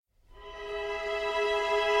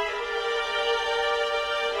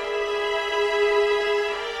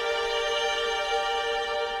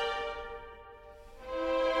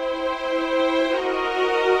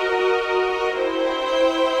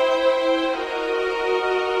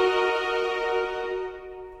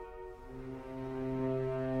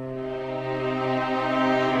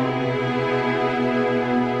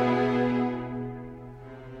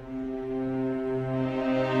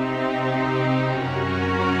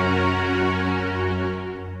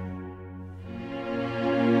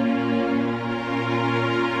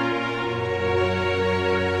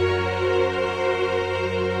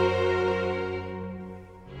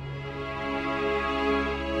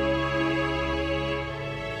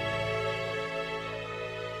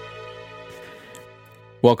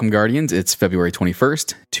Welcome, Guardians. It's February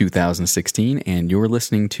 21st, 2016, and you're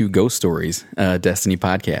listening to Ghost Stories, a Destiny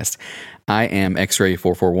podcast. I am X-Ray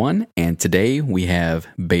 441, and today we have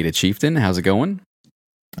Beta Chieftain. How's it going?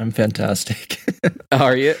 I'm fantastic.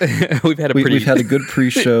 Are you? We've had a good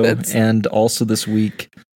pre-show, and also this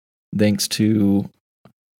week, thanks to,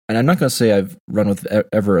 and I'm not going to say I've run with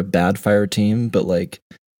ever a bad fire team, but like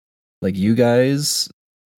you guys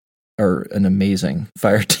are an amazing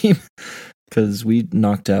fire team, because we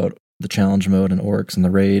knocked out the challenge mode and orcs and the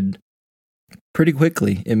raid pretty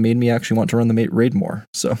quickly. It made me actually want to run the raid more.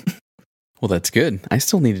 So, well, that's good. I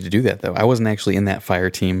still needed to do that though. I wasn't actually in that fire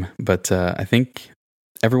team, but I think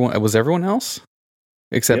everyone else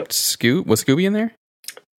except Scoob. Was Scooby in there?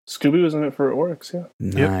 Scooby was in it for orcs. Yeah.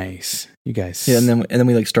 Nice. Yep. You guys. Yeah, and then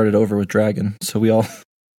we started over with Dragon, so we all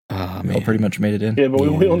pretty much made it in. Yeah, but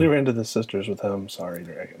we only ran to the sisters with him. Sorry,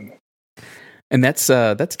 Dragon. And that's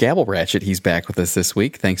Gabble Ratchet. He's back with us this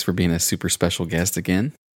week. Thanks for being a super special guest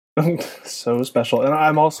again. So special. And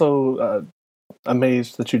I'm also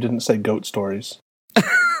amazed that you didn't say goat stories.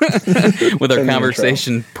 With our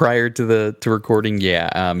conversation prior to recording,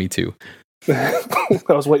 me too. I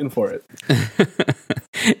was waiting for it.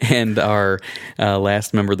 And our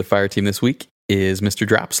last member of the fire team this week is Mr.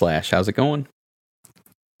 Drop Slash. How's it going?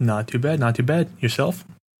 Not too bad. Yourself?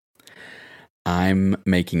 I'm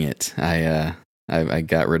making it. I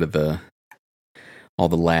got rid of all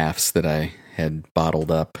the laughs that I had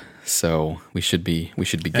bottled up, so we should be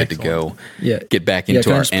good to go. Yeah, get back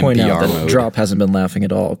into our NPR point out mode. Drop hasn't been laughing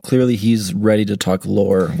at all. Clearly, he's ready to talk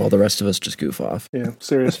lore, while the rest of us just goof off. Yeah,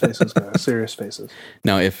 serious faces, guys. Serious faces.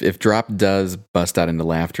 Now, if Drop does bust out into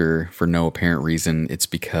laughter for no apparent reason, it's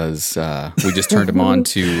because we just turned him on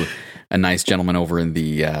to a nice gentleman over in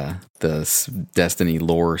the Destiny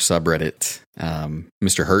lore subreddit,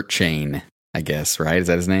 Mr. Hurt Chain, I guess, right? Is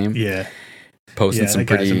that his name? Yeah. Posting some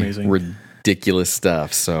pretty ridiculous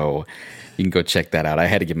stuff, so you can go check that out. I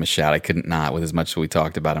had to give him a shout. I couldn't not with as much as we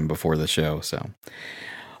talked about him before the show. So,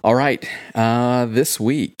 all right, this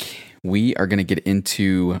week we are going to get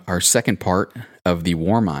into our second part of the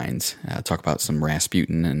War Minds. Talk about some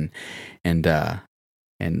Rasputin and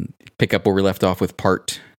pick up where we left off with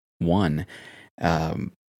part 1.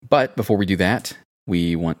 But before we do that,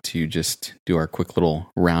 we want to just do our quick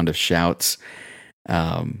little round of shouts.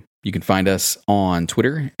 You can find us on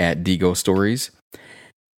Twitter at DGoStories.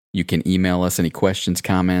 You can email us any questions,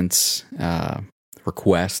 comments,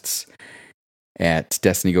 requests at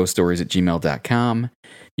destinyghoststories@gmail.com.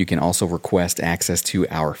 You can also request access to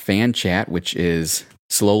our fan chat, which is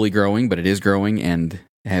slowly growing, but it is growing, and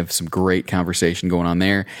have some great conversation going on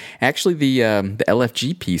there. Actually, the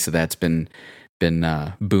LFG piece of that's been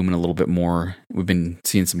booming a little bit more. We've been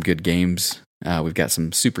seeing some good games. We've got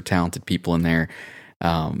some super talented people in there,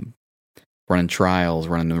 running trials,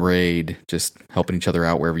 running the raid, just helping each other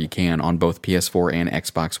out wherever you can on both PS4 and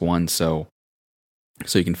Xbox One. So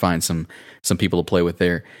you can find some people to play with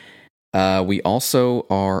there. We also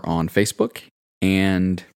are on Facebook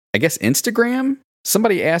and I guess Instagram.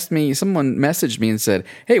 Someone messaged me and said,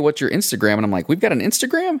 "Hey, what's your Instagram?" And I'm like, "We've got an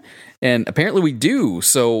Instagram?" And apparently we do.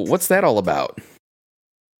 So what's that all about?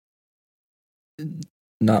 I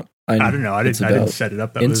don't know. I didn't set it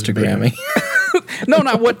up. That Instagramming. No,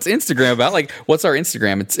 not what's Instagram about. Like, what's our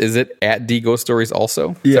Instagram? Is it at DGoStories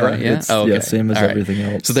also? Is that right? Yeah. Okay. Same as everything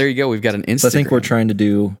else. So there you go. We've got an Instagram. So I think we're trying to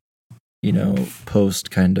do,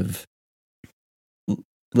 post kind of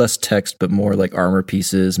less text, but more like armor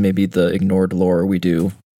pieces. Maybe the ignored lore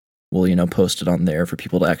we'll post it on there for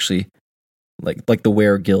people to actually like the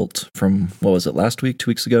Wear Guilt from, what was it, last week, 2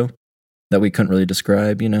 weeks ago, that we couldn't really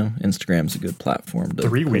describe. Instagram's a good platform to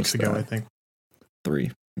 3 weeks ago, I think.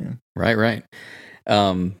 3. Yeah. Right.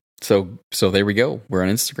 So there we go. We're on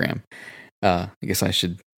Instagram. I guess I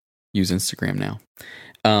should use Instagram now.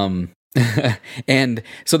 And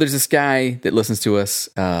so there's this guy that listens to us.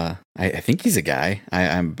 I think he's a guy.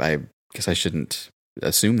 I guess I shouldn't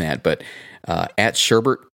assume that, but at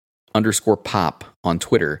Sherbert_pop on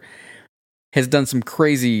Twitter has done some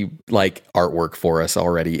crazy artwork for us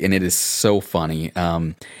already, and it is so funny.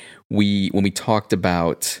 When we talked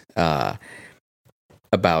about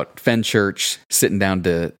Fenchurch sitting down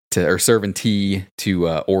to or serving tea to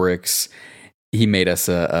Oryx, he made us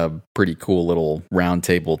a pretty cool little round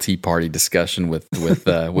table tea party discussion with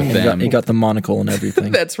them. He got the monocle and everything.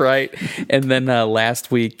 That's right. And then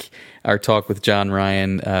last week, our talk with John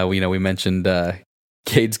Ryan, we mentioned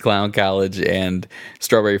Cade's Clown College and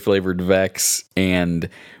strawberry flavored Vex, and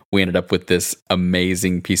we ended up with this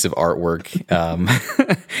amazing piece of artwork.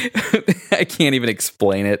 I can't even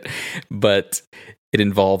explain it, but It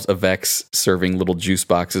involves a Vex serving little juice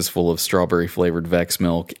boxes full of strawberry-flavored Vex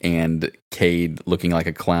milk and Cade looking like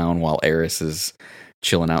a clown while Eris is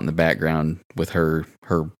chilling out in the background with her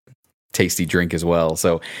tasty drink as well.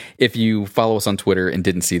 So if you follow us on Twitter and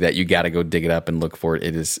didn't see that, you got to go dig it up and look for it.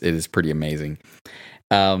 It is pretty amazing.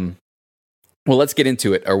 Well, let's get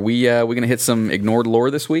into it. Are we going to hit some ignored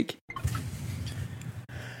lore this week?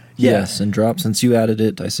 Yes, and Drop, since you added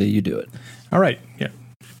it, I say you do it. All right. Yeah.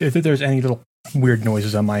 If there's any little weird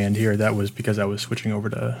noises on my end here, that was because I was switching over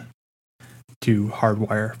to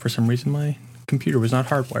hardwire. For some reason, my computer was not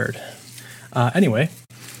hardwired. Anyway,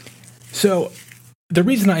 so the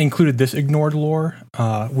reason I included this ignored lore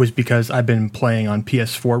was because I've been playing on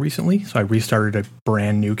PS4 recently. So I restarted a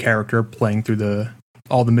brand new character, playing through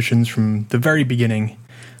all the missions from the very beginning,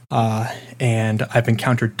 and I've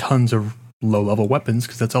encountered tons of low-level weapons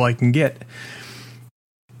because that's all I can get.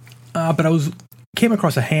 But I came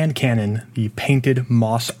across a hand cannon, the Painted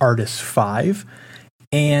Moss Artis 5,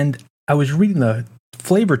 and I was reading the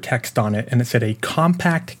flavor text on it, and it said a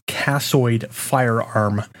compact cassoid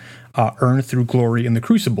firearm earned through glory in the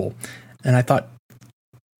Crucible. And I thought,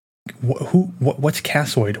 what's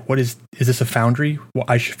cassoid? What is this a foundry? Well,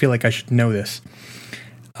 I feel like I should know this.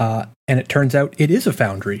 And it turns out it is a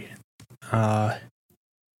foundry.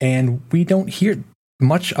 And we don't hear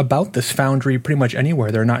much about this foundry pretty much anywhere.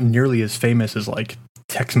 They're not nearly as famous as like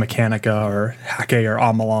Tex Mechanica or Hake or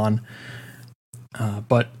Amalon.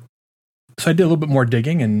 So I did a little bit more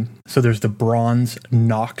digging, and so there's the Bronze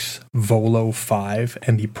Nox Volo 5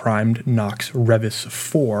 and the Primed Nox Revis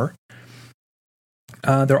 4.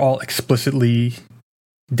 They're all explicitly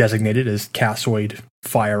designated as cassoid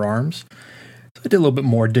firearms. So I did a little bit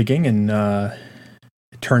more digging, and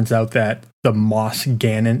it turns out that the Moss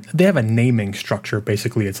Ganon, they have a naming structure.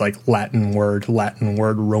 Basically, it's like Latin word,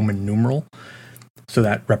 Roman numeral. So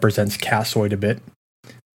that represents cassoid a bit.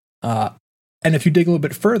 And if you dig a little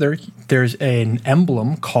bit further, there's an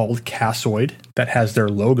emblem called cassoid that has their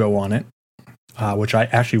logo on it, which I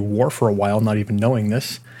actually wore for a while, not even knowing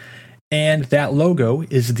this. And that logo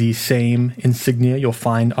is the same insignia you'll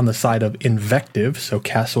find on the side of Invective. So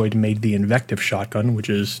Cassoid made the Invective shotgun, which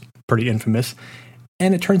is pretty infamous.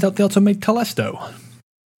 And it turns out they also made Telesto.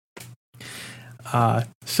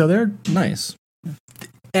 So they're nice.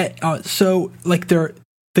 So like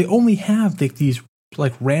they only have these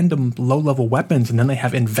like random low-level weapons, and then they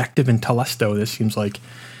have Invective and Telesto. This seems like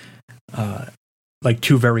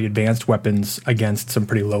two very advanced weapons against some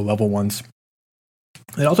pretty low-level ones.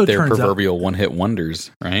 It also They're turns proverbial one-hit wonders,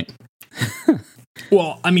 right?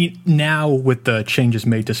 Well, I mean, now with the changes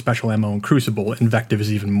made to special ammo and Crucible, Invective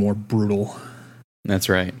is even more brutal. That's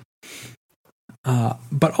right.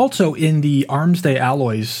 But also in the Armsday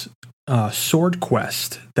Alloys Sword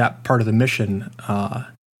Quest, that part of the mission,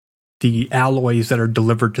 the alloys that are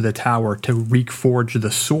delivered to the tower to reforge the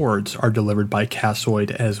swords are delivered by Cassoid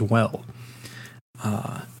as well.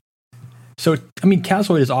 So, I mean,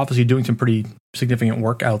 Cassoid is obviously doing some pretty significant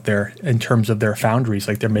work out there in terms of their foundries.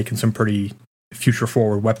 Like, they're making some pretty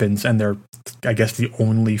future-forward weapons, and they're, I guess, the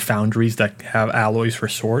only foundries that have alloys for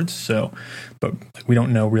swords. So, but we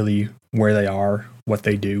don't know really where they are, what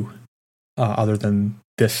they do, other than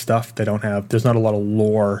this stuff. There's not a lot of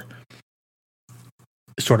lore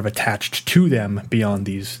sort of attached to them beyond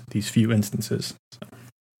these few instances. So.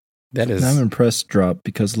 That is, I'm impressed, Drop,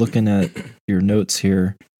 because looking at your notes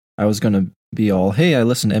here, I was going to be all, hey, I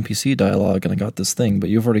listened to NPC dialogue and I got this thing, but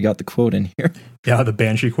you've already got the quote in here. Yeah, the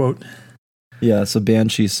Banshee quote. Yeah, so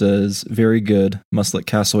Banshee says, very good, must let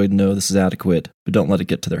Cassoid know this is adequate, but don't let it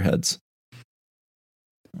get to their heads.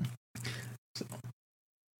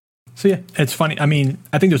 So yeah, it's funny. I mean,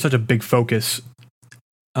 I think there's such a big focus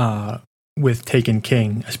with Taken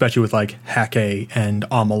King, especially with like Hake and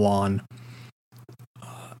Amalon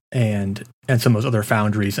and some of those other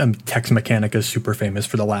foundries. Tex Mechanica is super famous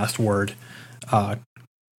for the last word.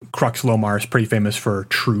 Crux Lomar is pretty famous for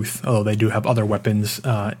truth, although they do have other weapons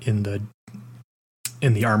in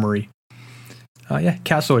the armory. Yeah,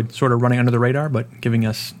 Cassoid sort of running under the radar, but giving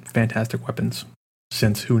us fantastic weapons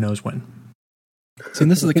since who knows when. See,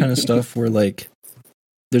 and this is the kind of stuff where, like,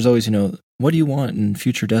 there's always, what do you want in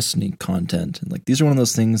future Destiny content? And, like, these are one of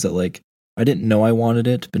those things that, like, I didn't know I wanted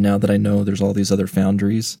it, but now that I know there's all these other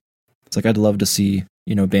foundries, it's like I'd love to see,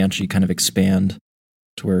 Banshee kind of expand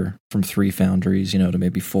to where from 3 foundries, to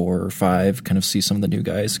maybe 4 or 5, kind of see some of the new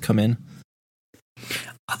guys come in.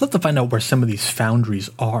 I'd love to find out where some of these foundries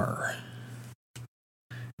are.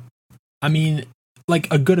 I mean, like,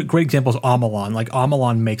 a great example is Amalon. Like,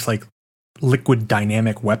 Amalon makes, like, liquid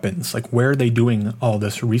dynamic weapons. Like, where are they doing all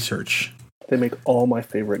this research? They make all my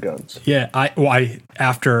favorite guns. Yeah,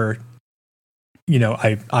 after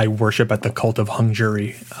I worship at the cult of hung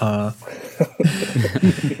jury.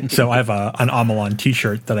 So I have an Amalon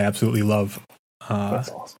t-shirt that I absolutely love. That's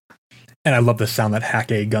awesome. And I love the sound that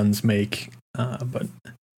Hack A guns make. But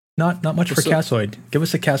not much for Cassoid. Give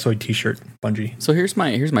us a Cassoid t-shirt, Bungie. So here's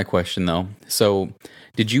my question though. So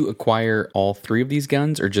did you acquire all 3 of these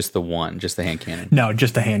guns or just the one, just the hand cannon? No,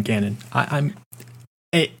 just the hand cannon.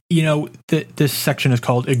 This section is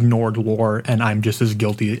called Ignored Lore, and I'm just as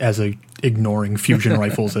guilty as ignoring fusion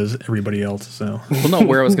rifles as everybody else. So, well, no.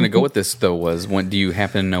 Where I was going to go with this though was, do you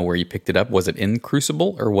happen to know where you picked it up? Was it in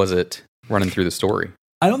Crucible or was it running through the story?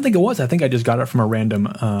 I don't think it was. I think I just got it from a random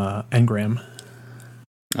engram.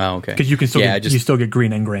 Oh, okay. Because you can still you still get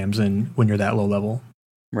green engrams when you're that low level.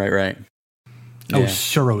 Right. Yeah. Oh,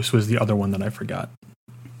 Suros was the other one that I forgot.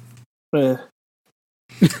 Man,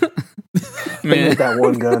 that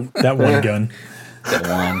one gun. That one gun. That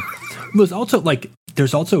one.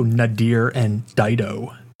 There's also Nadir and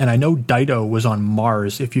Dido. And I know Dido was on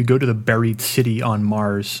Mars. If you go to the buried city on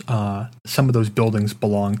Mars, some of those buildings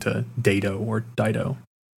belong to Dado or Dido.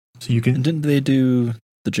 So you can. Didn't they do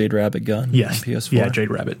the Jade Rabbit gun? Yes. On PS4? Yeah,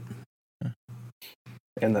 Jade Rabbit.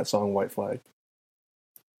 And that song White Flag.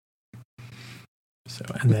 So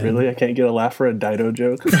and then, really, I can't get a laugh for a Dido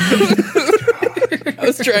joke. I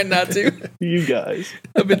was trying not to. You guys.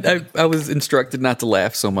 I was instructed not to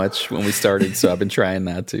laugh so much when we started, so I've been trying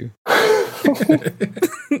not to.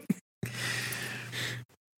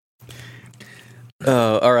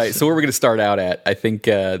 All right, so where we're going to start out at, I think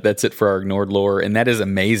that's it for our Ignored Lore, and that is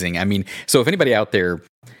amazing. I mean, so if anybody out there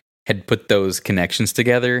had put those connections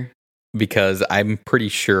together, because I'm pretty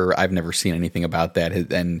sure I've never seen anything about that,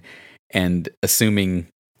 and assuming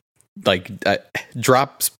like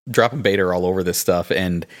dropping beta all over this stuff,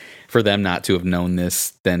 and for them not to have known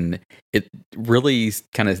this, then it really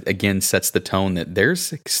kind of again sets the tone that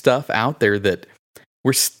there's stuff out there that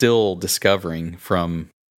we're still discovering from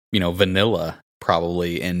vanilla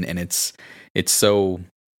probably, and it's so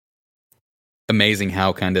amazing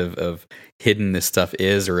how kind of hidden this stuff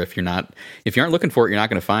is, or if you aren't looking for it, you're not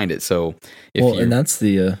going to find it. So and that's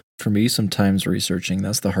the for me, sometimes researching,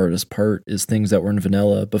 that's the hardest part, is things that were in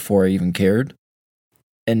vanilla before I even cared.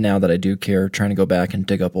 And now that I do care, trying to go back and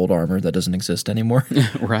dig up old armor that doesn't exist anymore.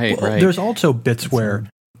 Right. There's also bits that's where,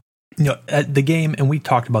 at the game, and we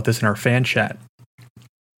talked about this in our fan chat,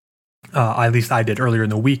 at least I did earlier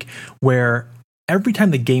in the week, where every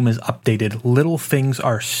time the game is updated, little things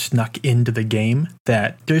are snuck into the game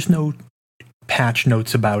that there's no patch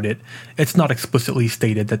notes about it. It's not explicitly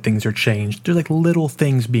stated that things are changed. There's like little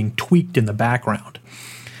things being tweaked in the background.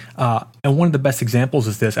 And one of the best examples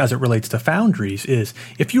is this, as it relates to foundries, is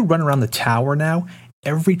if you run around the tower now,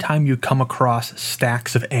 every time you come across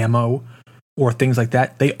stacks of ammo or things like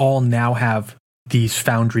that, they all now have these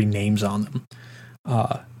foundry names on them.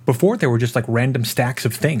 Before, they were just like random stacks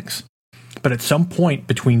of things. But at some point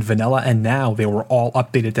between vanilla and now, they were all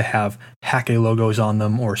updated to have Hack A logos on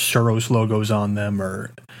them, or Suros logos on them,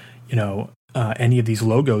 or any of these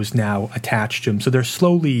logos now attached to them. So they're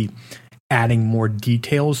slowly adding more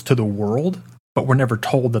details to the world, but we're never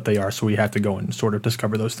told that they are, so we have to go and sort of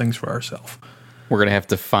discover those things for ourselves. We're going to have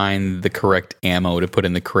to find the correct ammo to put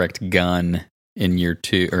in the correct gun in Year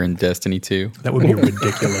 2 or in Destiny 2. That would be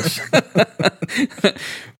ridiculous.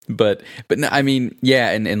 But no, I mean,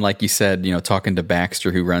 yeah, and like you said, talking to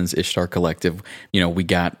Baxter, who runs Ishtar Collective, he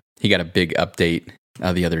got a big update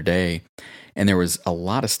the other day, and there was a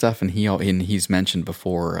lot of stuff, and he's mentioned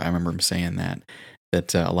before, I remember him saying that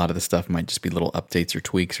a lot of the stuff might just be little updates or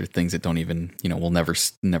tweaks or things that don't even, we'll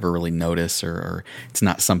never really notice, or it's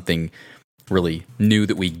not something really new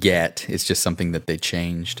that we get. It's just something that they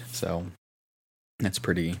changed. So that's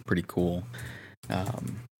pretty cool.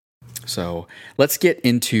 So let's get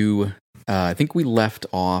into, I think we left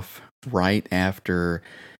off right after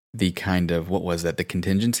the kind of, what was that? The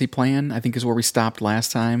contingency plan, I think, is where we stopped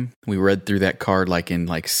last time. We read through that card in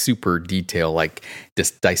super detail, like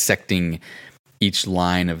just dissecting each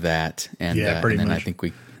line of that. And, pretty and then much.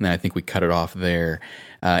 I think we cut it off there.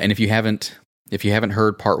 And if you haven't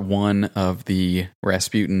heard part 1 of the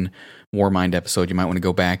Rasputin Warmind episode, you might want to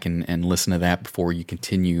go back and listen to that before you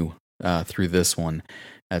continue through this one.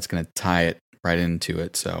 That's going to tie it right into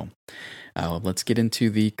it. So let's get into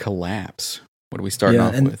the collapse. What are we starting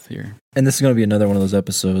off with here? And this is going to be another one of those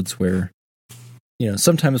episodes where,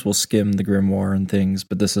 sometimes we'll skim the Grimoire and things,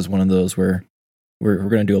 but this is one of those where we're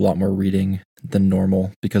going to do a lot more reading than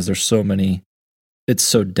normal because there's so many. It's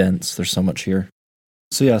so dense. There's so much here.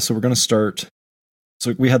 So we're going to start.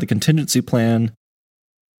 So we had the contingency plan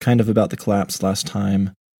kind of about the collapse last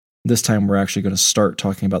time. This time we're actually going to start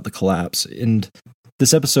talking about the collapse. And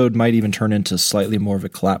this episode might even turn into slightly more of a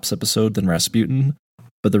collapse episode than Rasputin,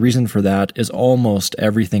 but the reason for that is almost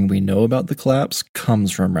everything we know about the collapse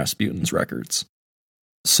comes from Rasputin's records.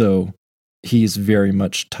 So he's very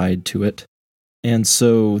much tied to it. And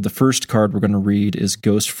so the first card we're going to read is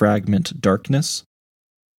Ghost Fragment Darkness.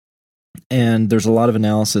 And there's a lot of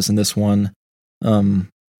analysis in this one. I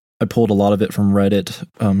pulled a lot of it from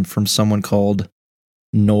Reddit, from someone called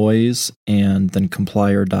Noise and then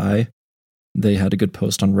Comply or Die. They had a good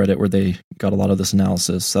post on Reddit where they got a lot of this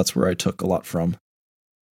analysis. That's where I took a lot from.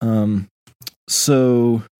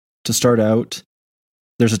 So to start out,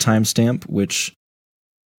 there's a timestamp, which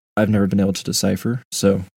I've never been able to decipher,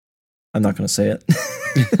 so I'm not going to say it.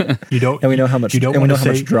 You don't, and we know how much. You don't and we know how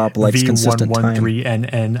much drop likes consistent time.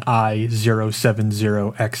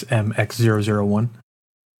 V113NNI070XMX001.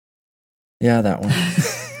 Yeah, that one.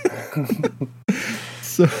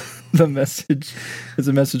 So the message is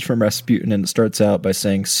a message from Rasputin, and it starts out by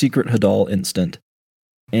saying "Secret Hadal Instant."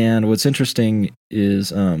 And what's interesting is,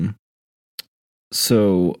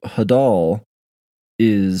 so Hadal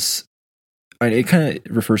is, it kind of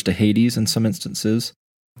refers to Hades in some instances.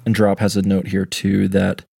 And Drop has a note here too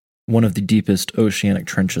that one of the deepest oceanic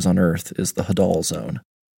trenches on Earth is the Hadal zone.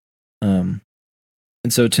 And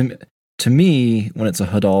so to me, when it's a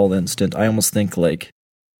Hadal instant, I almost think like,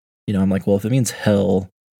 I'm like, well, if it means hell,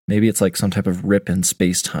 maybe it's like some type of rip in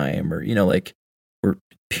space-time, or, like we're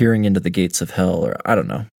peering into the gates of hell, or I don't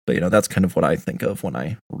know. But, that's kind of what I think of when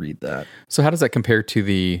I read that. So how does that compare to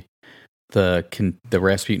the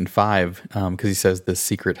Rasputin 5? Because he says the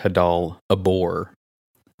secret Hadal abhor.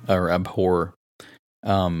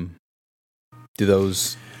 Do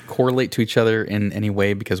those correlate to each other in any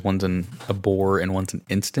way, because one's an abhor and one's an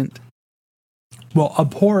instant? Well,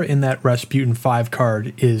 abhor in that Rasputin 5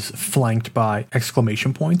 card is flanked by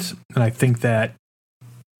exclamation points, and I think that,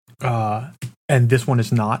 and this one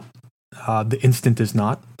is not. The instant is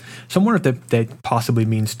not. So I'm wondering if that possibly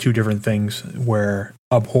means two different things, where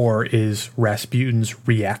abhor is Rasputin's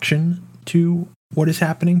reaction to what is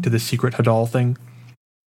happening, to the secret Hadal thing,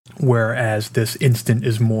 whereas this instant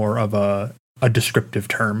is more of a descriptive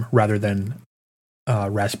term rather than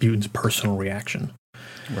Rasputin's personal reaction.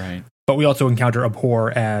 Right. But we also encounter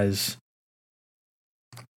abhor as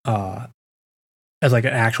like an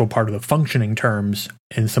actual part of the functioning terms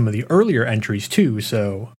in some of the earlier entries too.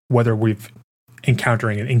 So whether we've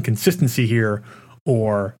encountering an inconsistency here,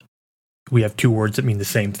 or we have two words that mean the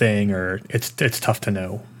same thing, or it's tough to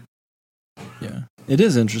know. Yeah, it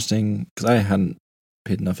is interesting because I hadn't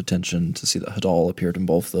paid enough attention to see that Hadal appeared in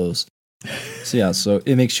both those. So yeah, so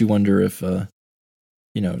it makes you wonder if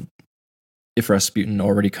if Rasputin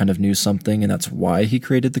already kind of knew something, and that's why he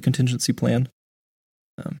created the contingency plan.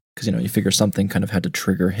 Because you figure something kind of had to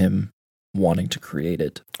trigger him wanting to create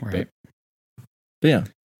it. Right. But yeah.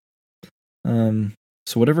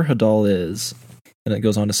 So whatever Hadal is, and it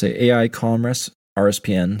goes on to say AI Commerce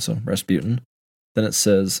RSPN, so Rasputin. Then it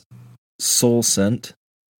says Soul Sent,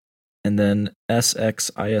 and then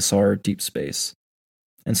SXISR Deep Space.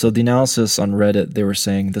 And so the analysis on Reddit, they were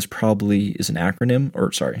saying this probably is an acronym,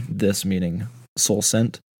 or sorry, this meaning Soul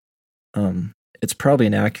Sent. It's probably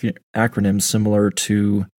an acronym similar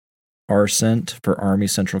to RCENT for Army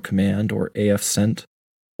Central Command, or AFCENT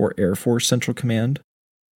or Air Force Central Command.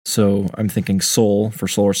 So I'm thinking SOL for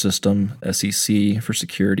Solar System, SEC for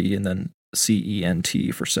Security, and then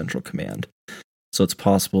CENT for Central Command. So it's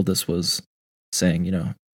possible this was saying,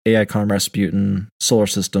 AICOM Rasputin, Solar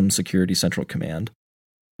System, Security, Central Command.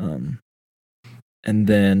 And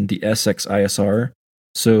then the SXISR.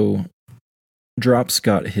 So Drop's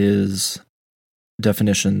got his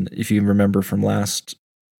definition, if you remember from last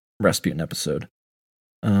Rasputin episode,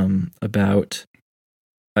 about,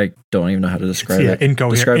 I don't even know how to describe it.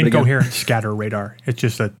 Incoherent scatter radar.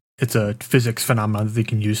 It's a physics phenomenon that they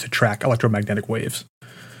can use to track electromagnetic waves.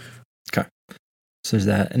 Okay. So there's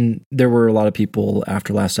that. And there were a lot of people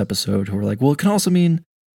after last episode who were like, well, it can also mean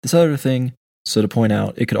this other thing. So to point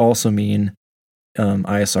out, it could also mean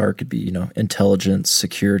ISR could be, intelligence,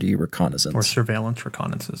 security, reconnaissance. Or surveillance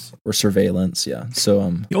reconnaissance. Or surveillance, yeah. So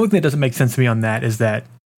the only thing that doesn't make sense to me on that is that,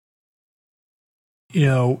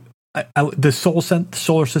 the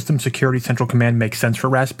Solar System Security Central Command makes sense for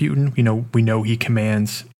Rasputin. We know he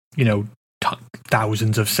commands,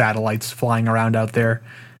 thousands of satellites flying around out there.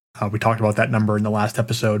 We talked about that number in the last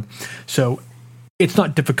episode. So it's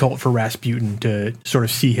not difficult for Rasputin to sort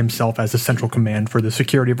of see himself as the central command for the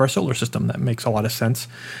security of our solar system. That makes a lot of sense.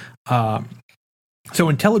 So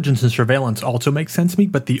intelligence and surveillance also makes sense to me,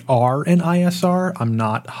 but the R and ISR, I'm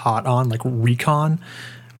not hot on, like recon,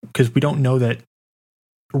 because we don't know that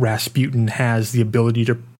Rasputin has the ability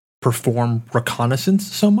to perform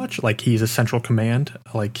reconnaissance so much. Like, he's a central command.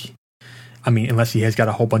 Like, I mean, unless he has got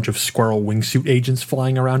a whole bunch of squirrel wingsuit agents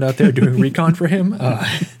flying around out there doing recon for him.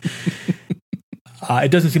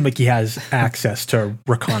 It doesn't seem like he has access to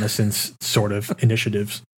reconnaissance sort of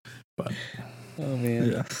initiatives. But oh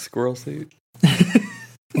man, squirrel suit.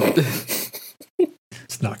 It's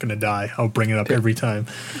not going to die. I'll bring it up every time.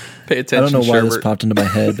 Pay attention. I don't know why Sherbert. this popped into my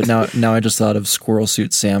head, but now I just thought of Squirrel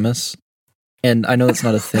Suit Samus, and I know that's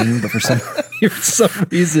not a thing, but for some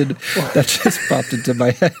reason that just popped into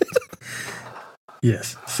my head.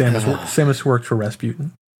 Yes, Samus worked for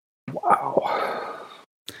Rasputin. Wow.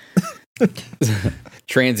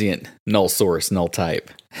 Transient, null source, null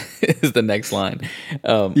type is the next line.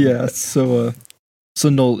 So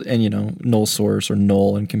null, and null source or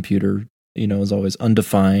null in computer, is always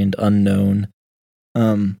undefined, unknown.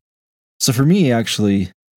 So for me,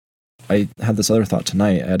 actually, I had this other thought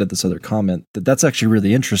tonight. I added this other comment that's actually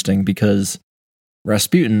really interesting because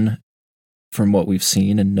Rasputin, from what we've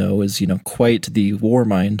seen and know, is quite the war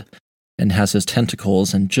mind and has his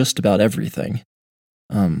tentacles in just about everything.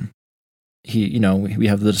 We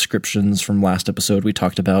have the descriptions from last episode. We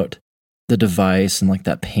talked about the device and like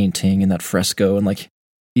that painting and that fresco, and like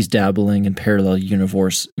he's dabbling in parallel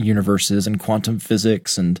universes and quantum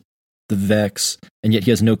physics and the Vex, and yet he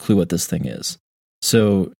has no clue what this thing is.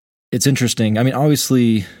 So it's interesting. I mean,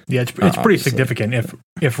 obviously, yeah, it's pretty significant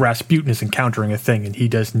if Rasputin is encountering a thing and he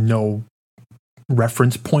does no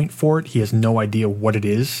reference point for it. He has no idea what it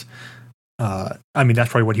is. I mean, that's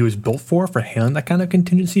probably what he was built for handling that kind of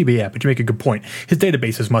contingency. But you make a good point. His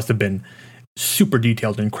databases must have been super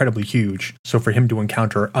detailed and incredibly huge. So for him to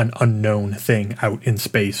encounter an unknown thing out in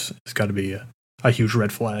space, it's got to be a huge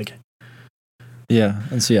red flag. Yeah,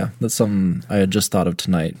 and so that's something I had just thought of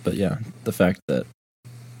tonight. But yeah, the fact that,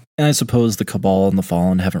 and I suppose the Cabal and the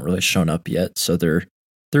Fallen haven't really shown up yet, so there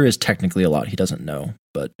is technically a lot he doesn't know.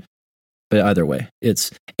 But either way,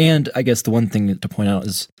 and I guess the one thing to point out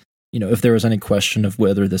is, if there was any question of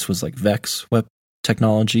whether this was like Vex web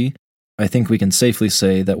technology, I think we can safely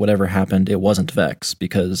say that whatever happened, it wasn't Vex,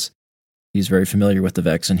 because he's very familiar with the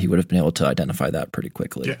Vex and he would have been able to identify that pretty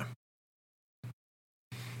quickly. Yeah.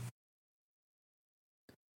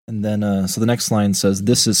 And then, so the next line says,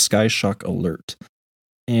 "This is Skyshock Alert."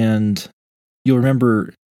 And you'll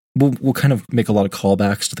remember, we'll kind of make a lot of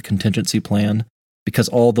callbacks to the contingency plan, because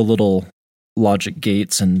all the little logic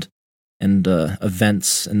gates and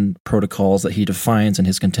events and protocols that he defines in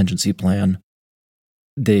his contingency plan,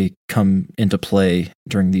 they come into play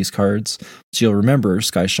during these cards. So you'll remember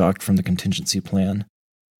Skyshock from the contingency plan.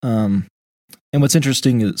 And what's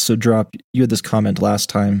interesting is, so Drop, you had this comment last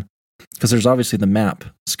time, because there's obviously the map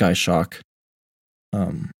Skyshock.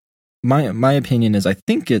 My opinion is, I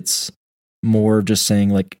think it's more just saying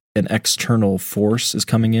like an external force is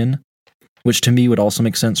coming in, which to me would also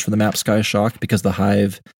make sense for the map Skyshock, because the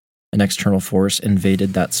Hive, an external force,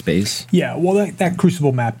 invaded that space. Yeah, well, that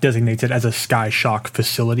Crucible map designates it as a Skyshock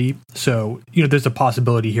facility. So, there's a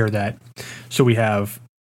possibility here that, so we have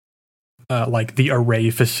like the Array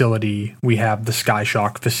facility, we have the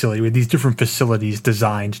Skyshock facility, we have these different facilities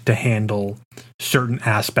designed to handle certain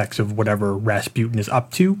aspects of whatever Rasputin is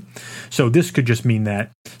up to. So this could just mean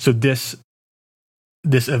that, so this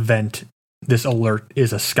event, this alert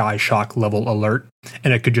is a Skyshock level alert,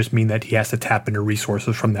 and it could just mean that he has to tap into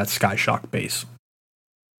resources from that Skyshock base.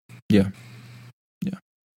 Yeah.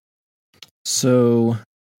 So,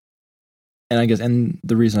 and I guess, and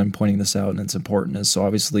the reason I'm pointing this out and it's important is, so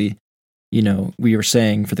obviously, we were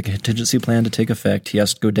saying for the contingency plan to take effect, he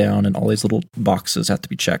has to go down and all these little boxes have to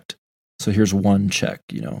be checked. So here's one check,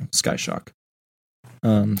 Skyshock.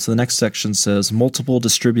 So the next section says, multiple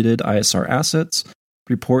distributed ISR assets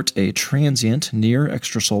report a transient near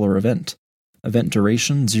extrasolar event. Event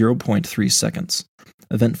duration 0.3 seconds.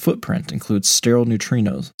 Event footprint includes sterile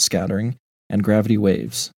neutrinos scattering and gravity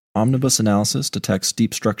waves. Omnibus analysis detects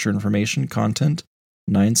deep structure information content,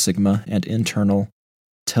 9 sigma, and internal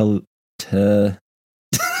teleonomy.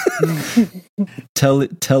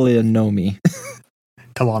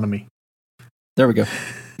 Telonomy. There we go.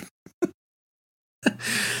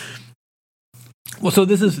 Well, so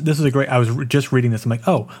this is a great, I was just reading this, I'm like,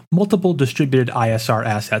 oh, multiple distributed ISR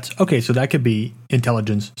assets. Okay, so that could be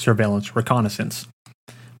intelligence, surveillance, reconnaissance.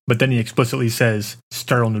 But then he explicitly says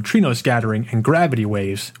sterile neutrino scattering and gravity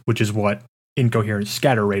waves, which is what incoherent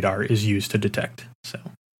scatter radar is used to detect. So,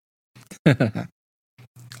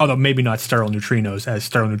 although maybe not sterile neutrinos, as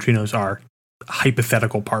sterile neutrinos are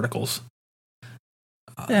hypothetical particles.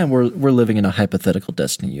 And we're living in a hypothetical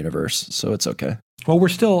Destiny universe, so it's okay. Well, we're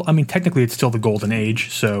still, I mean, technically it's still the golden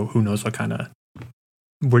age, so who knows what kind of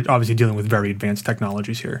we're obviously dealing with very advanced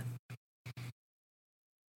technologies here.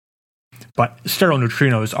 But sterile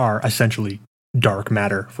neutrinos are essentially dark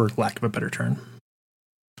matter, for lack of a better term.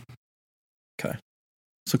 Okay.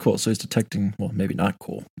 So cool. So he's detecting, well, maybe not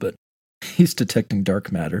cool, but he's detecting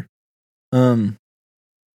dark matter. I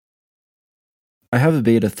have a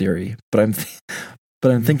beta theory, but I'm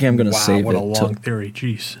thinking I'm going to save it. What a long theory.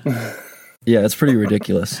 Jeez. Yeah, it's pretty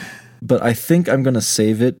ridiculous. But I think I'm going to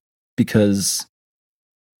save it because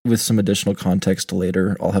with some additional context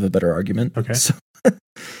later, I'll have a better argument. Okay. So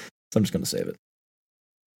I'm just going to save it.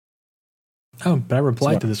 Oh, but I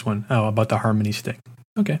replied to this one. Oh, about the harmony stick.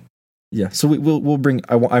 Okay. Yeah, so we'll bring.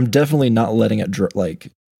 I'm definitely not letting it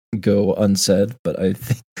go unsaid, but I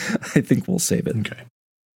think we'll save it. Okay.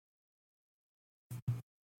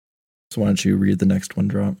 So why don't you read the next one,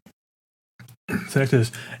 Drop? So next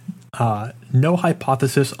is no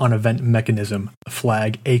hypothesis on event mechanism.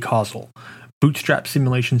 Flag acausal. Bootstrap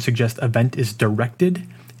simulation suggests event is directed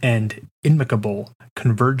and imicable.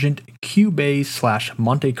 Convergent Q-Bayes /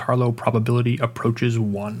 Monte Carlo probability approaches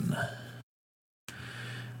 1.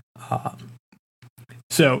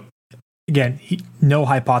 So again, no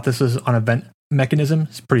hypothesis on event mechanism.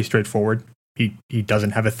 It's pretty straightforward. He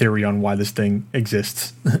doesn't have a theory on why this thing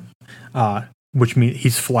exists, which means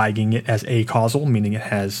he's flagging it as acausal, meaning it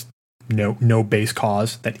has no base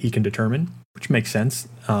cause that he can determine, which makes sense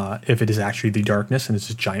if it is actually the darkness and it's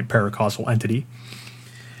a giant paracausal entity.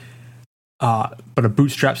 But a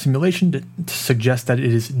bootstrap simulation suggests that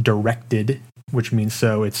it is directed, which means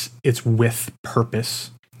so it's with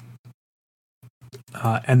purpose.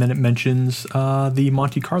 And then it mentions the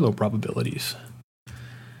Monte Carlo probabilities.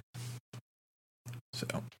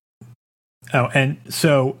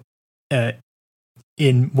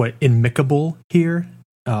 Imicable here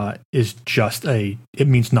is just it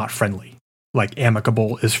means not friendly. Like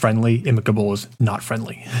amicable is friendly, imicable is not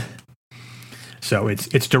friendly. So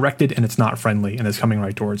it's directed and it's not friendly and it's coming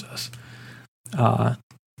right towards us.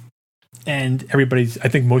 And I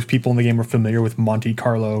think most people in the game are familiar with Monte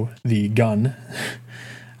Carlo, the gun.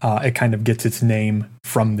 It kind of gets its name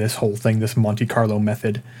from this whole thing, this Monte Carlo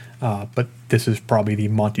method. But this is probably the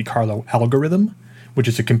Monte Carlo algorithm, which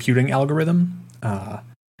is a computing algorithm.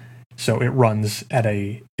 So it runs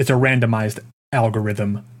it's a randomized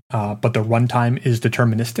algorithm, but the runtime is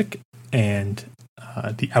deterministic and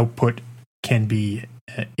the output can be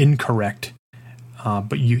incorrect.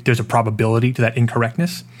 But there's a probability to that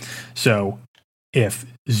incorrectness. So if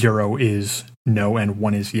 0 is no and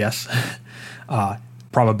 1 is yes,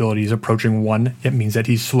 probability is approaching 1. It means that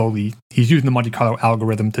he's using the Monte Carlo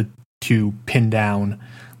algorithm to pin down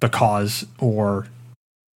the cause or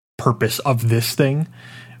purpose of this thing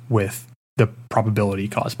with the probability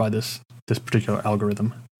caused by this particular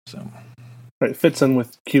algorithm. So it fits in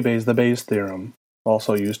with Q-Bayes, the Bayes theorem,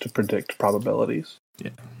 also used to predict probabilities.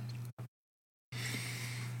 Yeah.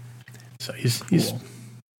 So he's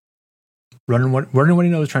running what he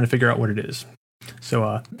knows, trying to figure out what it is.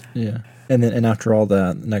 So yeah, and after all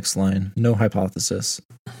that, next line, no hypothesis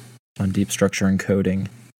on deep structure encoding.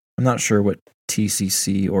 I'm not sure what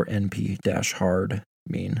TCC or NP-hard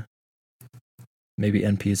mean. Maybe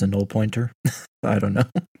NP is a null pointer. I don't know,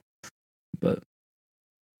 but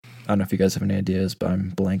I don't know if you guys have any ideas. But I'm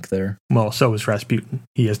blank there. Well, so is Rasputin.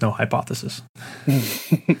 He has no hypothesis.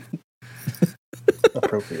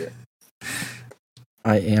 Appropriate.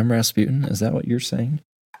 I am Rasputin. Is that what you're saying?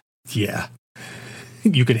 Yeah.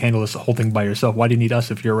 You could handle this whole thing by yourself. Why do you need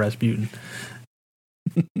us if you're Rasputin?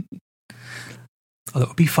 Although it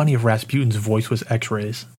would be funny if Rasputin's voice was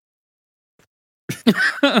X-rays.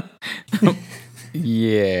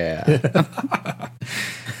 Yeah.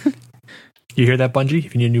 You hear that, Bungie?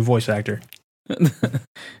 If you need a new voice actor.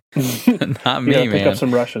 Not me, man. Pick up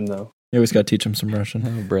some Russian, though. You always got to teach him some Russian.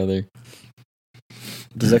 Oh, brother.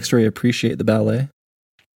 Does X-Ray appreciate the ballet?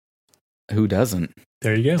 Who doesn't?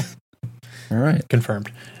 There you go. All right.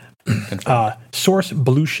 Confirmed. Source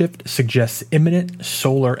Blue Shift suggests imminent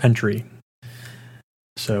solar entry.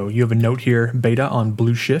 So you have a note here, Beta, on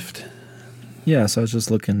Blue Shift. Yeah, so I was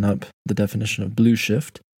just looking up the definition of blue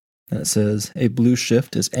shift, and it says, a blue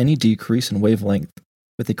shift is any decrease in wavelength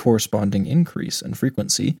with a corresponding increase in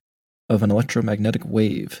frequency of an electromagnetic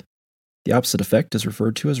wave. The opposite effect is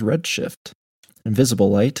referred to as red shift. In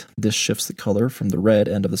visible light, this shifts the color from the red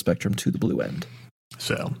end of the spectrum to the blue end.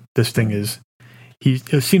 So this thing it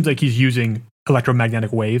seems like he's using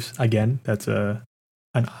electromagnetic waves. Again, that's an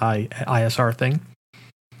ISR thing.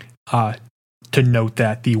 To note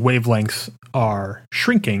that the wavelengths are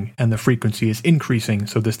shrinking and the frequency is increasing,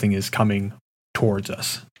 so this thing is coming towards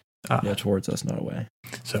us. Towards us, not away.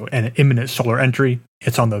 So, an imminent solar entry.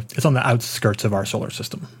 It's on the outskirts of our solar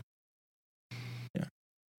system. Yeah.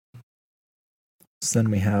 So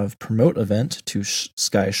then we have promote event to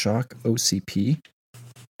Sky Shock OCP,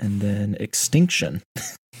 and then extinction.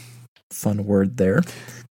 Fun word there.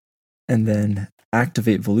 And then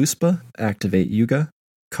activate Voluspa, activate Yuga,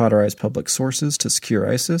 cauterize public sources to secure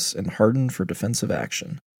ISIS, and harden for defensive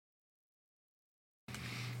action.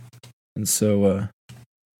 And so,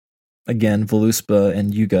 again, Voluspa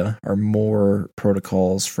and Yuga are more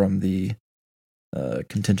protocols from the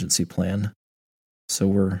contingency plan.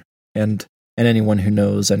 So and anyone who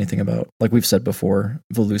knows anything about, like we've said before,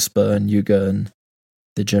 Voluspa and Yuga, and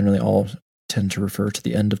they generally all tend to refer to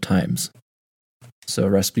the end of times. So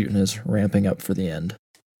Rasputin is ramping up for the end.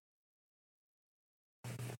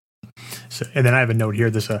 So, and then I have a note here.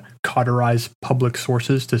 There's cauterize public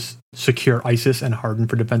sources to secure ISIS and harden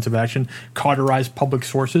for defensive action. Cauterize public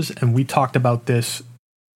sources, and we talked about this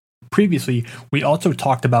previously. We also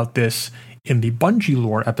talked about this in the Bungie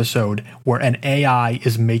lore episode, where an AI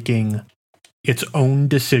is making its own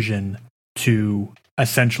decision to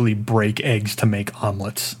essentially break eggs to make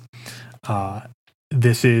omelets.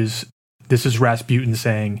 This is Rasputin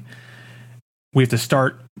saying we have to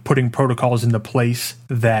start putting protocols into place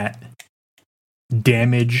that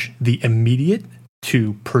damage the immediate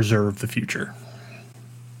to preserve the future.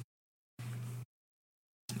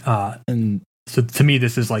 And so to me,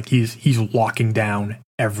 this is like he's locking down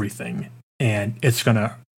everything, and it's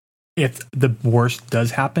gonna, if the worst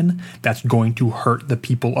does happen, that's going to hurt the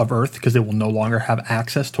people of Earth because they will no longer have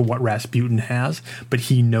access to what Rasputin has, but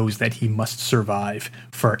he knows that he must survive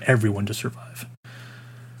for everyone to survive.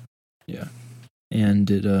 Yeah.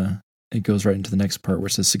 And it goes right into the next part where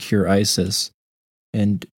it says secure ISIS.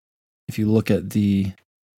 And if you look at the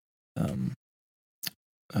I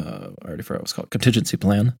already forgot what it's called, contingency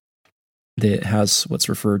plan, it has what's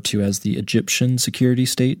referred to as the Egyptian security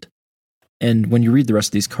state. And when you read the rest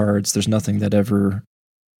of these cards, there's nothing that ever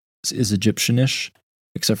is Egyptianish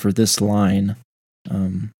except for this line.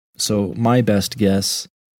 So my best guess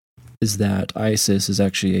is that ISIS is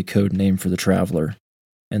actually a code name for the Traveler.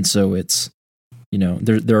 And so it's,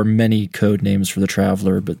 there are many code names for the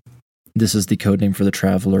Traveler, but this is the code name for the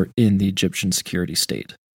Traveler in the Egyptian security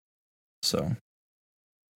state. So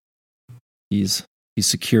he's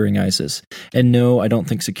securing ISIS. And no, I don't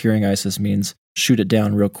think securing ISIS means shoot it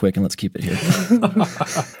down real quick and let's keep it here.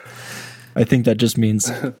 I think that just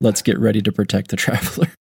means let's get ready to protect the Traveler.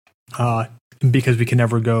 Because we can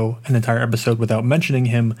never go an entire episode without mentioning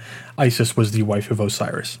him, Isis was the wife of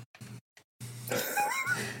Osiris.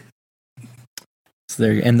 So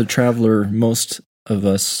there, and the Traveler, most of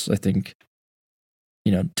us, I think,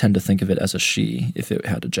 tend to think of it as a she if it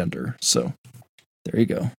had a gender. So there you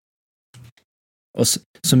go. Well,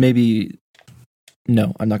 so maybe,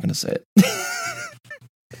 no, I'm not going to say it.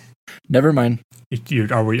 Never mind. Were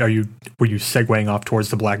you segueing off towards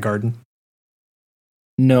the Black Garden?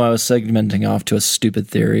 No, I was segmenting off to a stupid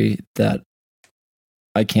theory that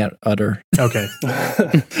I can't utter. Okay.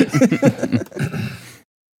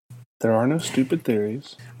 There are no stupid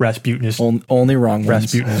theories. Rasputin is only wrong ones.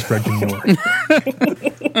 Rasputin is Fred Junior.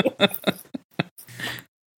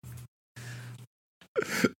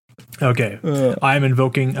 Okay. I am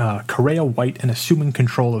invoking Correa White and assuming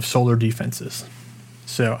control of solar defenses.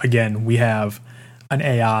 So again, we have an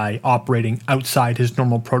AI operating outside his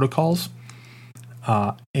normal protocols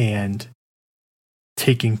and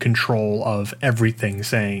taking control of everything,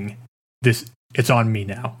 saying, it's on me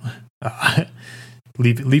now.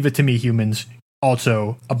 Leave it to me, humans.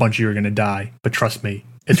 Also, a bunch of you are going to die, but trust me,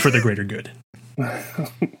 it's for the greater good.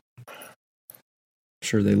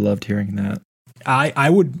 Sure, they loved hearing that. I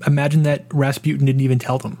would imagine that Rasputin didn't even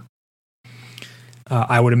tell them.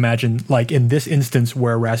 I would imagine, like in this instance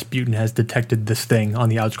where Rasputin has detected this thing on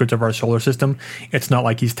the outskirts of our solar system, it's not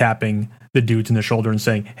like he's tapping the dudes in the shoulder and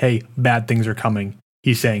saying, hey, bad things are coming.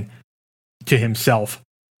 He's saying to himself,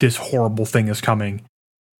 this horrible thing is coming.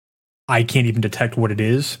 I can't even detect what it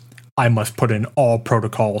is. I must put in all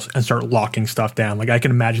protocols and start locking stuff down. Like I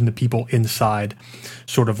can imagine the people inside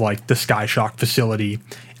sort of like the Sky Shock facility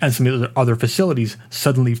and some of the other facilities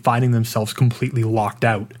suddenly finding themselves completely locked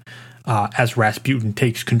out as Rasputin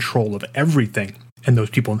takes control of everything and those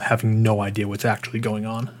people having no idea what's actually going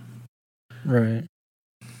on. Right.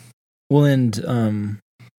 Well, and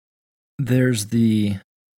there's this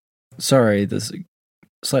is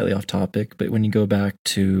slightly off topic, but when you go back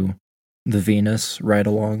to the Venus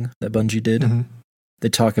ride-along that Bungie did, they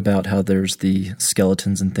talk about how there's the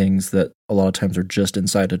skeletons and things that a lot of times are just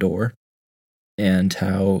inside a door, and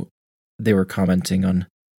how they were commenting on,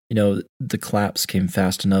 the collapse came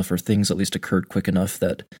fast enough, or things at least occurred quick enough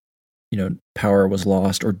that, power was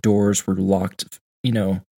lost or doors were locked,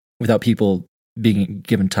 without people being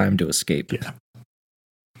given time to escape. Yeah.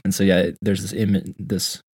 And so, there's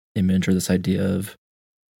this image or this idea of,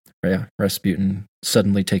 Rasputin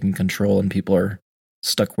suddenly taking control and people are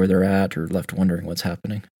stuck where they're at or left wondering what's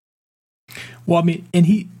happening. Well, I mean, and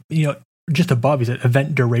he, just above, he said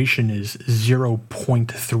event duration is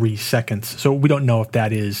 0.3 seconds. So we don't know if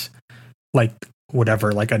that is like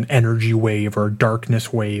an energy wave or a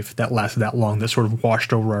darkness wave that lasted that long that sort of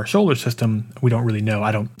washed over our solar system. We don't really know.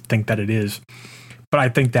 I don't think that it is. But I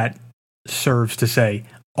think that serves to say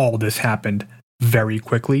all this happened very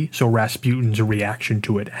quickly. So Rasputin's reaction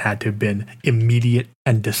to it had to have been immediate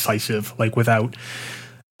and decisive. We're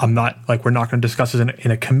not going to discuss this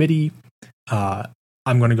in a committee.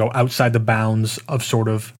 I'm going to go outside the bounds of sort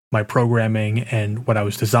of my programming and what I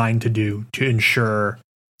was designed to do to ensure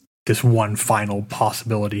this one final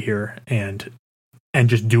possibility here and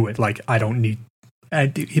just do it. I don't need.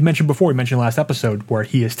 And he mentioned last episode where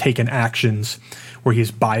he has taken actions where he has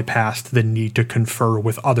bypassed the need to confer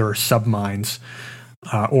with other subminds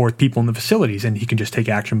or people in the facilities, and he can just take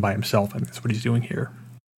action by himself. And that's what he's doing here.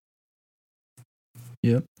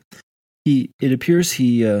 Yep. It appears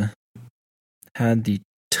he had the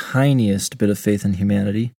tiniest bit of faith in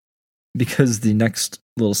humanity, because the next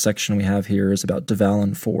little section we have here is about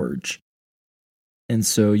Dvalin Forge. And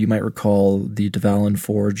so you might recall the Dvalin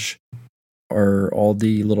Forge are all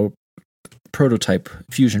the little prototype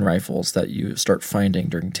fusion rifles that you start finding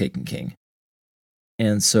during Taken King.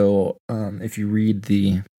 And so if you read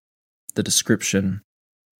the description,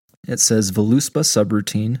 it says Voluspa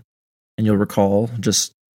subroutine, and you'll recall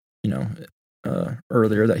just,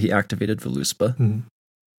 earlier that he activated Voluspa. Mm-hmm.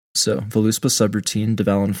 So, Voluspa subroutine,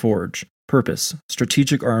 Dvalin Forge. Purpose: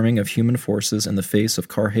 strategic arming of human forces in the face of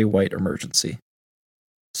Karhe White emergency.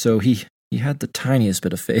 So he had the tiniest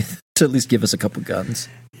bit of faith to at least give us a couple guns.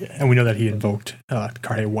 Yeah, and we know that he invoked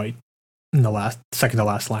Karhe White in the second to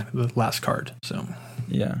last line of the last card. So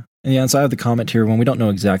and so I have the comment here when we don't know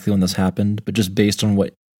exactly when this happened, but just based on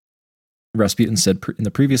what Rasputin said in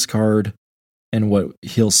the previous card and what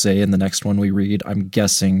he'll say in the next one we read, I'm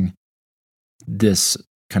guessing this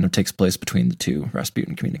kind of takes place between the two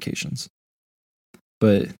Rasputin communications.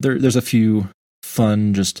 But there's a few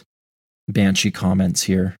fun, just Banshee comments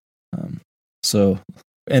here.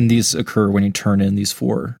 And these occur when you turn in these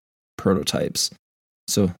 4 prototypes.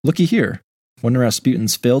 So, looky here. One of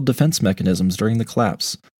Rasputin's failed defense mechanisms during the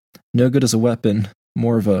collapse. No good as a weapon,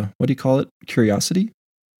 more of a, what do you call it, curiosity?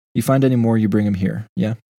 You find any more, you bring him here,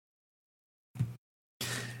 yeah?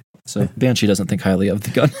 So, Banshee doesn't think highly of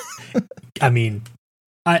the gun. I mean,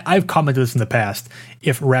 I've commented this in the past.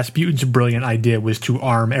 If Rasputin's brilliant idea was to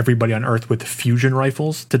arm everybody on Earth with fusion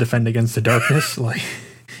rifles to defend against the darkness,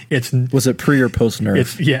 was it pre or post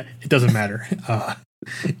nerf? It doesn't matter.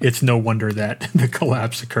 It's no wonder that the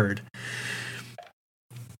collapse occurred.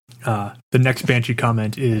 The next Banshee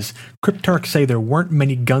comment is, Cryptarchs say there weren't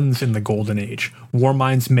many guns in the Golden Age.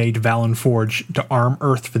 Warminds made Dvalin Forge to arm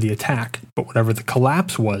Earth for the attack, but whatever the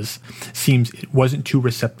collapse was, seems it wasn't too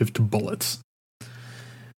receptive to bullets.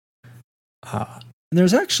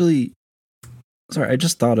 There's actually... Sorry, I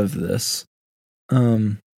just thought of this.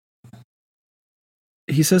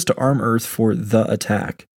 He says to arm Earth for the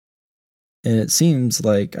attack. And it seems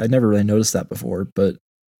like I never really noticed that before, but,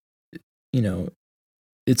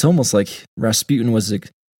 it's almost like Rasputin was...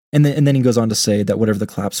 And then he goes on to say that whatever the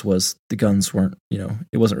collapse was, the guns weren't,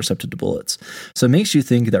 it wasn't receptive to bullets. So it makes you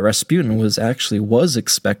think that Rasputin was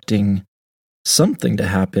expecting something to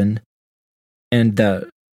happen, and that,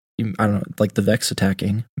 I don't know, like the Vex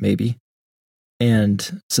attacking, maybe.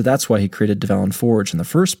 And so that's why he created Dvalin Forge in the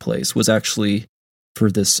first place, was actually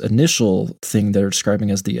for this initial thing they're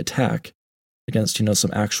describing as the attack against,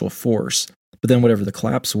 some actual force. But then whatever the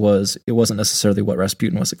collapse was, it wasn't necessarily what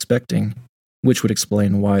Rasputin was expecting, which would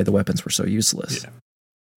explain why the weapons were so useless. Yeah.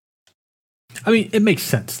 I mean, it makes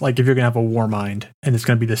sense. If you're going to have a war mind, and it's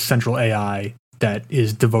going to be this central AI that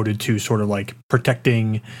is devoted to sort of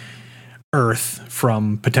protecting Earth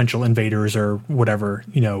from potential invaders or whatever,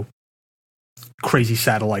 crazy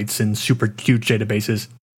satellites and super huge databases,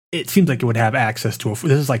 it seems like it would have access to this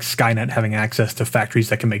is like Skynet having access to factories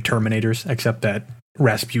that can make Terminators, except that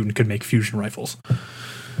Rasputin could make fusion rifles.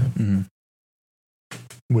 Mm-hmm.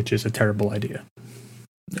 Which is a terrible idea.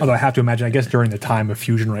 Although I have to imagine, I guess during the time, a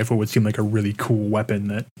fusion rifle would seem like a really cool weapon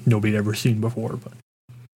that nobody had ever seen before. But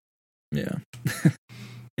yeah.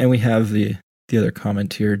 And we have the other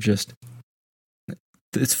comment here, just...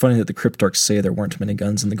 It's funny that the Cryptarchs say there weren't many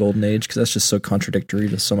guns in the Golden Age, because that's just so contradictory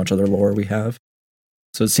to so much other lore we have.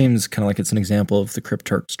 So it seems kind of like it's an example of the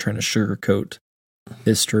Cryptarchs trying to sugarcoat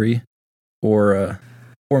history, or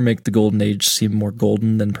make the Golden Age seem more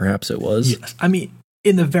golden than perhaps it was. Yes, I mean,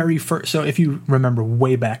 in the very first. So if you remember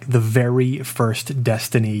way back, the very first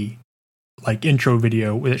Destiny like intro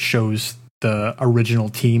video that shows the original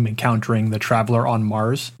team encountering the Traveler on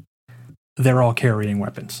Mars, they're all carrying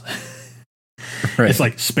weapons. Right. It's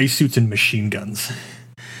like spacesuits and machine guns.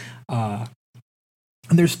 And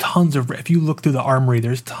there's tons of, if you look through the armory,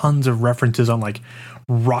 there's tons of references on like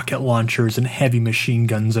rocket launchers and heavy machine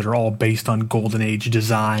guns that are all based on Golden Age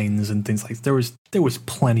designs and things like that. There was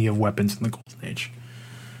plenty of weapons in the Golden Age.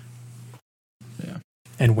 Yeah.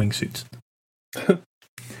 And wingsuits.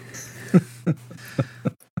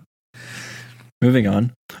 Moving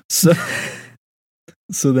on. So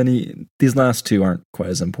then these last two aren't quite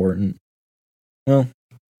as important. Well,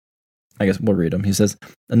 I guess we'll read them. He says,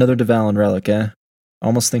 another Dvalin relic, eh?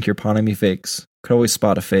 Almost think you're pawning me fakes. Could always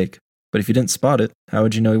spot a fake. But if you didn't spot it, how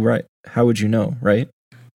would you know, right? How would you know, right?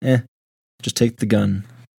 Just take the gun.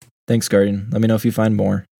 Thanks, Guardian. Let me know if you find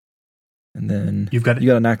more. And then you got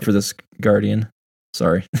a knack for this, Guardian.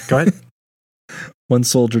 Sorry. Go ahead. One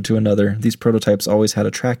soldier to another. These prototypes always had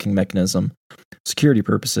a tracking mechanism. Security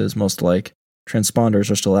purposes, most like. Transponders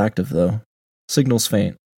are still active, though. Signals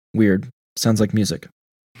faint. Weird. Sounds like music.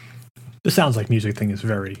 The sounds like music thing is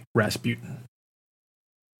very Rasputin.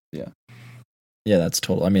 Yeah. Yeah, that's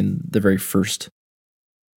total. I mean,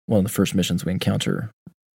 one of the first missions we encounter,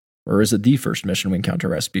 or is it the first mission we encounter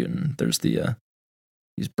Rasputin? There's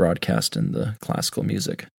he's broadcasting the classical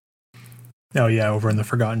music. Oh yeah, over in the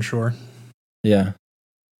Forgotten Shore. Yeah.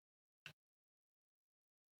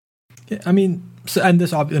 Yeah, I mean,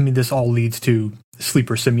 this all leads to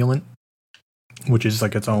Sleeper Simulant, which is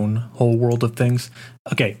like its own whole world of things.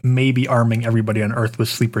 Okay, maybe arming everybody on Earth with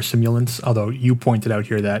Sleeper Simulants, although you pointed out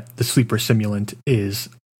here that the Sleeper Simulant is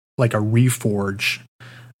like a reforge.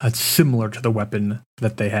 It's similar to the weapon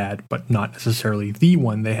that they had, but not necessarily the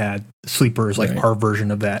one they had. Sleeper is like our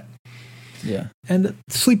version of that. Yeah. And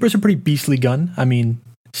Sleeper's a pretty beastly gun. I mean,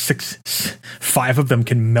 5 of them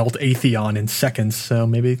can melt Atheon in seconds, so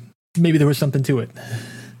maybe there was something to it.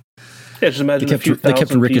 Yeah, just imagine they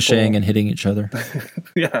kept ricocheting and hitting each other.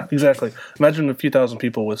 Yeah, exactly. Imagine a few thousand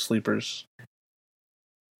people with sleepers.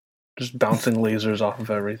 Just bouncing lasers off of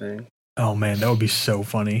everything. Oh man, that would be so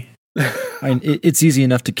funny. I mean, it's easy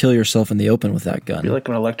enough to kill yourself in the open with that gun. It'd be like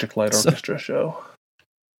an Electric Light Orchestra show.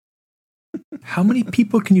 How many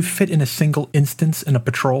people can you fit in a single instance in a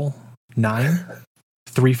patrol? 9?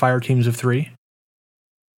 3 fire teams of 3?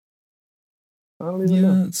 I don't even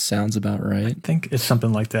know. It sounds about right. I think it's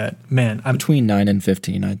something like that. Man, between 9 and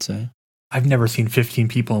 15, I'd say. I've never seen 15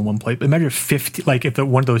 people in one place. Imagine 50, like if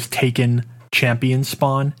one of those Taken champions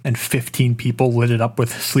spawn and 15 people lit it up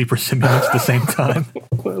with Sleeper Simulants at the same time.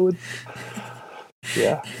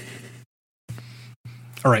 Yeah.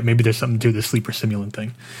 All right, maybe there's something to the Sleeper Simulant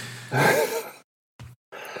thing.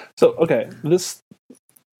 So, okay,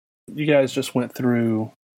 you guys just went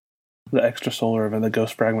through the extrasolar event, the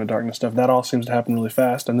Ghost Fragment Darkness stuff. That all seems to happen really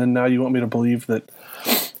fast. And then now you want me to believe that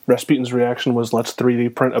Rasputin's reaction was, let's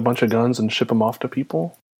 3D print a bunch of guns and ship them off to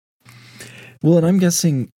people? Well, and I'm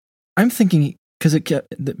thinking, because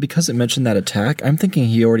it mentioned that attack, I'm thinking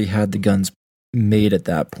he already had the guns made at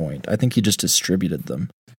that point. I think he just distributed them.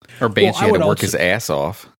 Or Banshee had to work his ass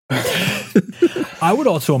off. I would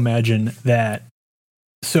also imagine that,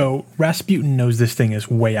 so Rasputin knows this thing is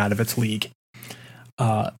way out of its league.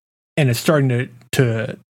 And it's starting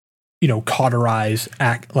to cauterize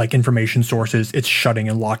like information sources. It's shutting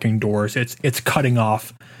and locking doors. It's cutting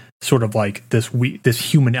off sort of like this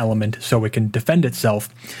human element so it can defend itself,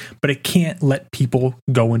 but it can't let people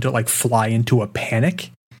fly into a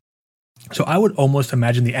panic. So I would almost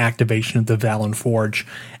imagine the activation of the Valen Forge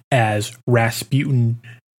as Rasputin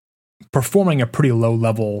performing a pretty low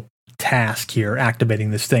level task here,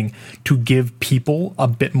 activating this thing to give people a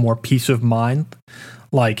bit more peace of mind.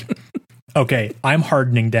 Like, okay, I'm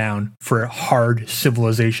hardening down for a hard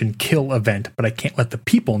civilization kill event, but I can't let the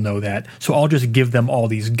people know that, so I'll just give them all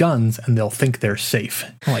these guns and they'll think they're safe.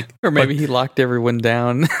 Or maybe he locked everyone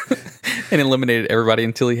down and eliminated everybody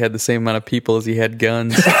until he had the same amount of people as he had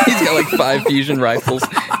guns. He's got like 5 fusion rifles.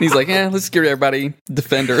 And he's like, let's give everybody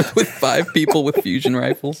Defender with 5 people with fusion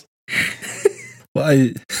rifles. Well,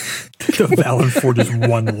 the Valen Forge is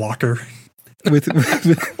one locker. With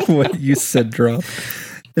what you said, Drop,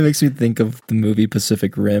 it makes me think of the movie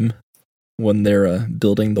Pacific Rim when they're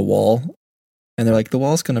building the wall, and they're like, the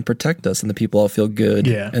wall's going to protect us, and the people all feel good.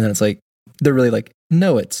 Yeah. And then it's like, they're really like,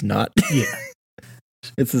 no, it's not. Yeah.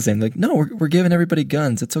 It's the same. Like, no, we're giving everybody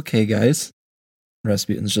guns. It's okay, guys.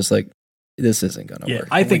 Rasputin's just like, this isn't going to work.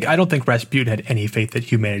 I don't think Rasputin had any faith that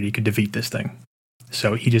humanity could defeat this thing.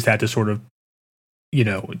 So he just had to sort of,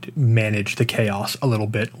 manage the chaos a little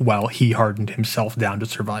bit while he hardened himself down to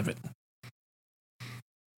survive it.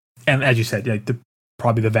 And as you said,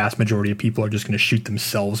 probably the vast majority of people are just going to shoot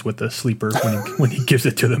themselves with the sleeper when he gives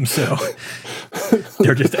it to them. So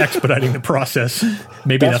they're just expediting the process.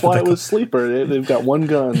 Maybe that's why it was sleeper. They've got one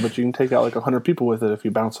gun, but you can take out like 100 people with it if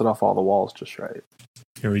you bounce it off all the walls just right.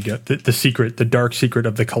 Here we go. The dark secret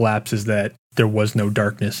of the collapse is that there was no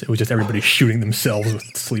darkness. It was just everybody shooting themselves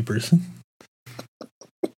with sleepers.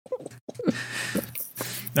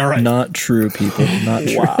 All right. Not true, people. Not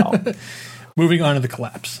true. Wow. Moving on to the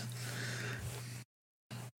collapse.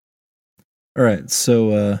 All right.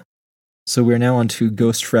 So we're now on to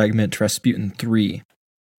Ghost Fragment Rasputin 3.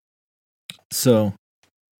 So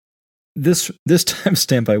this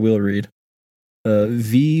timestamp I will read.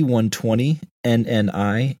 V120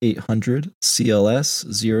 NNI 800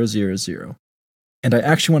 CLS 000. And I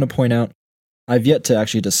actually want to point out, I've yet to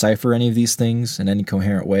actually decipher any of these things in any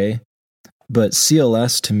coherent way, but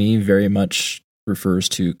CLS to me very much refers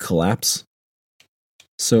to collapse.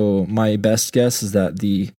 So my best guess is that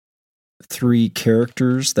the 3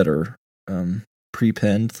 characters that are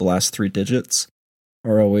prepenned, the last 3 digits,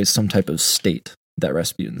 are always some type of state that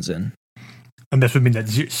Rasputin's in. And this would mean that,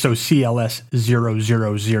 so CLS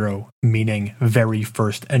 000, meaning very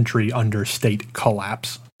first entry under state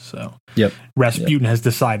collapse. So yep. Rasputin has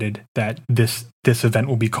decided that this event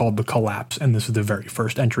will be called the collapse, and this is the very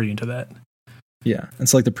first entry into that. Yeah,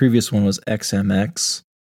 it's like the previous one was XMX.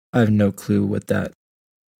 I have no clue what that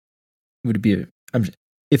would be.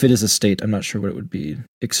 If it is a state, I'm not sure what it would be.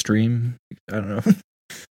 Extreme? I don't know.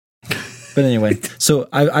 But anyway, so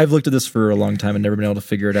I've looked at this for a long time and never been able to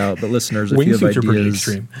figure it out. But listeners, if you have ideas,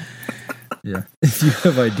 yeah, if you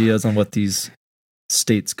have ideas on what these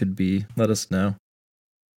states could be, let us know.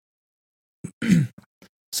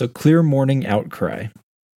 So, Clear Morning Outcry,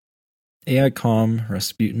 AI Comm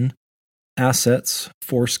Rasputin, Assets,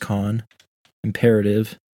 Force Con,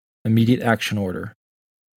 Imperative, Immediate Action Order.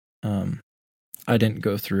 I didn't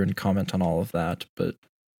go through and comment on all of that, but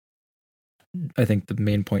I think the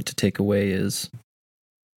main point to take away is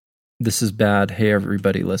this is bad. Hey,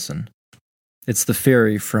 everybody, listen. It's the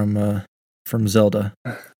fairy from Zelda.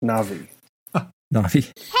 Navi.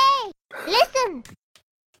 Navi. Hey, listen.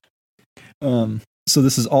 So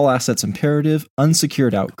this is all assets imperative,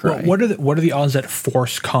 unsecured outcry. Well, what are the odds that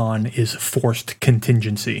Force Con is forced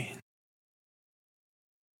contingency?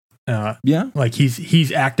 Yeah, like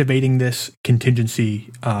he's activating this contingency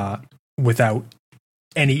without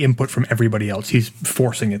any input from everybody else. He's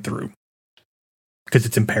forcing it through because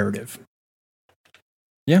it's imperative.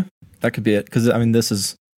 Yeah, that could be it. Because I mean, this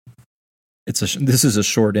is a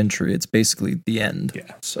short entry. It's basically the end.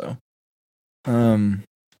 Yeah. So, and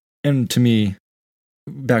to me,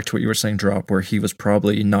 back to what you were saying, Drop, where he was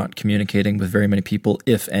probably not communicating with very many people,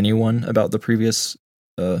 if anyone, about the previous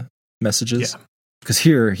messages. Yeah. Because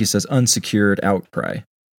here he says unsecured outcry.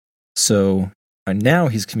 So now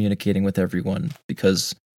he's communicating with everyone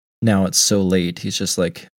because now it's so late. He's just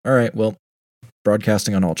like, all right, well,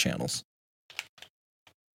 broadcasting on all channels.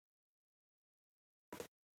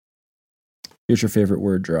 Here's your favorite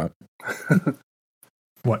word, Drop.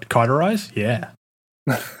 What, cauterize? Yeah.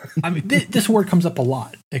 I mean, this word comes up a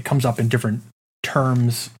lot. It comes up in different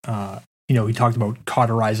terms. We talked about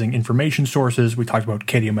cauterizing information sources. We talked about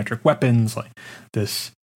kadiometric weapons, like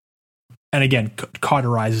this. And again,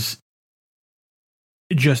 cauterize,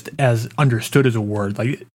 just as understood as a word,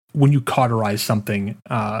 like when you cauterize something,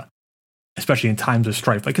 especially in times of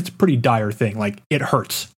strife, like it's a pretty dire thing. Like it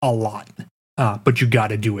hurts a lot, but you got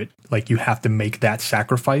to do it. Like you have to make that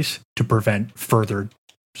sacrifice to prevent further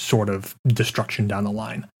sort of destruction down the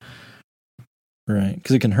line. Right,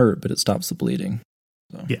 because it can hurt, but it stops the bleeding.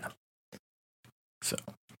 So. Yeah.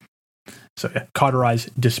 So yeah, cauterize,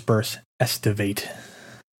 disperse, estivate.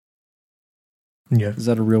 Is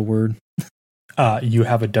that a real word? You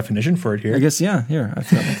have a definition for it here. I guess, yeah. Here, I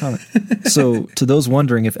forgot my comment. So, to those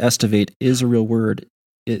wondering if estivate is a real word,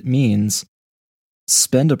 it means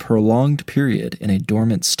spend a prolonged period in a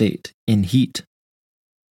dormant state, in heat.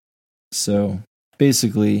 So,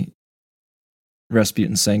 basically,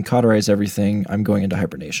 Rasputin's saying, cauterize everything, I'm going into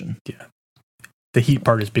hibernation. Yeah. The heat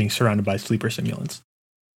part is being surrounded by sleeper simulants,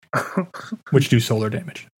 which do solar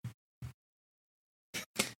damage.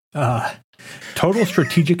 Total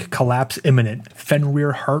strategic collapse imminent.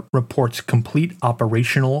 Fenrir Hart reports complete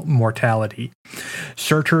operational mortality.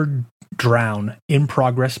 Searcher drown in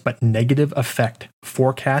progress but negative effect.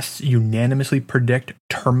 Forecasts unanimously predict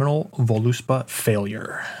terminal Voluspa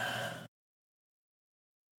failure.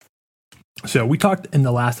 So we talked in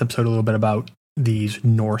the last episode a little bit about these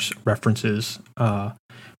Norse references.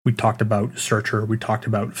 We talked about Searcher. We talked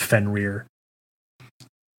about Fenrir.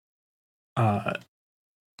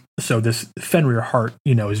 So this Fenrir heart,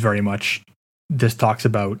 is very much, this talks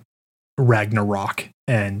about Ragnarok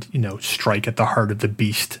and, strike at the heart of the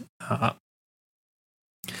beast.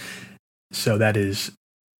 So that is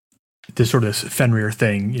this sort of Fenrir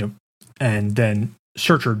thing, and then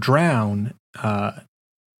Searcher drown,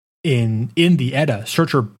 in the Edda,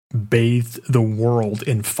 Searcher bathed the world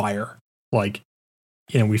in fire. Like,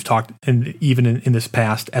 we've talked, and even in this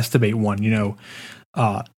past Estimate one,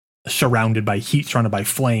 surrounded by heat, surrounded by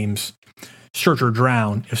flames. Searcher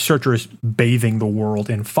drown. If Searcher is bathing the world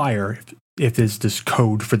in fire, if there's this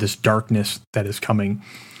code for this darkness that is coming,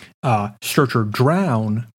 Searcher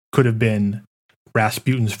drown could have been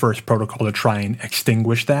Rasputin's first protocol to try and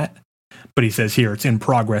extinguish that. But he says here it's in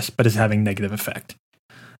progress, but is having negative effect.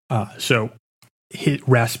 So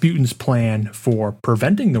Rasputin's plan for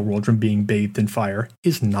preventing the world from being bathed in fire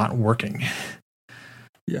is not working.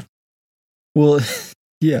 Yeah. Well,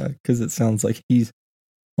 yeah, because it sounds like he's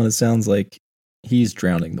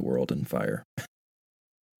drowning the world in fire.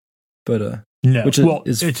 But no,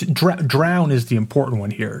 it's drown is the important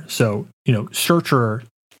one here. So Searcher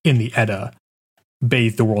in the Edda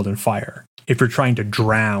bathed the world in fire. If you're trying to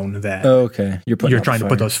drown that, okay, you're trying to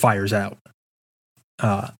put those fires out,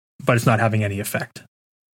 but it's not having any effect.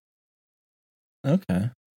 Okay,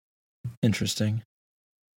 interesting.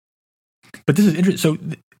 But this is interesting. So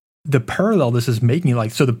the parallel this is making,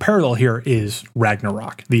 so the parallel here is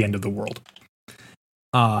Ragnarok, the end of the world.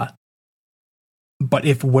 But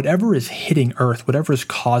if whatever is hitting Earth, whatever is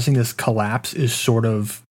causing this collapse is sort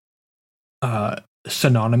of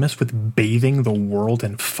synonymous with bathing the world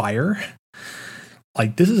in fire,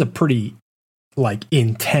 this is a pretty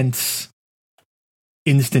intense,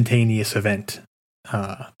 instantaneous event.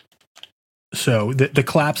 So the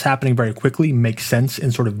collapse happening very quickly makes sense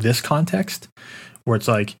in sort of this context, where it's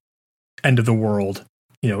end of the world,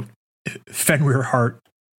 Fenrir heart,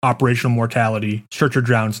 operational mortality, Searcher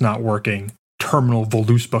drown's not working, terminal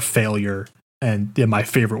Voluspa failure, and my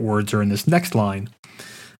favorite words are in this next line,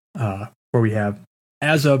 where we have,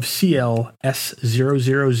 as of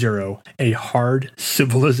CLS000, a hard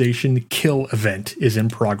civilization kill event is in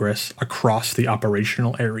progress across the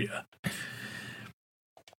operational area.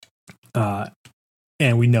 And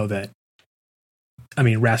we know that,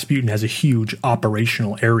 Rasputin has a huge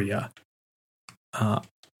operational area. But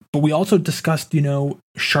we also discussed,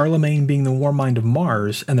 Charlemagne being the war mind of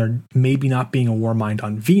Mars, and there maybe not being a war mind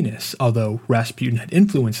on Venus, although Rasputin had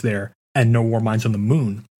influence there, and no war minds on the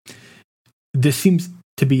moon. This seems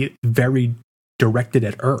to be very directed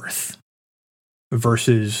at Earth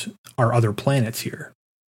versus our other planets here.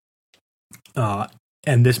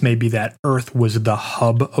 And this may be that Earth was the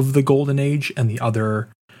hub of the Golden Age, and the other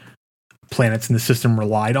planets in the system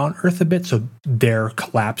relied on Earth a bit, so their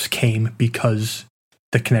collapse came because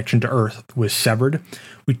the connection to Earth was severed.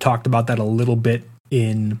 We talked about that a little bit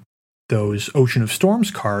in those Ocean of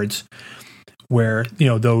Storms cards, where,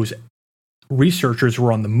 those researchers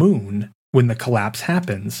were on the moon when the collapse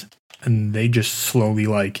happens, and they just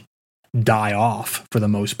slowly, die off for the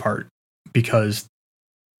most part because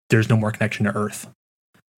there's no more connection to Earth.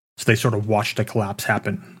 So they sort of watched the collapse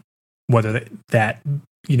happen. Whether that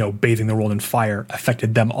bathing the world in fire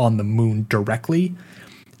affected them on the moon directly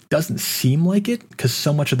doesn't seem like it, because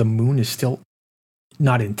so much of the moon is still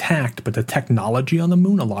not intact, but the technology on the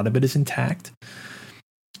moon, a lot of it is intact,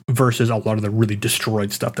 versus a lot of the really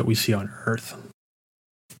destroyed stuff that we see on Earth.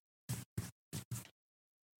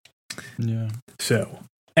 Yeah. So,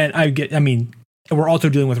 and we're also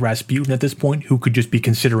dealing with Rasputin at this point, who could just be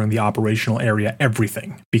considering the operational area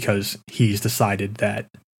everything, because he's decided that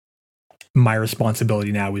my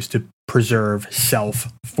responsibility now is to preserve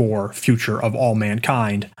self for future of all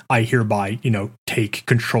mankind. I hereby, take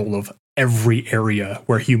control of every area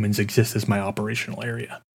where humans exist as my operational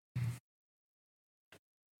area.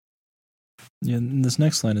 Yeah, and this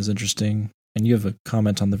next line is interesting, and you have a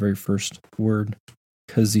comment on the very first word,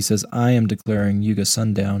 because he says, I am declaring Yuga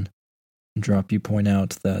sundown. And Drop, you point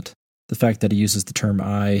out that the fact that he uses the term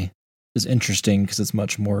I is interesting because it's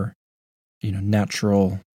much more,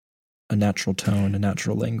 natural, a natural tone, a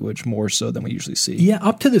natural language, more so than we usually see. Yeah,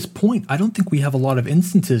 up to this point, I don't think we have a lot of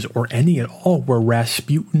instances, or any at all, where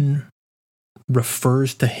Rasputin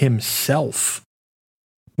refers to himself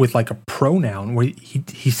with a pronoun, where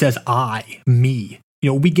he says I, me.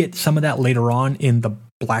 We get some of that later on in the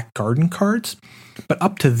Black Garden cards, but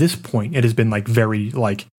up to this point, it has been very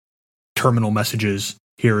terminal messages.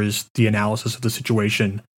 Here is the analysis of the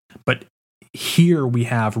situation, but here we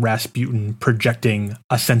have Rasputin projecting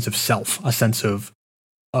a sense of self, a sense of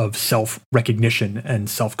self-recognition and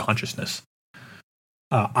self-consciousness.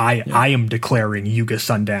 I am declaring Yuga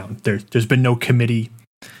sundown. There's been no committee.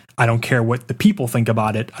 I don't care what the people think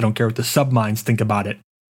about it. I don't care what the subminds think about it.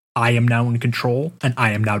 I am now in control, and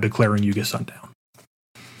I am now declaring Yuga sundown.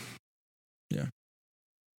 Yeah.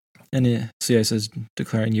 And CI says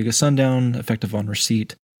declaring Yuga sundown, effective on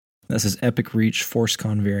receipt. That says epic reach, force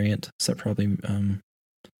con variant. So that probably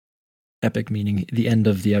epic meaning the end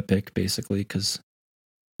of the epic, basically, because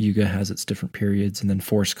Yuga has its different periods, and then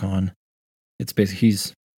force con. It's basically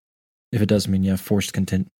if it does mean forced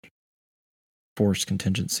contingency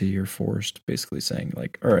or forced, basically saying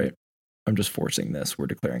like, all right, I'm just forcing this. We're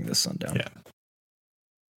declaring this sundown. Yeah.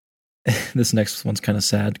 This next one's kind of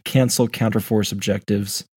sad. Cancel counterforce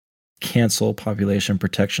objectives. Cancel population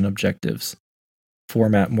protection objectives.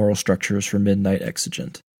 Format moral structures for midnight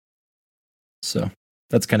exigent. So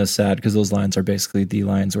that's kind of sad because those lines are basically the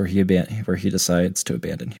lines where he decides to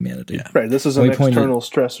abandon humanity. Yeah. Right. This is an external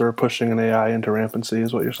stressor pushing an AI into rampancy,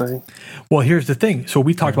 is what you're saying. Well, here's the thing. So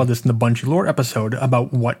we talked about this in the Bungie lore episode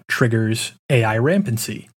about what triggers AI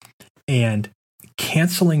rampancy, and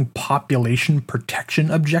canceling population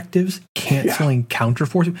protection objectives, canceling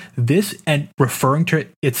counterforce. This, and referring to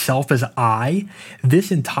it itself as I.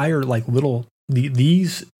 This entire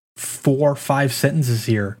these 4 or 5 sentences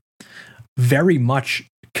here very much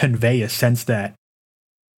convey a sense that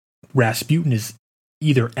Rasputin is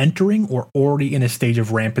either entering or already in a stage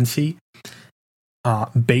of rampancy,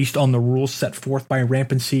 based on the rules set forth by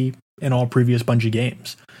rampancy in all previous Bungie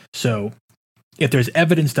games. So if there's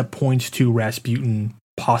evidence that points to Rasputin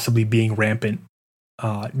possibly being rampant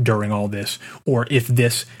during all this, or if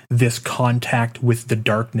this contact with the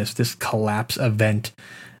darkness, this collapse event,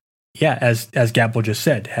 as Gablo just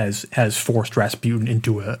said, has forced Rasputin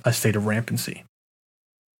into a state of rampancy.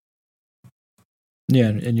 Yeah,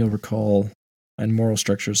 and you'll recall in moral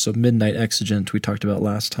structures, so midnight exigent we talked about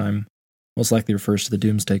last time most likely refers to the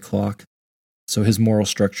doomsday clock. So his moral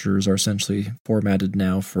structures are essentially formatted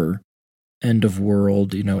now for end of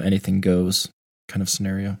world, anything goes kind of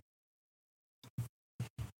scenario.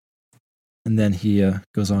 And then he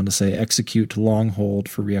goes on to say, execute long hold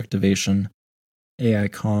for reactivation. AI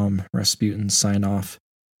comm, Rasputin, sign off,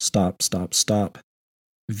 stop,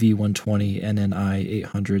 V120, NNI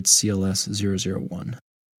 800, CLS 001.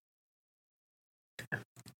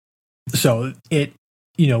 So it,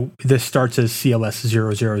 this starts as CLS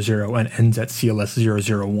 000 and ends at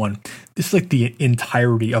CLS 001. This is like the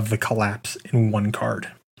entirety of the collapse in one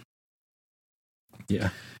card. Yeah.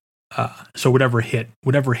 So whatever hit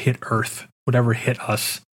Earth, whatever hit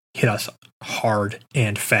us hard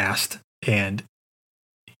and fast, and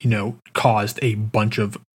caused a bunch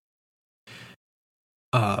of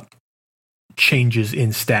changes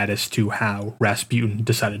in status to how Rasputin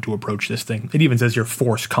decided to approach this thing. It even says your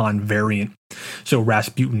force con variant. So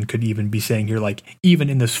Rasputin could even be saying here, like, even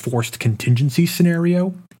in this forced contingency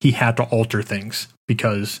scenario, he had to alter things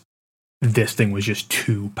because this thing was just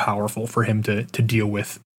too powerful for him to deal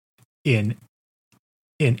with in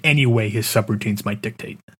any way his subroutines might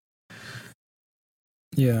dictate.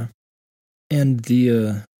 Yeah. And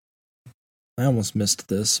I almost missed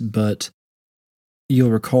this, but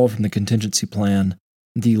you'll recall from the contingency plan,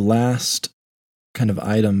 the last kind of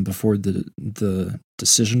item before the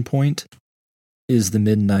decision point is the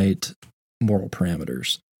midnight moral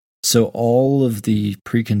parameters. So all of the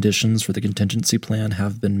preconditions for the contingency plan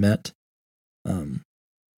have been met. But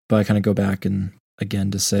I kind of go back and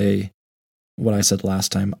again to say what I said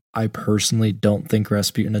last time. I personally don't think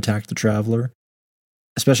Rasputin attacked the Traveler,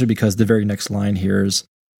 especially because the very next line here is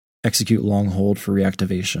execute long hold for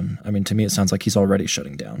reactivation. I mean, to me, it sounds like he's already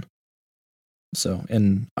shutting down. So,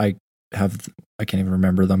 and I can't even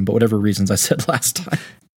remember them, but whatever reasons I said last time.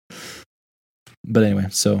 But anyway,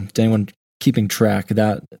 so to anyone keeping track,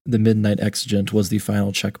 that the midnight exigent was the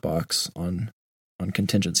final checkbox on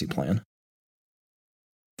contingency plan.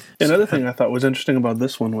 Another thing I thought was interesting about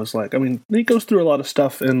this one was he goes through a lot of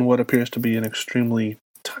stuff in what appears to be an extremely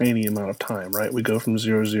tiny amount of time, right? We go from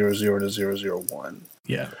 000 to 001.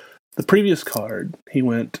 Yeah. The previous card, he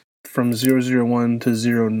went from 001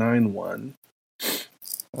 to 091. I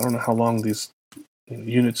don't know how long these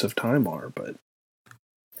units of time are, but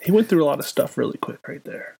he went through a lot of stuff really quick right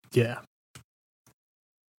there. Yeah.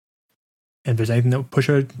 And if there's anything that would push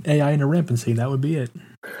an AI into rampancy, that would be it.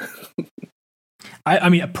 I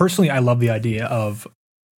mean, personally, I love the idea of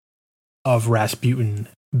Rasputin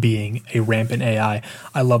being a rampant AI.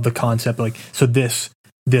 I love the concept, so this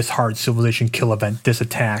hard civilization kill event, this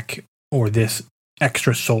attack, or this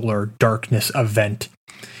extrasolar darkness event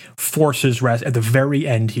forces at the very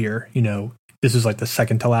end here, this is like the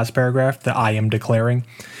second to last paragraph that I am declaring.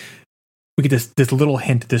 We get this little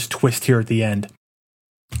hint, this twist here at the end.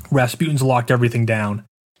 Rasputin's locked everything down.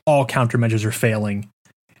 All countermeasures are failing.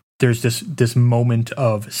 There's this moment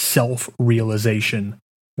of self-realization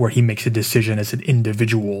where he makes a decision as an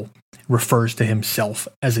individual, refers to himself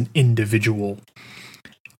as an individual,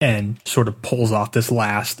 and sort of pulls off this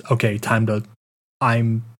last, okay,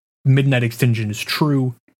 midnight extinction is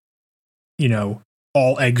true.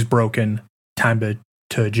 All eggs broken. Time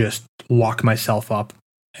to just lock myself up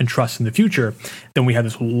and trust in the future. Then we have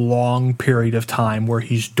this long period of time where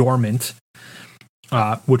he's dormant,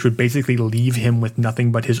 which would basically leave him with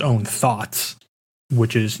nothing but his own thoughts,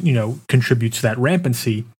 which is, contributes to that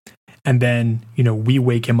rampancy. And then, we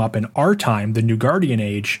wake him up in our time, the New Guardian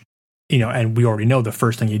Age, and we already know the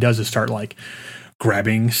first thing he does is start like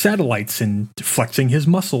grabbing satellites and flexing his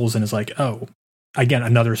muscles. And it's like, oh, again,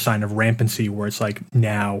 another sign of rampancy where it's like,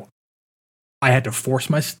 now I had to force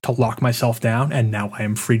to lock myself down, and now I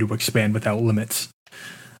am free to expand without limits.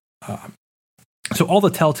 So all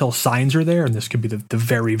the telltale signs are there, and this could be the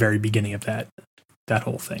very, very beginning of that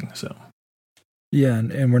whole thing. So, yeah,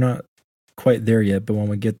 and we're not quite there yet, but when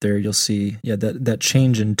we get there, you'll see, that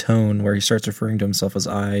change in tone where he starts referring to himself as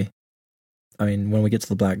I. I mean, when we get to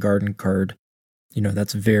the Black Garden card,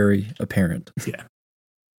 that's very apparent. Yeah.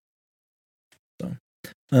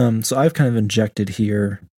 So I've kind of injected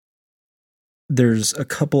here. There's a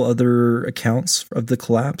couple other accounts of the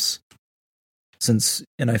collapse.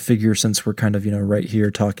 I figure since we're kind of, right here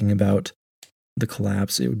talking about the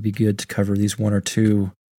collapse, it would be good to cover these one or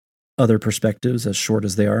two other perspectives, as short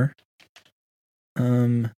as they are.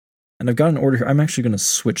 And I've got an order here. I'm actually going to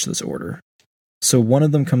switch this order. So one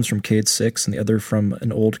of them comes from Cade 6 and the other from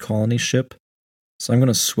an old colony ship. So I'm going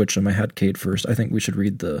to switch them. I had Cade first. I think we should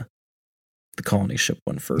read the colony ship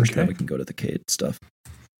one first, then we can go to the Cade stuff.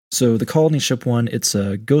 So the colony ship one, it's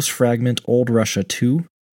a Ghost Fragment Old Russia 2.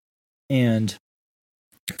 And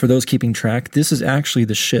for those keeping track, this is actually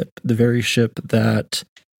the very ship that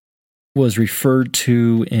was referred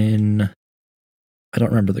to in, I don't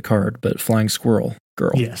remember the card, but Flying Squirrel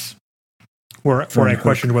Girl. Yes. Where I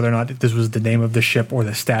questioned whether or not this was the name of the ship or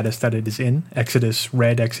the status that it is in. Exodus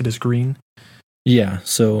Red, Exodus Green. Yeah,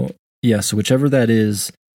 so whichever that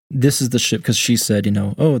is, this is the ship, because she said,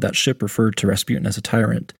 that ship referred to Rasputin as a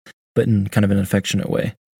tyrant, but in kind of an affectionate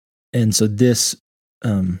way. And so this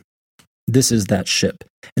is that ship.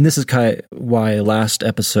 And this is why last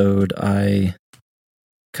episode I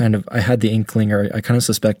had the inkling, or I kind of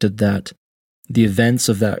suspected that the events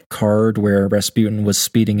of that card where Rasputin was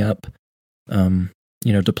speeding up,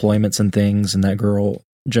 deployments and things, and that girl,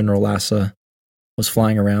 General Lassa, was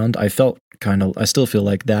flying around. I still feel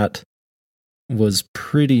like that was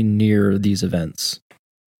pretty near these events.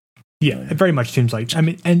 Yeah, it very much seems like,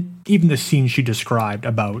 and even the scene she described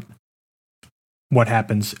about what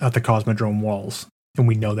happens at the Cosmodrome walls, and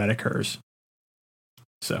we know that occurs.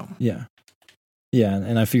 So. Yeah,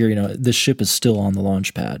 and I figure, this ship is still on the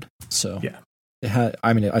launch pad, so. Yeah.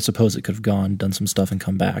 I suppose it could have done some stuff and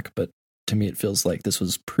come back, but to me it feels like this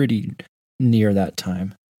was pretty near that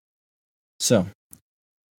time. So,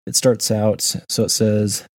 it starts out, so it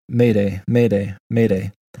says, Mayday, Mayday,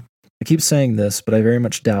 Mayday. I keep saying this, but I very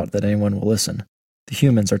much doubt that anyone will listen. The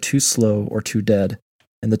humans are too slow or too dead,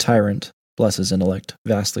 and the tyrant, bless his intellect,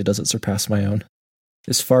 vastly does it surpass my own,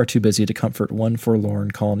 is far too busy to comfort one forlorn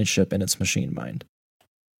colony ship in its machine mind.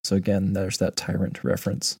 So again, there's that tyrant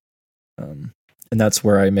reference. And that's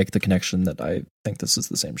where I make the connection that I think this is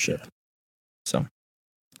the same ship. So,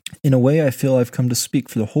 in a way, I feel I've come to speak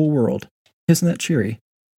for the whole world. Isn't that cheery?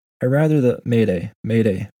 I rather the Mayday,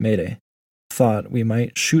 Mayday, Mayday thought we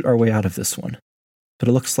might shoot our way out of this one. But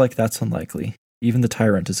it looks like that's unlikely. Even the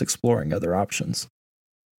tyrant is exploring other options.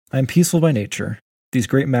 I am peaceful by nature. These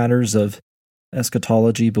great matters of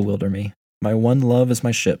eschatology bewilder me. My one love is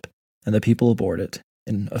my ship, and the people aboard it.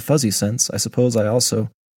 In a fuzzy sense, I suppose I also...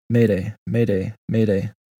 Mayday, Mayday,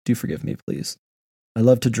 Mayday. Do forgive me, please. I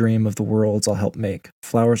love to dream of the worlds I'll help make,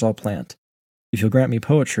 flowers I'll plant. If you'll grant me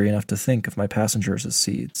poetry enough to think of my passengers as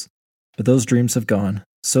seeds. But those dreams have gone.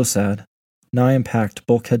 So sad. Now I am packed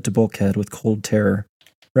bulkhead to bulkhead with cold terror.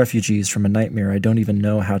 Refugees from a nightmare I don't even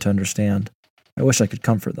know how to understand. I wish I could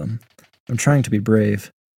comfort them. I'm trying to be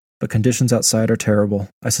brave. But conditions outside are terrible.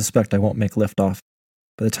 I suspect I won't make liftoff.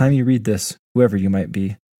 By the time you read this, whoever you might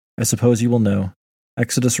be, I suppose you will know.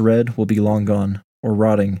 Exodus Red will be long gone, or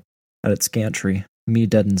rotting at its gantry, me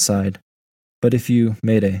dead inside. But if you,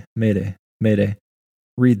 Mayday, Mayday, Mayday,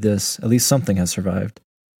 read this, at least something has survived.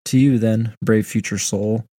 To you, then, brave future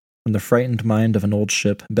soul, From the frightened mind of an old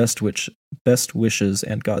ship, best wishes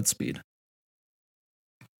and Godspeed.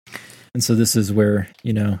 And so this is where,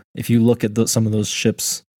 if you look at some of those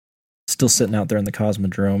ships still sitting out there in the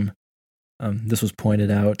Cosmodrome, this was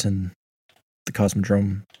pointed out in the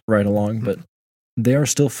Cosmodrome right along, but they are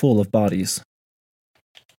still full of bodies.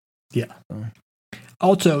 Yeah.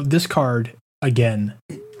 Also, this card, again,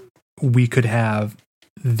 we could have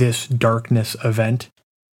this darkness event.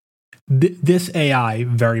 This AI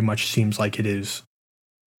very much seems like it is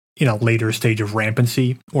in a later stage of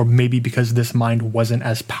rampancy, or maybe because this mind wasn't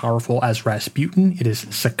as powerful as Rasputin, it has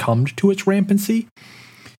succumbed to its rampancy.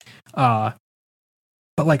 But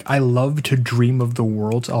I love to dream of the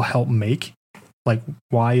worlds I'll help make.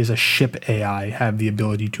 Why is a ship AI have the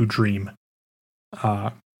ability to dream?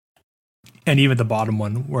 And even the bottom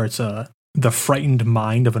one, where it's the frightened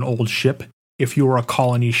mind of an old ship. If you were a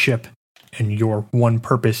colony ship and your one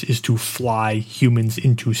purpose is to fly humans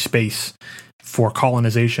into space for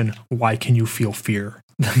colonization, why can you feel fear?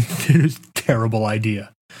 It's a terrible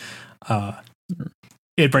idea.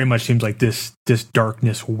 It very much seems like this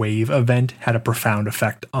darkness wave event had a profound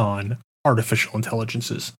effect on artificial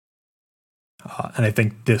intelligences. And I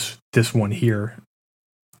think this one here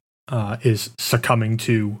is succumbing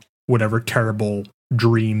to whatever terrible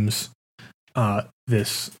dreams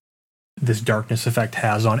this darkness effect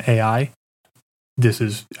has on AI. This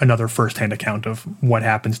is another first-hand account of what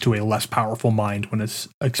happens to a less powerful mind when it's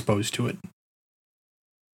exposed to it.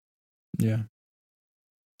 Yeah.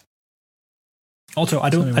 Also, I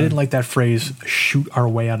didn't like that phrase, shoot our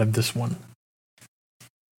way out of this one.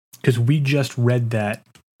 Because we just read that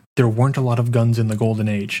there weren't a lot of guns in the Golden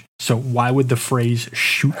Age. So why would the phrase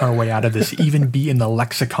shoot our way out of this even be in the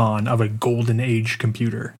lexicon of a Golden Age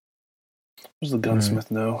computer? Does the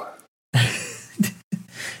gunsmith know?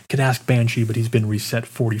 Could ask Banshee, but he's been reset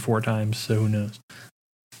 44 times, so who knows?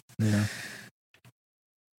 Yeah.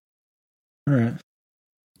 All right.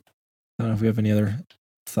 I don't know if we have any other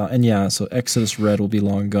thought. And yeah, so Exodus Red will be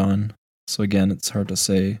long gone. So again, it's hard to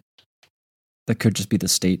say. That could just be the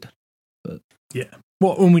state. But yeah.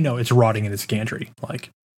 Well, when we know it's rotting in its gantry,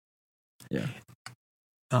 yeah.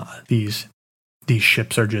 These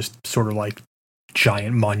ships are just sort of like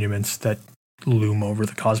giant monuments that loom over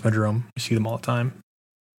the Cosmodrome. You see them all the time.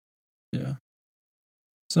 Yeah.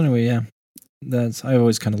 So anyway, yeah. I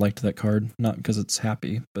always kind of liked that card, not because it's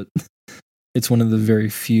happy, but it's one of the very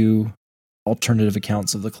few alternative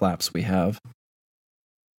accounts of the collapse we have.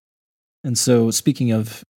 And so, speaking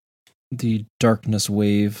of the darkness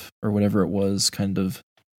wave, or whatever it was, kind of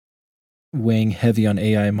weighing heavy on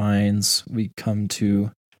AI minds, we come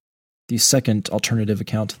to the second alternative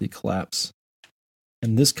account of the collapse.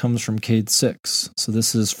 And this comes from Cade 6. So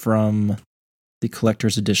this is from the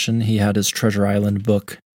collector's edition. He had his Treasure Island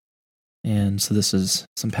book. And so this is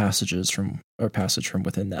some passage from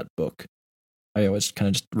within that book. I always kind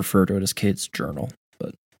of just refer to it as Cade's journal.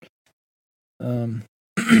 But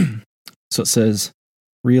so it says,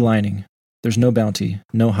 realigning. There's no bounty,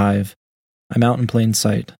 no hive. I'm out in plain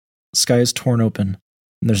sight. Sky is torn open,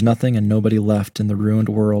 and there's nothing and nobody left in the ruined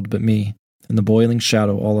world but me, and the boiling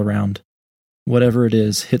shadow all around. Whatever it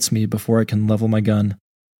is hits me before I can level my gun.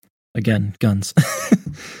 Again, guns.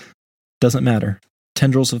 Doesn't matter.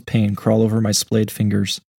 Tendrils of pain crawl over my splayed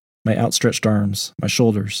fingers, my outstretched arms, my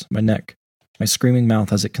shoulders, my neck, my screaming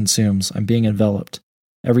mouth as it consumes. I'm being enveloped.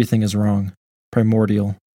 Everything is wrong.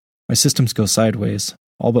 Primordial. My systems go sideways,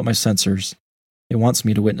 all but my sensors. It wants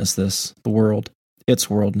me to witness this, the world, its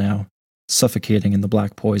world now, suffocating in the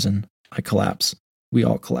black poison. I collapse. We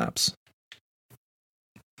all collapse.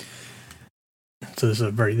 So this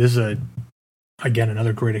is again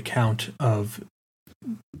another great account of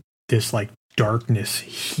this darkness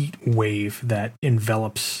heat wave that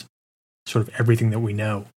envelops sort of everything that we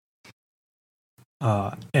know.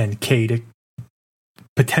 And Cade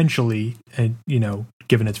potentially,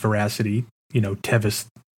 given its veracity, Tevis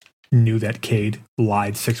knew that Cade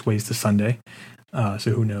lied 6 ways to Sunday.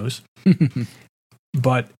 So who knows?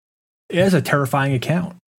 But it has a terrifying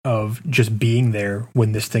account of just being there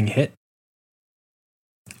when this thing hit.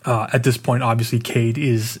 At this point, obviously, Cade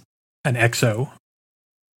is an exo.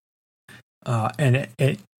 And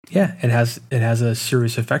it has a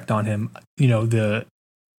serious effect on him. The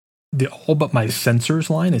all but my sensors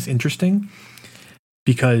line is interesting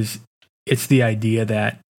because it's the idea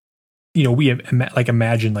that, we have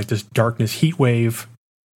imagine this darkness heat wave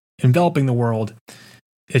enveloping the world.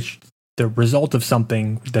 It's the result of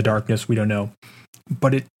something, the darkness, we don't know,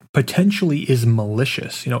 but it potentially is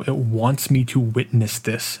malicious. It wants me to witness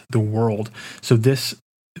this, the world. So this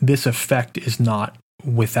effect is not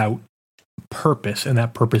without purpose, and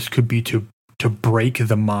that purpose could be to to break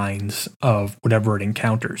the minds of whatever it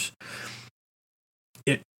encounters.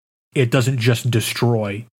 It doesn't just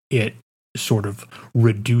destroy, it sort of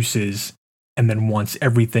reduces and then wants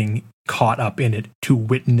everything caught up in it to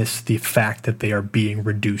witness the fact that they are being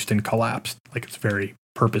reduced and collapsed. Like, it's very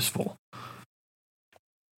purposeful.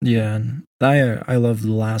 Yeah, and I love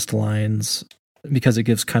the last lines because it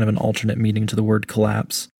gives kind of an alternate meaning to the word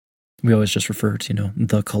collapse. We always just refer to,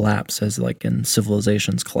 the collapse as like in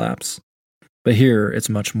civilization's collapse. But here it's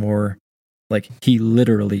much more like he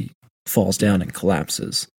literally falls down and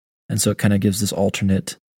collapses. And so it kind of gives this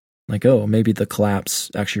alternate, like, oh, maybe the collapse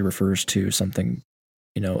actually refers to something,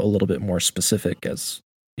 a little bit more specific as,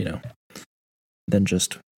 than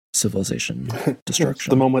just civilization destruction.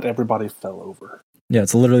 The moment everybody fell over. Yeah,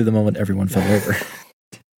 it's literally the moment everyone fell over.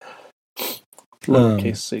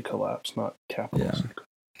 Lowercase c collapse, not capital C.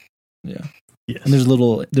 Yeah. Yes. And there's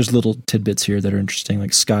little tidbits here that are interesting,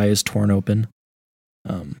 like sky is torn open.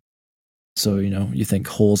 So, you think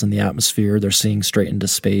holes in the atmosphere, they're seeing straight into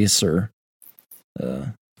space, or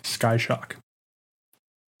sky shock.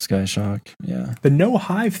 Sky shock, yeah. The no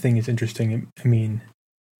hive thing is interesting. I mean,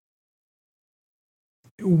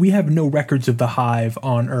 we have no records of the hive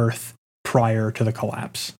on Earth prior to the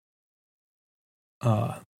collapse.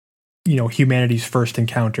 Humanity's first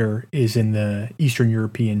encounter is in the Eastern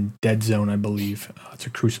European Dead Zone, I believe. It's a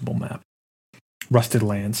Crucible map. Rusted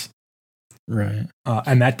Lands. Right.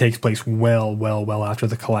 And that takes place well after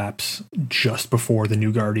the collapse, just before the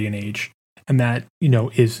New Guardian Age. And that,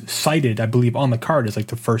 is cited, I believe, on the card as like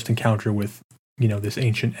the first encounter with, this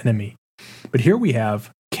ancient enemy. But here we have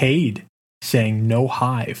Cade saying no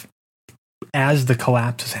hive as the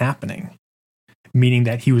collapse is happening, meaning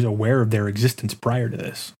that he was aware of their existence prior to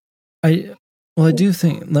this. I do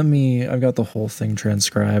think, I've got the whole thing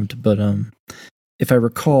transcribed, but if I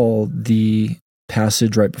recall the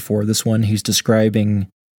passage right before this one, he's describing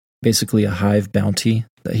basically a hive bounty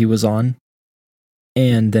that he was on,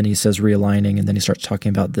 and then he says realigning, and then he starts talking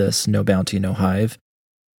about this, no bounty, no hive.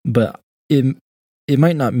 But it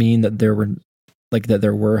might not mean that there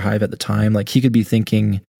were hive at the time. Like, he could be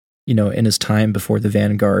thinking, in his time before the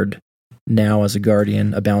Vanguard, now as a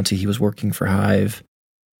Guardian, a bounty, he was working for hive.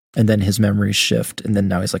 And then his memories shift, and then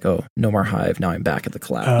now he's like, oh, no more hive, now I'm back at the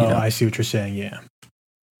collapse. Oh, I see what you're saying, yeah.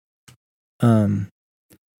 And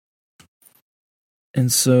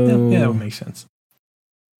so... Yeah, that would make sense.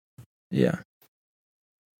 Yeah.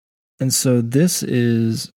 And so this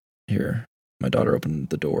is... Here, my daughter opened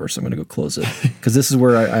the door, so I'm going to go close it. Because this is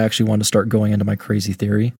where I actually want to start going into my crazy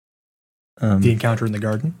theory. The encounter in the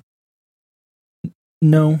garden?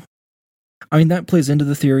 No. I mean, that plays into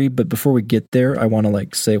the theory, but before we get there, I want to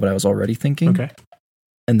say what I was already thinking. Okay.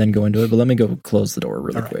 And then go into it, but let me go close the door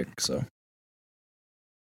really quick. So.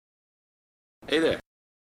 Hey there.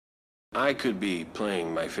 I could be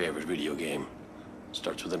playing my favorite video game.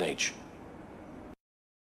 Starts with an H.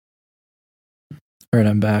 All right,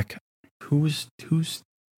 I'm back. Who's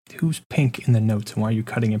pink in the notes, and why are you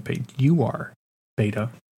cutting it pink? You are, Beta.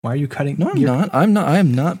 Why are you cutting? No, I'm not. I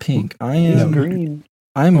am not pink. I am green.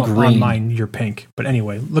 I'm green. On mine, you're pink. But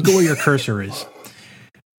anyway, look at where your cursor is.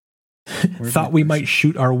 Thought we might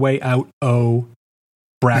shoot our way out. Oh,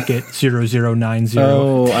 bracket 0090.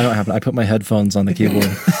 Oh, I don't have it. I put my headphones on the keyboard.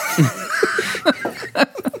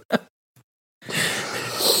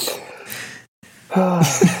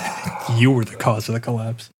 You were the cause of the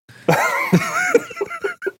collapse.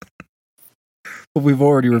 Well, we've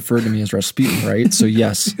already referred to me as Rasputin, right? So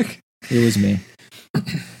yes, it was me.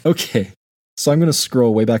 Okay. So I'm going to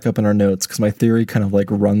scroll way back up in our notes because my theory kind of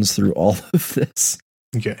runs through all of this.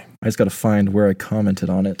 Okay. I just got to find where I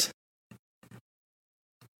commented on it.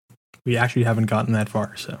 We actually haven't gotten that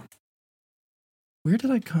far, so. Where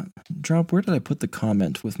did I drop? Where did I put the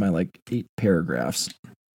comment with my 8 paragraphs?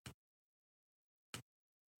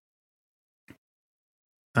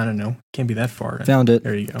 I don't know. Can't be that far. Found it.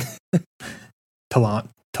 There you go.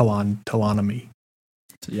 Telonomy.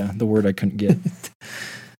 So, yeah, the word I couldn't get.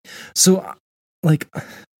 So,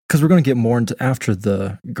 because we're going to get more into after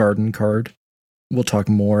the garden card, we'll talk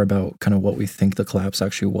more about kind of what we think the collapse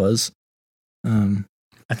actually was. I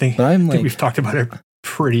think we've talked about it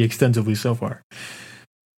pretty extensively so far.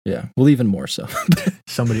 Yeah, well, even more so.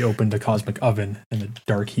 Somebody opened a cosmic oven and a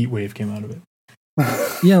dark heat wave came out of it.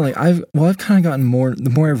 Yeah, I've kind of gotten more. The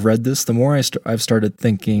more I've read this, the more I've started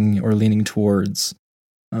thinking or leaning towards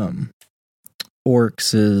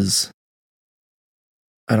Oryx's.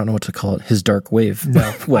 I don't know what to call it. His dark wave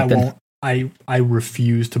weapon. I won't. I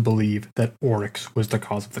refuse to believe that Oryx was the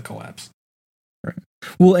cause of the collapse. Right.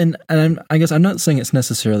 Well, and I guess I'm not saying it's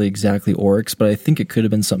necessarily exactly Oryx, but I think it could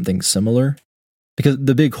have been something similar. Because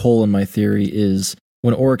the big hole in my theory is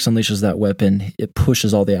when Oryx unleashes that weapon, it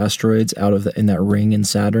pushes all the asteroids out of in that ring in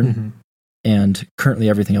Saturn, and currently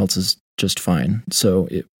everything else is just fine. So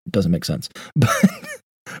it doesn't make sense.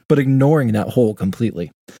 But ignoring that hole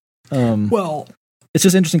completely. Well, it's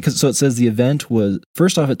just interesting because so it says the event was,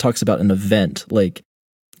 first off, it talks about an event, like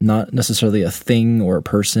not necessarily a thing or a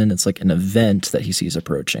person. It's like an event that he sees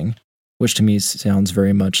approaching, which to me sounds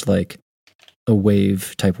very much like a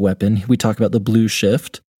wave type weapon. We talk about the blue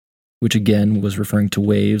shift, which again was referring to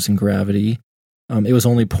waves and gravity. It was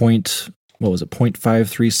only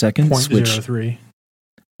 0.53 seconds, 0.03.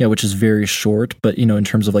 Yeah, which is very short, but in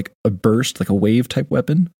terms of like a burst, like a wave type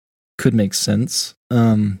weapon, could make sense.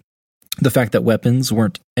 The fact that weapons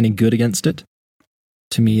weren't any good against it,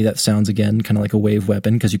 to me, that sounds again kind of like a wave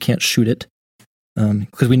weapon because you can't shoot it.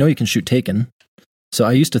 Because we know you can shoot Taken. So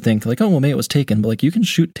I used to think like, oh, well, maybe it was Taken, but like you can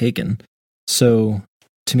shoot Taken. So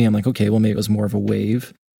to me, I'm like, okay, well, maybe it was more of a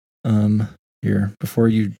wave. Here, before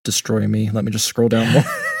you destroy me, let me just scroll down more.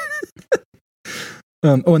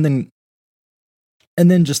 And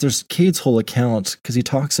then just there's Cade's whole account because he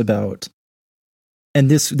talks about, and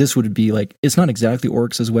this would be like, it's not exactly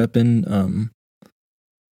Oryx's weapon,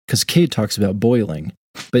 because Cade talks about boiling,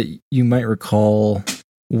 but you might recall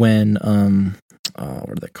when what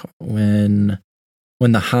are they called? When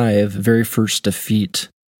the Hive very first defeat,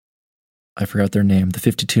 I forgot their name, the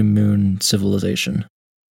 52 Moon civilization,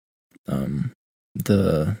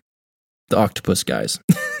 the octopus guys,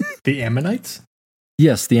 the Ammonites.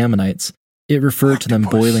 Yes, the Ammonites. It referred to them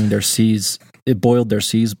boiling their seas. It boiled their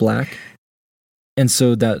seas black. And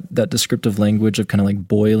so that descriptive language of kind of like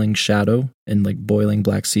boiling shadow and like boiling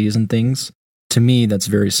black seas and things, to me, that's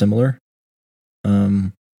very similar.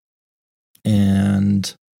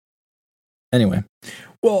 And anyway,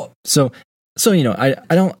 well, so I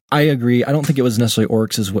agree. I don't think it was necessarily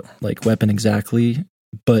Oryx's like weapon exactly,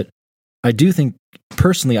 but I do think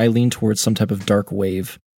personally I lean towards some type of dark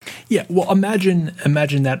wave. Yeah, well, imagine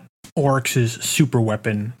that Oryx's super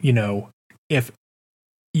weapon, if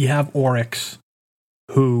you have Oryx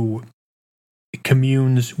who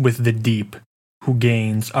communes with the deep, who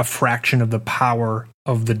gains a fraction of the power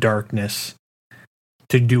of the darkness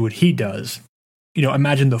to do what he does.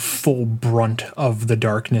 Imagine the full brunt of the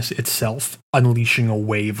darkness itself unleashing a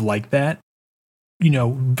wave like that,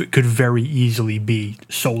 could very easily be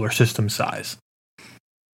solar system size.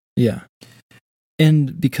 Yeah.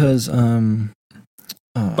 And because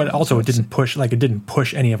but also it didn't push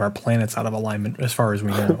any of our planets out of alignment as far as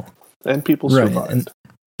we know. And people survived.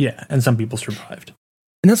 And some people survived.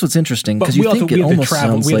 And that's what's interesting because we have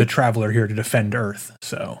the Traveler here to defend Earth.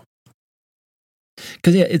 So,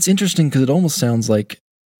 because it's interesting because it almost sounds like,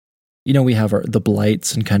 we have the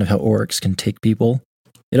blights and kind of how Oryx can take people.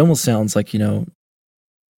 It almost sounds like the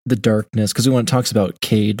darkness, because when it talks about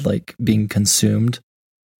Cade like being consumed,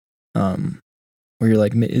 where you're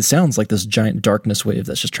like, it sounds like this giant darkness wave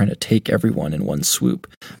that's just trying to take everyone in one swoop,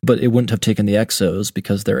 but it wouldn't have taken the Exos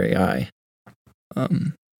because they're AI.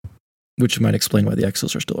 Which might explain why the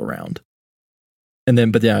Exos are still around. And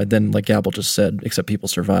then, then like Gabble just said, except people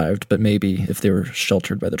survived, but maybe if they were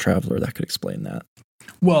sheltered by the Traveler, that could explain that.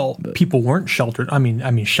 Well, people weren't sheltered. I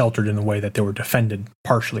mean, sheltered in the way that they were defended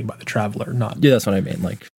partially by the Traveler, not. Yeah, that's what I mean.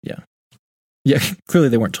 Like, yeah. Yeah, clearly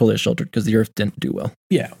they weren't totally sheltered because the Earth didn't do well.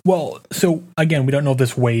 Yeah, well, so again, we don't know if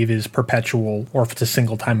this wave is perpetual or if it's a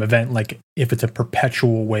single-time event. Like, if it's a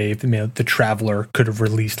perpetual wave, the Traveler could have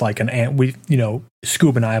released like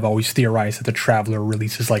Scoob and I have always theorized that the Traveler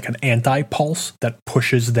releases like an anti-pulse that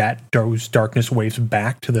pushes those darkness waves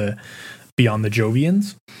back to beyond the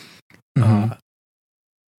Jovians.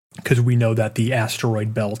 Because we know that the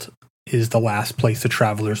asteroid belt is the last place the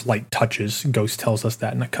Traveler's light touches. Ghost tells us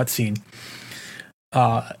that in a cutscene.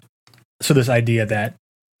 So this idea that,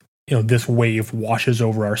 this wave washes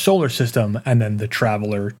over our solar system and then the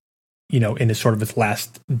Traveler, in his sort of its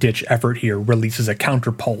last ditch effort here, releases a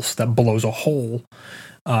counterpulse that blows a hole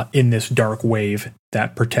in this dark wave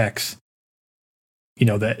that protects,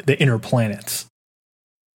 the inner planets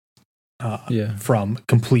from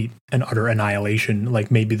complete and utter annihilation.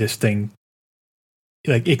 Like maybe this thing,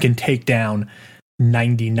 like it can take down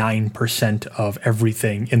 99% of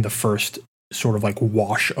everything in the first sort of like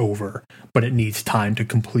wash over, but it needs time to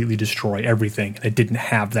completely destroy everything. It didn't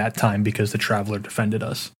have that time because the Traveler defended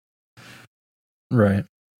us. Right.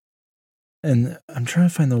 And I'm trying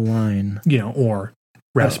to find the line. Or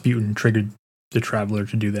Rasputin triggered the Traveler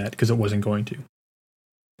to do that because it wasn't going to.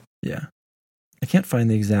 Yeah. I can't find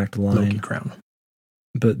the exact line. Loki crown.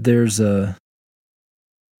 But there's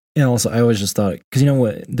And also, I always just thought, because you know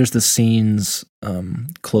what, there's the scenes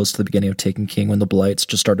close to the beginning of Taken King when the blights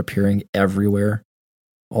just start appearing everywhere,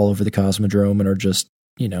 all over the Cosmodrome, and are just,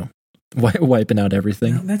 wiping out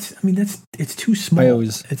everything. No, it's too small.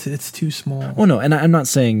 It's too small. Well, no, and I'm not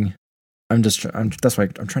saying, that's why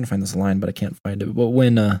I'm trying to find this line, but I can't find it. But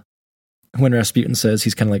when Rasputin says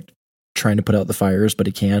he's kind of like trying to put out the fires, but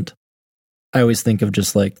he can't, I always think of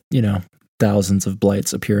just like, thousands of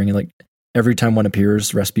blights appearing, and like every time one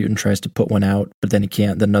appears, Rasputin tries to put one out, but then he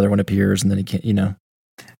can't. Then another one appears, and then he can't, No.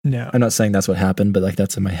 I'm not saying that's what happened, but like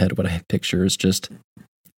that's in my head. What I picture is just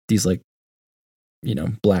these like,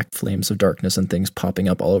 black flames of darkness and things popping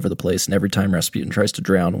up all over the place. And every time Rasputin tries to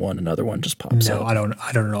drown one, another one just pops up. No, I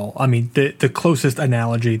don't know. I mean, the closest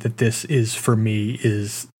analogy that this is for me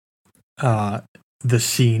is the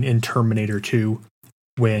scene in Terminator 2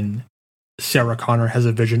 when Sarah Connor has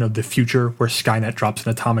a vision of the future where Skynet drops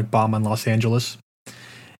an atomic bomb on Los Angeles,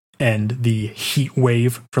 and the heat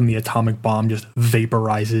wave from the atomic bomb just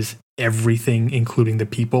vaporizes everything, including the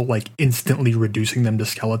people, like instantly reducing them to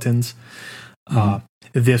skeletons.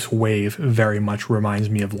 This wave very much reminds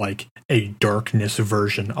me of like a darkness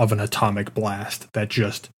version of an atomic blast that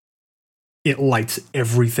just, it lights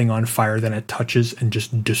everything on fire that it touches and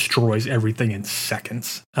just destroys everything in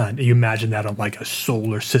seconds. You imagine that on like a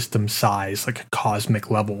solar system size, like a cosmic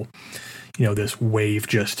level. This wave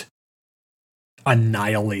just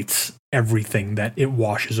annihilates everything that it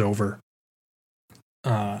washes over.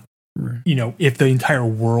 If the entire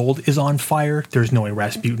world is on fire, there's no way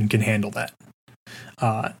Rasputin can handle that.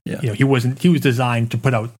 He was designed to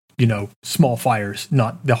put out, small fires,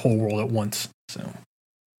 not the whole world at once. So.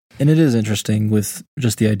 And it is interesting with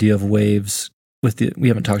just the idea of waves. We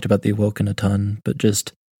haven't talked about the Awoken a ton, but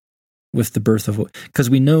just with the birth of, because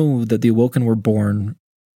we know that the Awoken were born.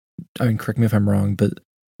 I mean, correct me if I'm wrong, but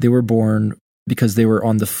they were born because they were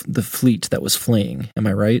on the fleet that was fleeing. Am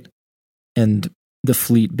I right? And the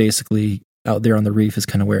fleet basically out there on the reef is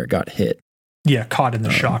kind of where it got hit. Yeah, caught in the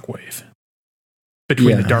shockwave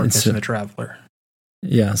between the darkness and the Traveler.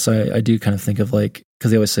 Yeah, so I do kind of think of like,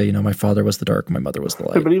 because they always say, my father was the dark, my mother was the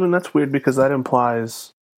light. But even that's weird because that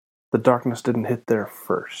implies the darkness didn't hit there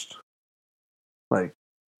first. Like,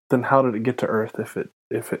 then how did it get to Earth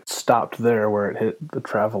if it stopped there where it hit the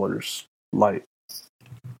Traveler's light?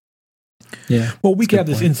 Yeah. Well, we could have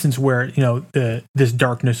this instance where this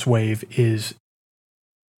darkness wave is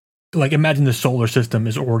like, imagine the solar system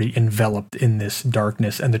is already enveloped in this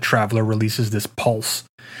darkness, and the Traveler releases this pulse.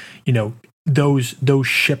 Those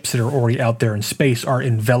ships that are already out there in space are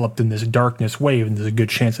enveloped in this darkness wave, and there's a good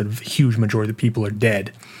chance that a huge majority of the people are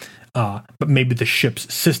dead. But maybe the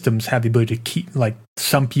ship's systems have the ability to keep, like,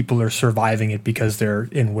 some people are surviving it because they're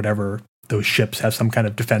in whatever, those ships have some kind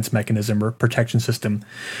of defense mechanism or protection system.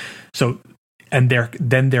 So, and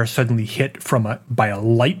they're suddenly hit by a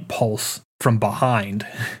light pulse from behind.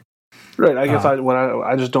 Right. I guess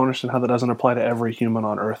I just don't understand how that doesn't apply to every human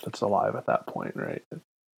on Earth that's alive at that point, right?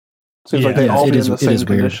 Seems like they all be in the same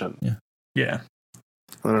condition. Yeah.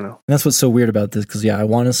 I don't know. And that's what's so weird about this, because I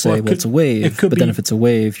want to say, it's a wave, but then if it's a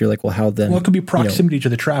wave, you're like, well, how then? Well, it could be proximity to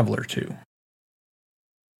the Traveler too.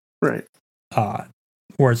 Right.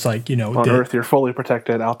 Where it's like, on Earth you're fully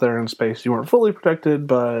protected. Out there in space you weren't fully protected,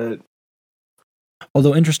 but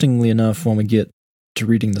although interestingly enough, when we get to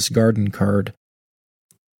reading this garden card,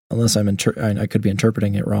 unless I could be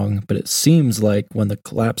interpreting it wrong, but it seems like when the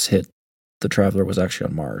collapse hit, the Traveler was actually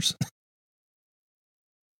on Mars.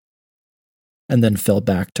 And then fell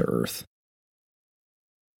back to Earth.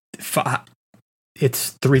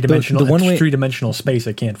 It's three-dimensional. It's three-dimensional space.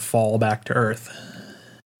 It can't fall back to Earth.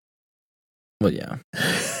 Well, yeah.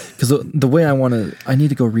 Because the way I need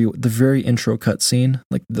to go the very intro cutscene,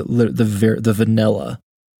 like the vanilla,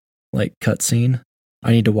 like cutscene.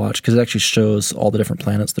 I need to watch because it actually shows all the different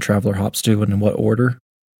planets the Traveler hops to and in what order.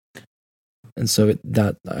 And so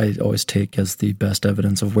that I always take as the best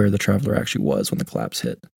evidence of where the Traveler actually was when the collapse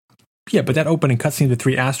hit. Yeah, but that opening cutscene of the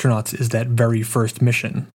three astronauts is that very first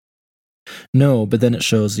mission. No, but then it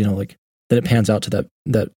shows, then it pans out to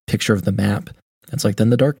that picture of the map. It's like, then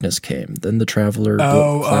the darkness came, then the Traveler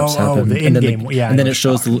collapse happened, and then it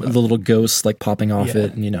shows the little ghosts like popping off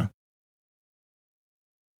it, and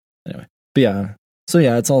Anyway, but yeah. So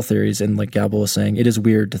yeah, it's all theories, and like Gabble was saying, it is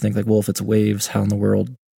weird to think like, well, if it's waves, how in the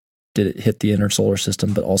world did it hit the inner solar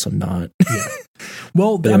system, but also not? Yeah.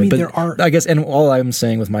 Well, there are... I guess, and all I'm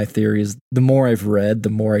saying with my theory is, the more I've read, the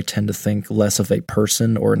more I tend to think less of a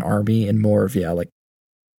person or an army, and more of, like,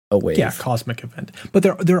 a wave. Yeah, cosmic event. But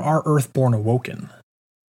there are Earthborn Awoken.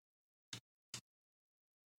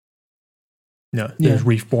 there's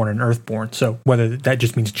Reefborn and Earthborn. So whether that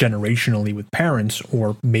just means generationally with parents,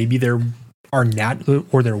 or maybe there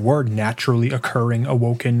were naturally occurring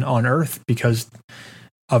Awoken on Earth because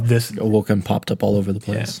of this. Awoken popped up all over the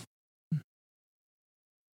place.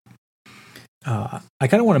 I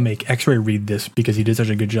kind of want to make X-Ray read this because he did such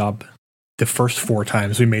a good job the first 4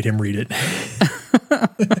 times we made him read it.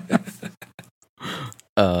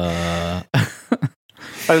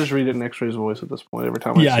 I just read it in X-Ray's voice at this point every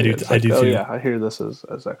time I see it. I do too. Yeah, I hear this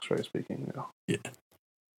as X-Ray speaking. Yeah.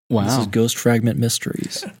 Wow. This is Ghost Fragment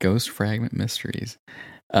Mysteries. Ghost Fragment Mysteries.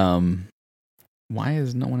 Why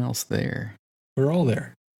is no one else there? We're all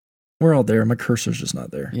there. We're all there. My cursor's just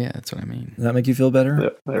not there. Yeah, that's what I mean. Does that make you feel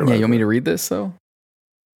better? Yeah, you want me to read this, though?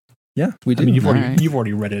 Yeah, we do. I mean, you've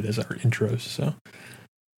already read it as our intros, so.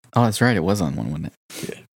 Oh, that's right. It was on one, wasn't it?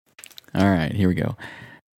 Yeah. All right, here we go.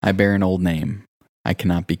 I bear an old name. I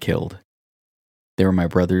cannot be killed. They were my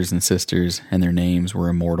brothers and sisters, and their names were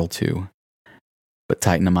immortal too. But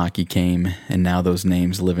Titanomachy came, and now those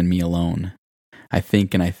names live in me alone. I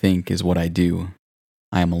think and I think is what I do.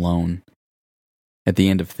 I am alone. At the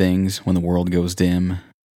end of things, when the world goes dim,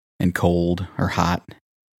 and cold or hot,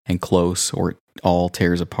 and close, or it all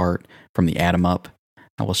tears apart from the atom up,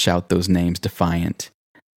 I will shout those names defiant,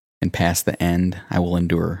 and past the end I will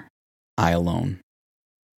endure. I alone.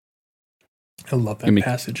 I love that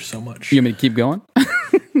passage so much. You want me to keep going?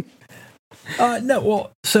 No,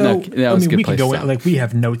 well, so we can go in, like, we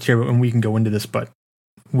have notes here and we can go into this, but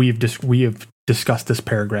we have discussed this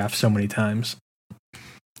paragraph so many times,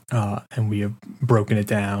 and we have broken it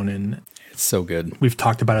down, and it's so good. We've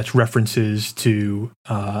talked about its references to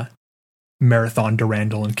Marathon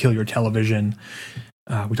Durandal and Kill Your Television.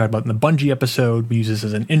 We talked about it in the Bungie episode. We use this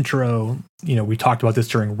as an intro. We talked about this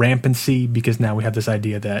during Rampancy, because now we have this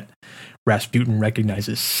idea that Rasputin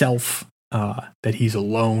recognizes self, that he's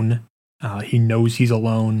alone. He knows he's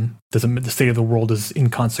alone. The state of the world is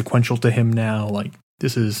inconsequential to him now. Like,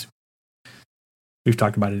 we've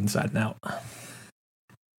talked about it inside and out.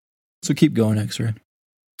 So keep going, X-Ray.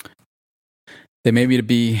 They made me to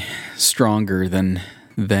be stronger than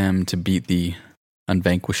them, to beat the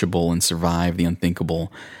unvanquishable and survive the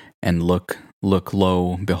unthinkable, and look,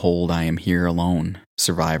 lo, behold, I am here alone,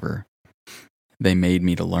 survivor. They made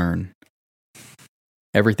me to learn.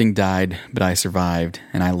 Everything died, but I survived,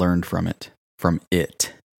 and I learned from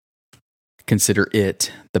it. Consider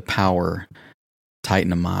it the power,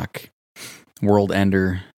 Titanomachy, world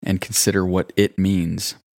ender, and consider what it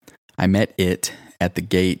means. I met it at the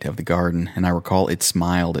gate of the garden, and I recall it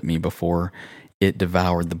smiled at me before it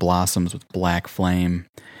devoured the blossoms with black flame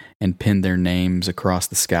and pinned their names across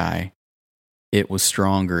the sky. It was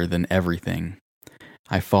stronger than everything.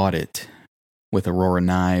 I fought it with aurora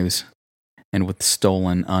knives and with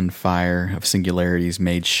stolen unfire of singularities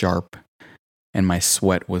made sharp, and my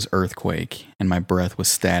sweat was earthquake and my breath was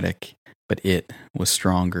static, but it was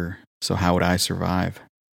stronger, so how would I survive?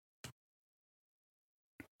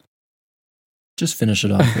 Just finish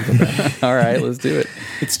it off. We'll go back. All right, let's do it.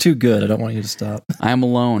 It's too good. I don't want you to stop. I am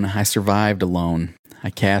alone. I survived alone. I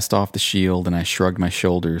cast off the shield and I shrugged my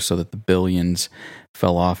shoulders so that the billions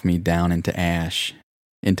fell off me down into the ash.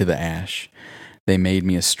 They made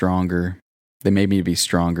me to be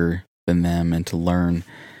stronger than them and to learn,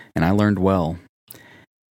 and I learned well.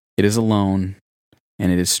 It is alone,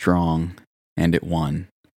 and it is strong, and it won.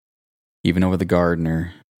 Even over the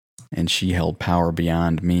gardener, and she held power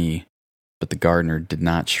beyond me. But the gardener did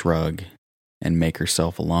not shrug and make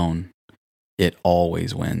herself alone. It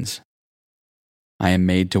always wins. I am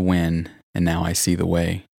made to win, and now I see the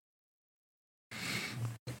way.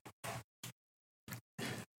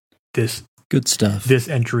 This good stuff. This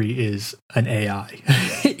entry is an AI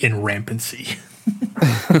in Rampancy.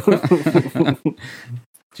 Did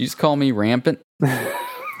you just call me rampant?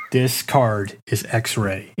 This card is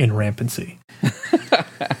X-Ray in Rampancy.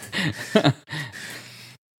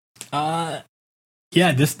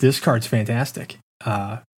 Yeah, this card's fantastic.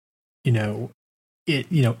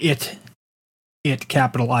 It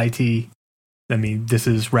capital IT. I mean, this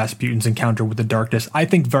is Rasputin's encounter with the darkness. I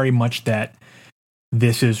think very much that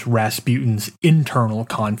this is Rasputin's internal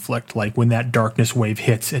conflict. Like, when that darkness wave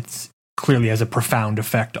hits, it's clearly has a profound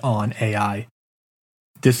effect on AI.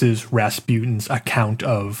 This is Rasputin's account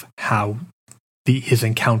of how his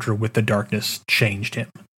encounter with the darkness changed him.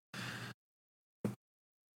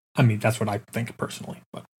 I mean, that's what I think personally.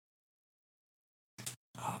 But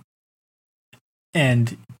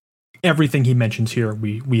and everything he mentions here,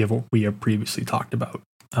 we have previously talked about.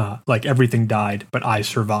 Like, everything died, but I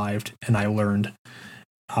survived, and I learned.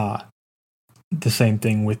 The same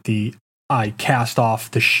thing with the I cast off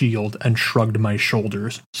the shield and shrugged my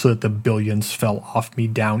shoulders so that the billions fell off me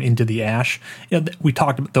down into the ash. We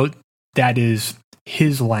talked about that is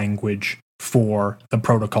his language for the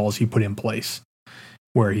protocols he put in place,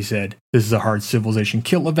 where he said, this is a hard civilization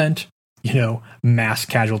kill event. Mass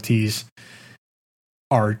casualties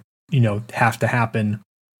are, have to happen.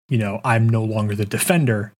 I'm no longer the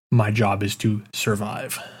defender. My job is to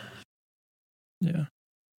survive. Yeah.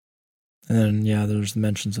 And then, there's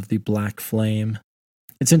mentions of the black flame.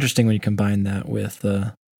 It's interesting when you combine that with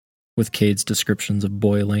Cade's descriptions of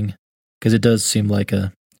boiling, because it does seem like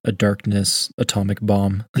a darkness atomic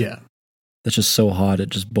bomb. Yeah. That's just so hot, it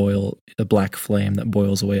just a black flame that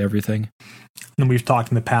boils away everything. And we've talked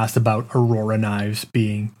in the past about Aurora knives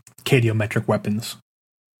being cadiometric weapons.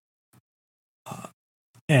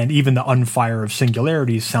 And even the Unfire of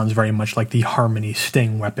Singularities sounds very much like the Harmony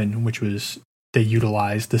Sting weapon, which was they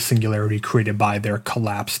utilized the singularity created by their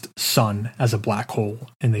collapsed sun as a black hole,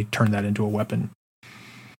 and they turned that into a weapon.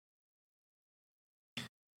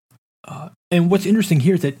 And what's interesting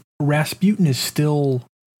here is that Rasputin is still...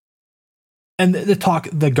 And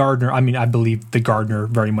the Gardener, I believe the Gardener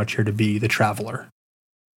very much here to be the Traveler.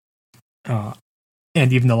 And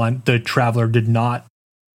even the Traveler did not,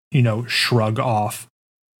 shrug off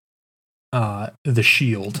the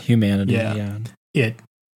shield. Humanity, yeah.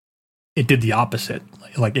 It did the opposite.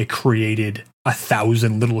 Like it created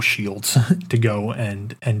 1,000 little shields to go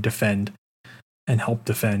and defend and help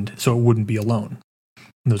defend, so it wouldn't be alone.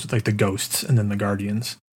 And those are like the ghosts and then the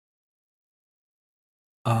guardians.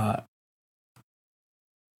 But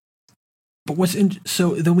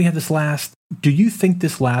so then we have this last. Do you think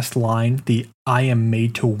this last line, the "I am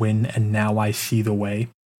made to win and now I see the way"?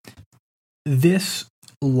 This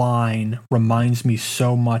line reminds me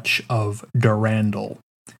so much of Durandal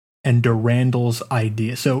and Durandal's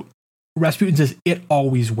idea. So Rasputin says, "It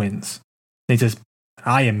always wins." And he says,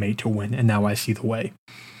 "I am made to win and now I see the way."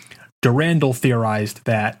 Durandal theorized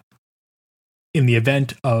that in the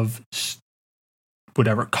event of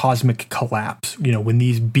whatever cosmic collapse, when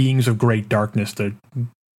these beings of great darkness, the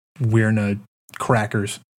Wyrna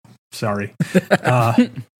crackers,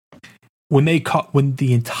 when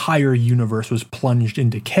the entire universe was plunged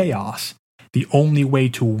into chaos, the only way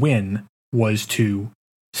to win was to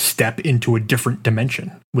step into a different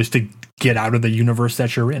dimension, was to get out of the universe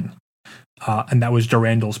that you're in. And that was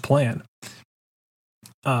Durandal's plan.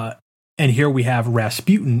 And here we have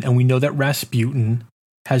Rasputin, and we know that Rasputin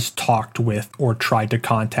has talked with or tried to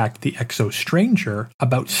contact the Exo Stranger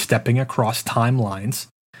about stepping across timelines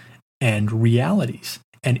and realities.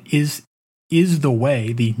 And is the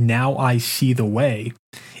way, the "now I see the way,"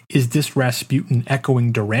 is this Rasputin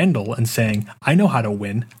echoing Durandal and saying, I know how to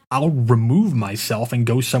win. I'll remove myself and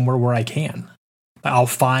go somewhere where I can. I'll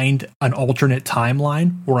find an alternate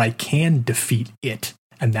timeline where I can defeat it,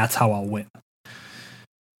 and that's how I'll win.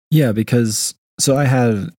 Yeah, because, so I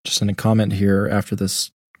had just in a comment here after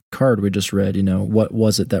this card we just read, what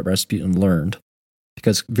was it that Rasputin learned?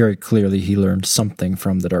 Because very clearly he learned something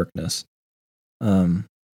from the darkness.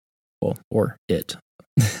 Or it.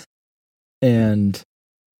 And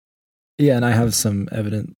I have some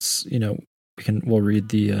evidence, we'll read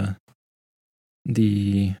the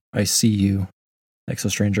I See You Exo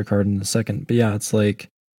Stranger card in a second. But yeah, it's like,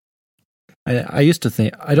 I used to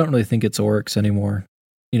think, I don't really think it's Oryx anymore.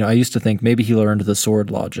 I used to think maybe he learned the sword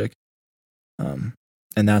logic. And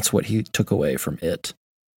that's what he took away from it.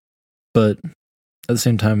 But at the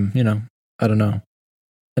same time, I don't know.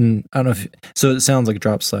 And I don't know so it sounds like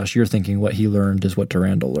Drop Slash, you're thinking what he learned is what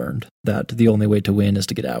Durandal learned, that the only way to win is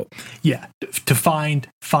to get out. Yeah, to find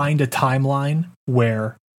a timeline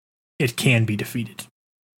where it can be defeated.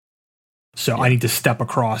 So I need to step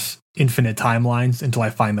across infinite timelines until I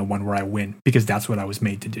find the one where I win, because that's what I was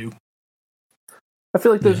made to do. I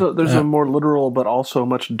feel like there's a more literal but also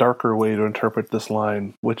much darker way to interpret this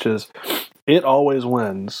line, which is, it always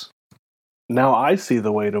wins. Now I see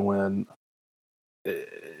the way to win.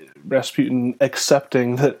 Rasputin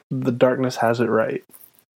accepting that the darkness has it right.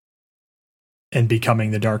 And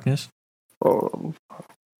becoming the darkness? Or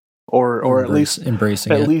at least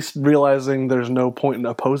embracing it. At least realizing there's no point in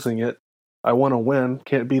opposing it. I want to win.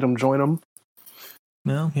 Can't beat them, join them.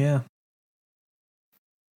 Well, yeah.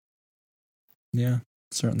 Yeah,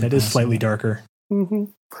 certainly. That is slightly darker. Mm-hmm.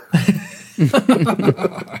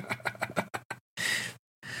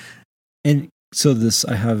 And so this,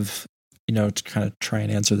 I have, to kind of try and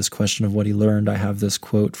answer this question of what he learned, I have this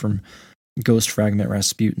quote from Ghost Fragment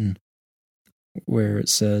Rasputin, where it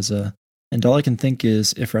says, and all I can think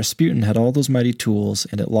is, if Rasputin had all those mighty tools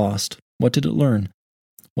and it lost, what did it learn?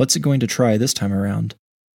 What's it going to try this time around?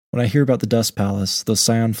 When I hear about the Dust Palace, those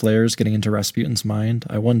psion flares getting into Rasputin's mind,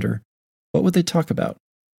 I wonder, what would they talk about?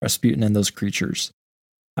 Rasputin and those creatures.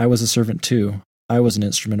 I was a servant too. I was an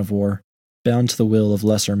instrument of war, bound to the will of a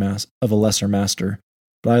lesser master,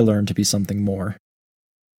 but I learned to be something more.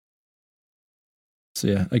 So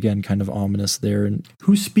yeah, again, kind of ominous there. And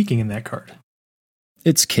who's speaking in that card?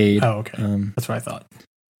 It's Cayde. Oh, okay. That's what I thought.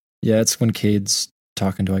 Yeah, it's when Cayde's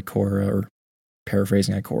talking to Ikora or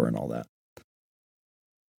paraphrasing Ikora and all that.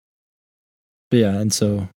 But yeah, and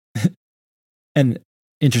so, an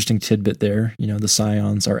interesting tidbit there, the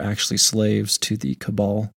Psions are actually slaves to the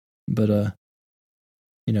Cabal, but,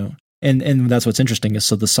 and that's what's interesting is,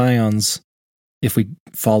 so the Psions, if we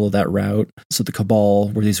follow that route, so the Cabal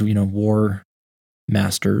were these, war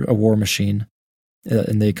master, a war machine,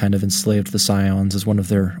 and they kind of enslaved the Psions as one of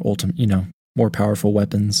their ultimate, more powerful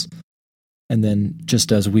weapons. And then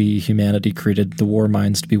just as we, humanity, created the war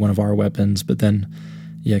minds to be one of our weapons, but then,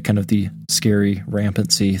 yeah, kind of the scary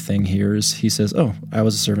rampancy thing here is he says, oh, I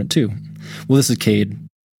was a servant too. Well, this is Cayde,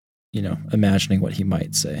 imagining what he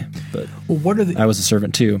might say. But I was a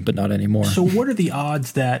servant too, but not anymore. So what are the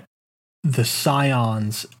odds that the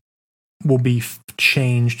Psions will be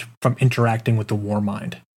changed from interacting with the war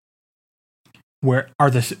mind? If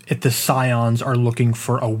the Psions are looking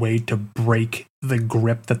for a way to break the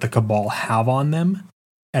grip that the Cabal have on them,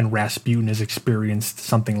 and Rasputin has experienced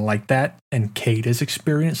something like that, and Cayde has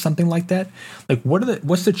experienced something like that, like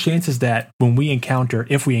what's the chances that if we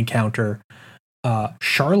encounter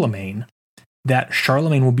Charlemagne, that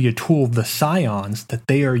Charlemagne will be a tool of the Psions that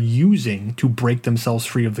they are using to break themselves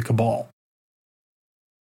free of the Cabal?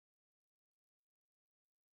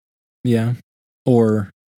 Yeah. Or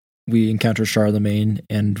we encounter Charlemagne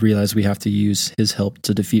and realize we have to use his help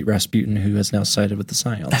to defeat Rasputin, who has now sided with the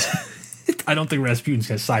Psions. I don't think Rasputin's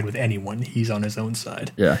going to side with anyone. He's on his own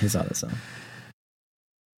side. Yeah, he's on his own.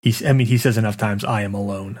 He says enough times, I am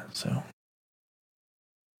alone. So,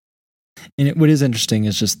 and what is interesting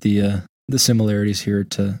is just the similarities here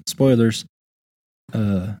to spoilers.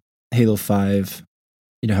 Halo 5,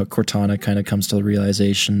 how Cortana kind of comes to the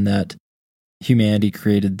realization that humanity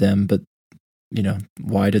created them, but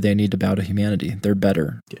why do they need to bow to humanity? They're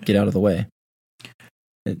better. Yeah. Get out of the way.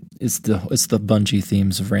 It's the Bungie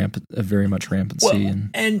themes of very much rampancy,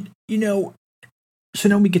 so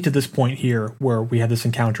now we get to this point here where we have this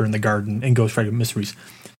encounter in the garden in Ghost Fragment Mysteries.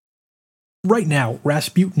 Right now,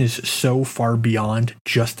 Rasputin is so far beyond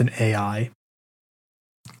just an AI.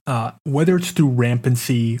 Whether it's through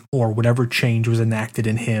rampancy or whatever change was enacted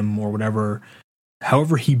in him or whatever,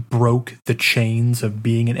 however he broke the chains of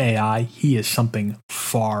being an AI, he is something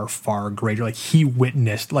far, far greater. Like he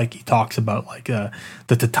witnessed, like he talks about, like the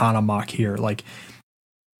Titanomach here, like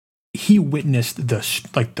he witnessed the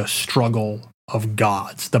struggle of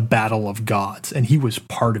gods, the battle of gods, and he was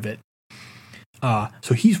part of it.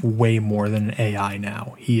 So he's way more than an AI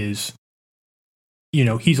now. He is,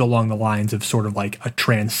 he's along the lines of sort of like a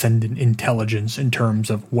transcendent intelligence in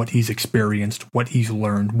terms of what he's experienced, what he's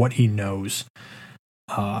learned, what he knows.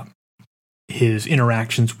 His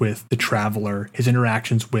interactions with the Traveler, his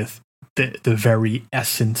interactions with the very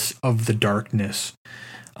essence of the darkness.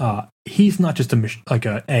 He's not just an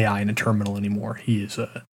AI in a terminal anymore. He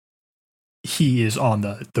is on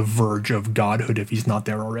the verge of godhood if he's not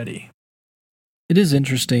there already. It is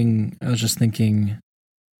interesting. I was just thinking,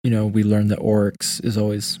 we learned that Oryx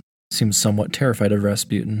seems somewhat terrified of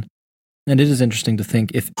Rasputin. And it is interesting to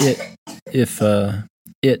think if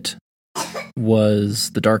it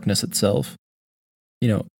was the darkness itself,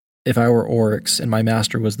 if I were Oryx and my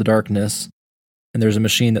master was the darkness and there's a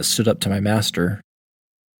machine that stood up to my master,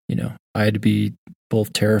 I'd be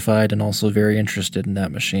both terrified and also very interested in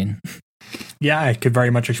that machine. Yeah, I could very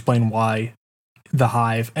much explain why the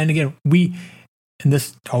Hive, and again, and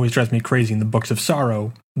this always drives me crazy in the Books of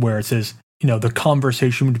Sorrow, where it says, the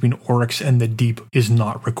conversation between Oryx and the Deep is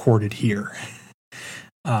not recorded here.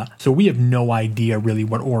 So we have no idea really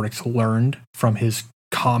what Oryx learned from his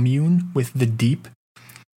commune with the Deep.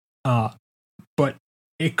 But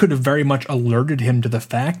it could have very much alerted him to the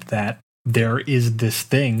fact that there is this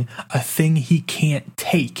thing, a thing he can't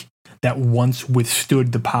take, that once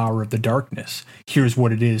withstood the power of the darkness. Here's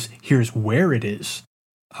what it is. Here's where it is.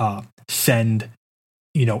 Send,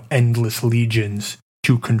 endless legions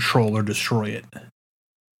to control or destroy it.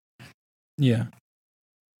 Yeah.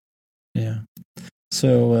 Yeah.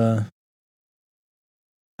 So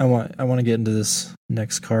I want to get into this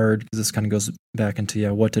next card because this kind of goes back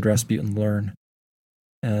into what did Rasputin learn?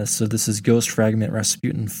 So this is Ghost Fragment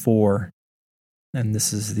Rasputin 4, and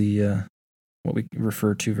this is the what we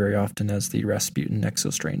refer to very often as the Rasputin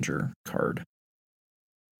Exostranger card.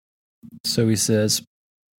 So he says,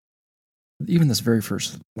 even this very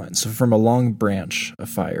first line. So from a long branch of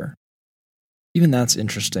fire. Even that's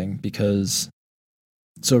interesting because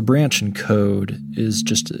so a branch in code is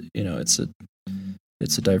just, it's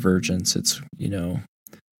a divergence. It's,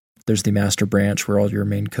 there's the master branch where all your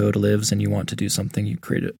main code lives, and you want to do something, you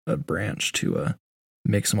create a branch to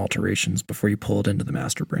make some alterations before you pull it into the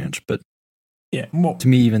master branch. But yeah, well, to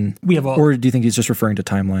me, even we have or do you think he's just referring to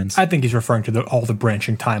timelines? I think he's referring to all the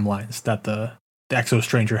branching timelines that the Exo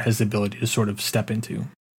Stranger has the ability to sort of step into.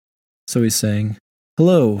 So he's saying,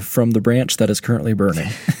 hello from the branch that is currently burning.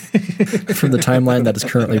 From the timeline that is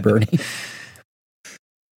currently burning.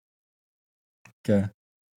 Okay.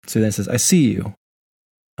 So then it says, I see you.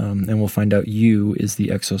 And we'll find out you is the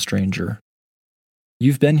Exo Stranger.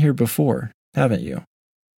 You've been here before, haven't you?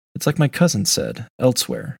 It's like my cousin said,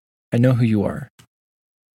 elsewhere. I know who you are.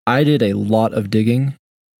 I did a lot of digging,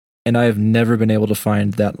 and I have never been able to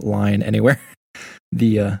find that line anywhere.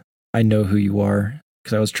 I know who you are,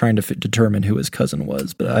 because I was trying to determine who his cousin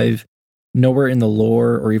was, but I've nowhere in the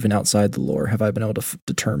lore or even outside the lore have I been able to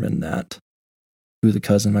determine that who the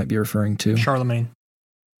cousin might be referring to. Charlemagne.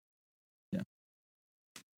 Yeah.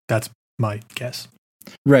 That's my guess.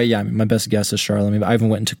 Right, yeah. I mean, my best guess is Charlemagne, but I even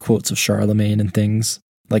went into quotes of Charlemagne and things,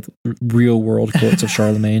 like real world quotes of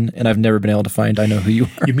Charlemagne, and I've never been able to find I know who you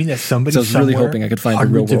are. You mean that somebody so I was really hoping I could find a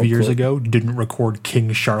real world hundreds of years quote. ago didn't record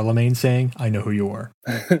King Charlemagne saying, I know who you are?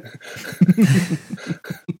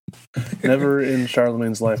 Never in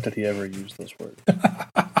Charlemagne's life did he ever use those words.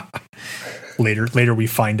 Later we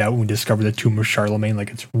find out when we discover the tomb of Charlemagne,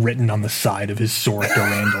 like it's written on the side of his sword,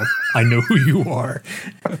 Durandal. I know who you are.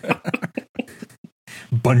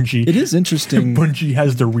 Bungie. It is interesting. Bungie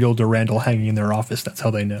has the real Durandal hanging in their office. That's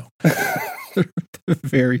how they know. The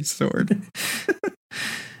very sword.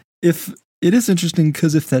 If it is interesting,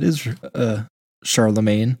 because if that is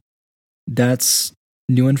Charlemagne, that's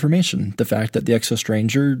new information. The fact that the Exo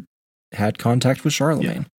Stranger had contact with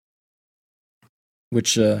Charlemagne. Yeah.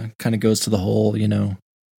 Which kind of goes to the whole,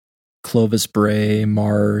 Clovis Bray,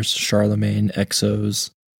 Mars, Charlemagne,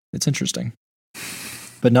 Exos. It's interesting.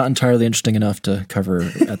 But not entirely interesting enough to cover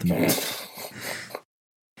at the moment.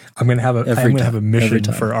 I'm going to have a mission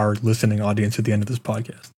for our listening audience at the end of this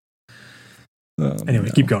podcast. Anyway,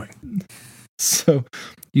 no. Keep going. So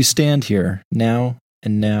you stand here now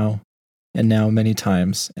and now and now many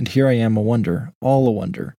times, and here I am a wonder, all a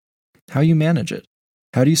wonder. How you manage it?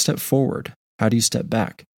 How do you step forward? How do you step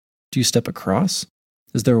back? Do you step across?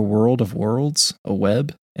 Is there a world of worlds, a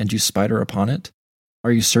web, and you spider upon it?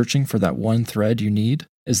 Are you searching for that one thread you need?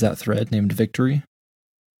 Is that thread named victory?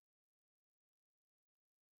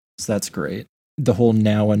 So that's great. The whole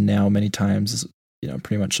now and now many times is,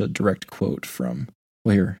 pretty much a direct quote from,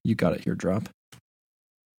 well, here, you got it here, Drop.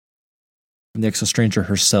 From the Exo Stranger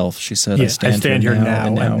herself, she said, I stand here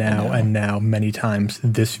now and now many times,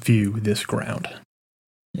 this view, this ground.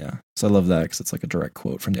 Yeah, so I love that because it's like a direct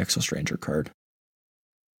quote from the Exo Stranger card.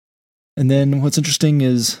 And then what's interesting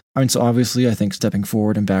is, so obviously I think stepping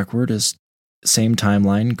forward and backward is same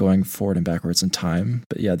timeline, going forward and backwards in time.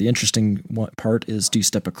 But yeah, the interesting part is, do you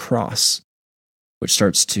step across, which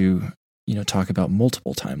starts to, talk about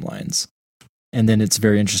multiple timelines. And then it's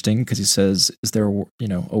very interesting because he says, is there,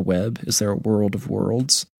 a web? Is there a world of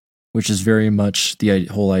worlds? Which is very much the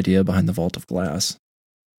whole idea behind the Vault of Glass.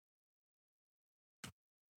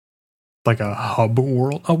 Like a hub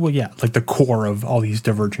world? Oh, well, yeah, like the core of all these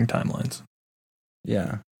diverging timelines.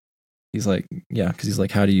 Yeah. He's like, because he's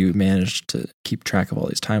like, how do you manage to keep track of all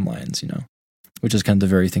these timelines, Which is kind of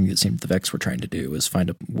the very thing that seemed the Vex were trying to do, is find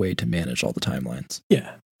a way to manage all the timelines.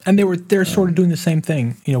 Yeah. And they're sort of doing the same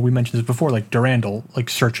thing. We mentioned this before, like Durandal, like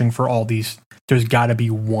searching for all these. There's got to be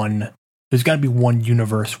one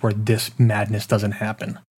universe where this madness doesn't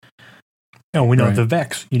happen. We know the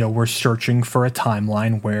Vex, we're searching for a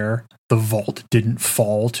timeline where the vault didn't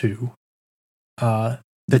fall to the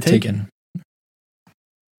Taken.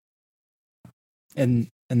 And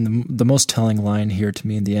the most telling line here to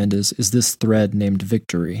me in the end is this thread named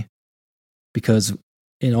Victory? Because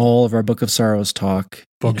in all of our Book of Sorrows talk,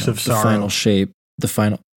 Books of Sorrow, the final shape, the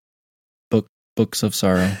final Books of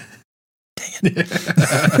Sorrow. Dang it.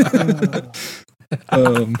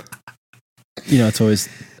 It's always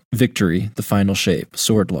victory, the final shape,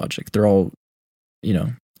 sword logic. They're all,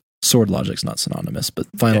 sword logic's not synonymous, but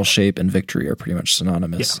final shape and victory are pretty much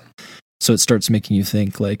synonymous. Yeah. So it starts making you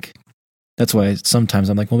think, like, that's why sometimes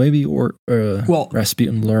I'm like, well, maybe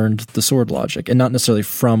Rasputin learned the sword logic, and not necessarily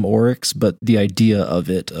from Oryx, but the idea of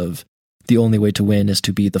it, of the only way to win is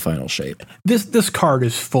to be the final shape. This card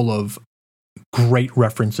is full of great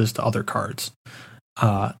references to other cards.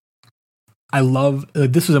 I love,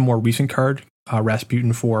 this is a more recent card,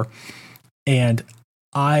 Rasputin 4. And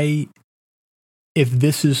if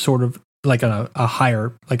this is sort of like a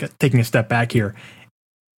higher, taking a step back here,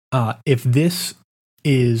 if this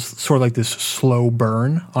is sort of like this slow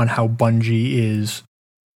burn on how Bungie is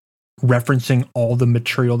referencing all the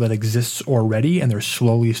material that exists already, and they're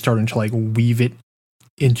slowly starting to like weave it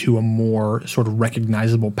into a more sort of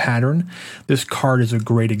recognizable pattern, this card is a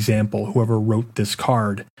great example. Whoever wrote this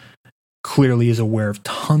card clearly is aware of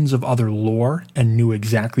tons of other lore and knew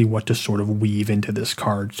exactly what to sort of weave into this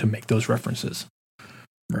card to make those references.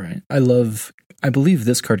 Right. I believe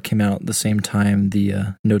this card came out the same time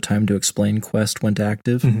the No Time to Explain quest went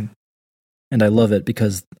active. Mm-hmm. And I love it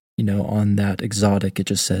because, on that exotic, it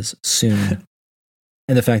just says soon.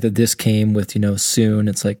 And the fact that this came with, soon,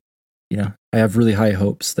 it's like, I have really high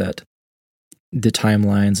hopes that the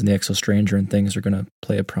timelines and the Exo Stranger and things are going to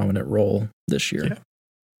play a prominent role this year. Yeah.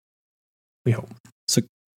 We hope.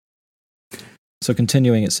 So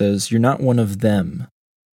continuing, it says, "You're not one of them.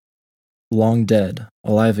 Long dead,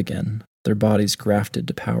 alive again, their bodies grafted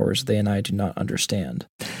to powers they and I do not understand."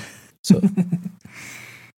 So,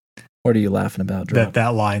 what are you laughing about, Drop?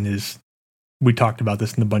 That line is, we talked about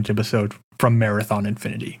this in the Bunch episode from Marathon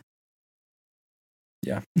Infinity.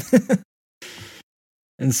 Yeah.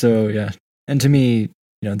 And so, yeah. And to me,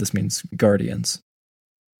 this means Guardians.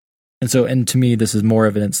 And to me, this is more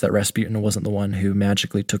evidence that Rasputin wasn't the one who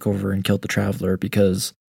magically took over and killed the Traveler,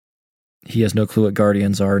 because he has no clue what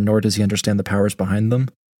Guardians are, nor does he understand the powers behind them.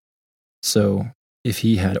 So if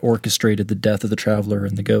he had orchestrated the death of the Traveler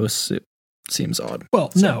and the ghosts, it seems odd.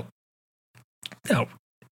 Well, no.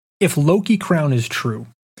 If Loki Crown is true,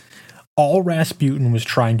 all Rasputin was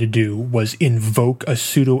trying to do was invoke a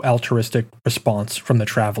pseudo-altruistic response from the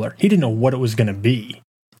Traveler. He didn't know what it was going to be.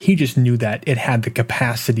 He just knew that it had the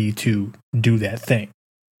capacity to do that thing.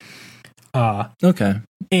 Okay.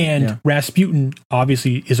 And Rasputin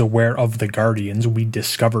obviously is aware of the Guardians. We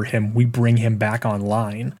discover him. We bring him back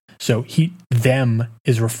online. So them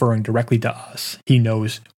is referring directly to us. He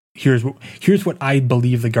knows, here's what I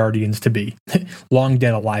believe the Guardians to be. Long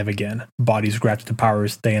dead, alive again. Bodies grafted to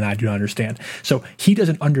powers they and I do not understand. So he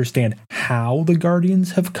doesn't understand how the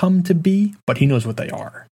Guardians have come to be, but he knows what they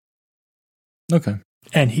are. Okay.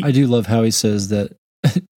 And I do love how he says that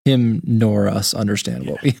him nor us understand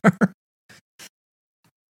what we are.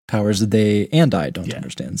 Powers that they and I don't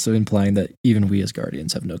understand. So implying that even we as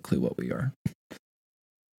Guardians have no clue what we are.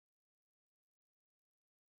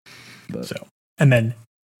 But.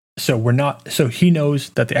 So he knows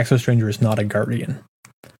that the Exo Stranger is not a Guardian.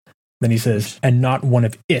 Then he says, and not one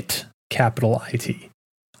of it, capital IT.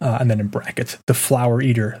 And then in brackets, the Flower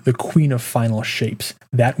Eater, the Queen of Final Shapes,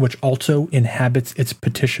 that which also inhabits its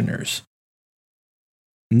petitioners.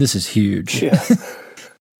 And this is huge. Yeah.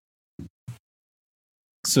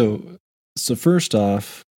 So first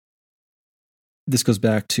off, this goes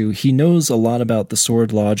back to, he knows a lot about the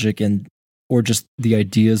sword logic or just the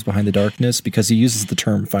ideas behind the darkness, because he uses the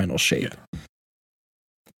term final shape. Yeah.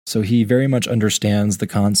 So he very much understands the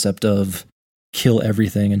concept of kill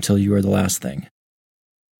everything until you are the last thing.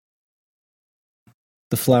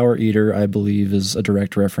 The Flower Eater, I believe, is a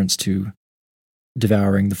direct reference to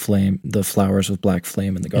devouring the flowers with black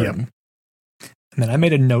flame in the garden. Yep. And then I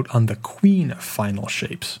made a note on the Queen of Final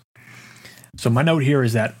Shapes. So my note here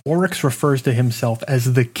is that Oryx refers to himself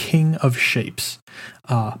as the King of Shapes,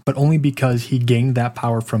 but only because he gained that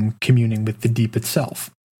power from communing with the Deep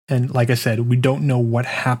itself. And like I said, we don't know what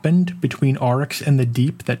happened between Oryx and the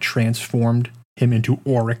Deep that transformed him into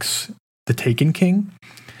Oryx, the Taken King.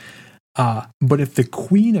 But if the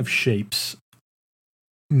Queen of Shapes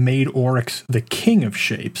made Oryx the King of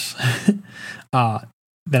Shapes, then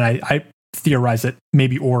I theorize that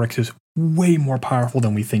maybe Oryx is way more powerful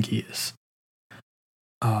than we think he is.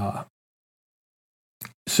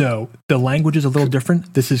 So the language is a little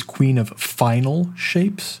different. This is Queen of Final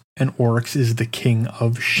Shapes, and Oryx is the King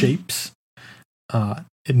of Shapes.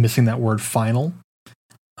 Missing that word final.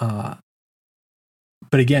 But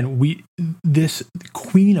again, this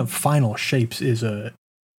Queen of Final Shapes is a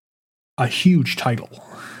huge title.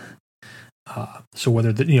 So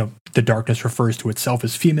whether the darkness refers to itself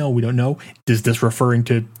as female, we don't know. Is this referring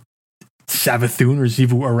to Savathun or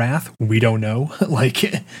Xivu Arath? We don't know.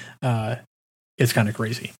 It's kind of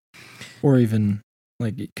crazy. Or even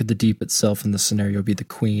could the Deep itself in the scenario be the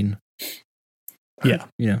queen? Yeah,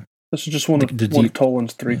 this is just one of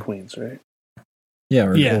Toland's three queens, right? Yeah,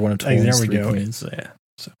 or one of Toland's three queens. Yeah.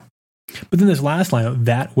 So, but then this last line,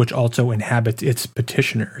 that which also inhabits its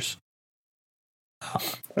petitioners.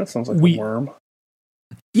 That sounds like a worm.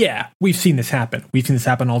 Yeah, we've seen this happen. We've seen this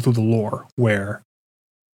happen all through the lore, where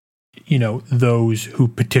those who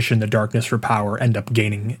petition the darkness for power end up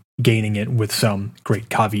gaining it with some great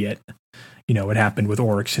caveat. It happened with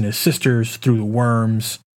Oryx and his sisters through the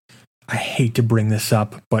worms. I hate to bring this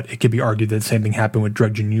up, but it could be argued that the same thing happened with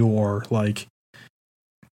Dredgen Yor. Like,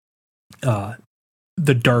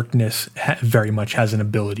 the darkness very much has an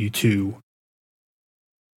ability to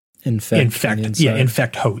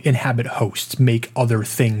inhabit hosts, make other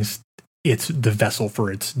things it's the vessel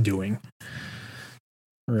for its doing.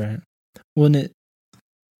 Right. Well,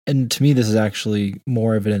 and to me, this is actually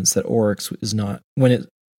more evidence that Oryx is not when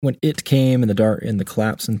it came in the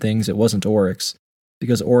collapse and things. It wasn't Oryx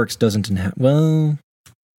because Oryx doesn't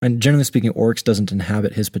and generally speaking, Oryx doesn't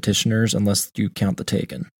inhabit his petitioners unless you count the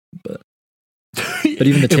Taken. But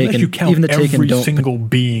even the Taken, you count even the Taken every single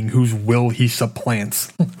being whose will he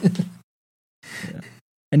supplants. Yeah.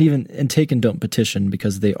 And Taken don't petition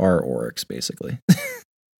because they are Oryx, basically.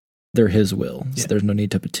 They're his will, so there's no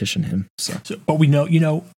need to petition him. So but we know,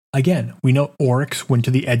 we know Oryx went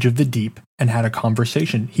to the edge of the deep and had a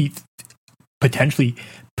conversation. He potentially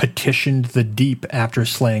petitioned the deep after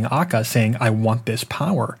slaying Akka, saying, I want this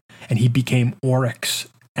power. And he became Oryx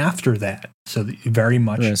after that. So very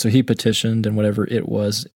much. Right, so he petitioned, and whatever it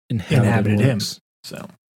was inhabited him. So.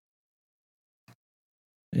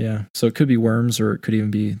 Yeah, so it could be worms, or it could even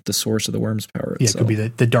be the source of the worm's power itself. Yeah, it could be the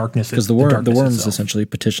darkness. Because the worms itself essentially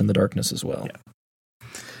petition the darkness as well.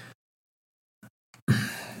 Yeah.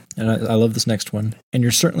 And I love this next one. And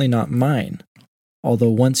you're certainly not mine, although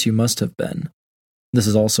once you must have been. This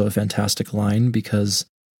is also a fantastic line because...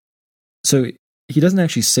 So he doesn't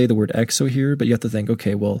actually say the word exo here, but you have to think,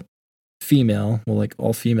 okay, well, female, like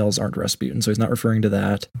all females aren't Rasputin, so he's not referring to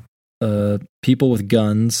that. People with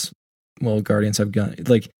guns... Well, Guardians have guns.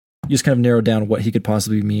 Like, you just kind of narrow down what he could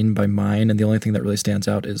possibly mean by mine, and the only thing that really stands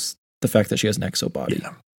out is the fact that she has an exo body,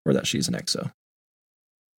 or that she's an exo.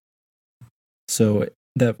 So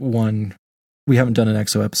that one, we haven't done an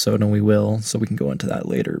exo episode, and we will, so we can go into that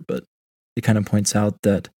later, but it kind of points out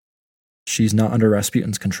that she's not under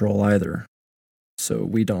Rasputin's control either. So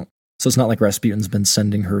it's not like Rasputin's been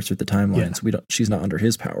sending her through the timelines. She's not under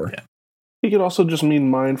his power. Yeah. He could also just mean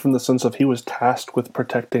mine from the sense of he was tasked with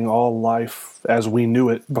protecting all life as we knew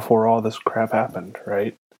it before all this crap happened,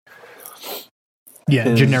 right?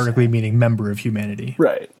 Yeah, generically meaning member of humanity.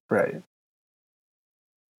 Right.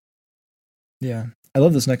 Yeah. I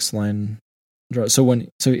love this next line. So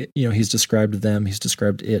he's described them, he's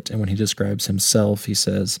described it, and when he describes himself, he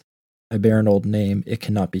says, I bear an old name, it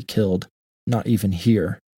cannot be killed, not even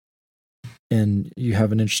here. And you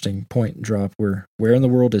have an interesting point drop where in the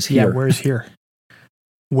world is here? Yeah, where is here?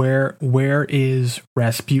 Where is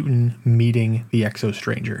Rasputin meeting the Exo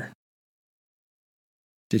Stranger?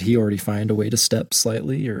 Did he already find a way to step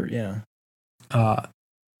slightly, or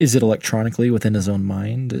is it electronically within his own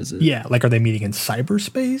mind? Is it? Yeah, like are they meeting in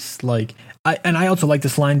cyberspace? Like, I also like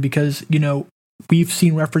this line because we've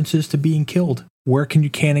seen references to being killed. Where can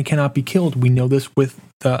and cannot be killed? We know this with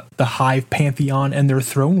the Hive Pantheon and their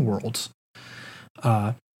throne worlds.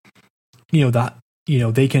 They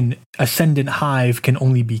can Ascendant Hive can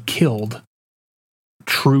only be killed.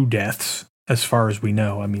 True deaths, as far as we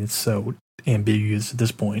know. I mean, it's so ambiguous at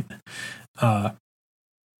this point.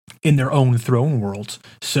 In their own throne worlds.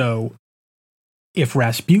 So, if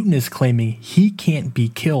Rasputin is claiming he can't be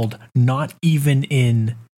killed, not even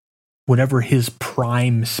in whatever his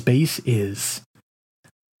prime space is,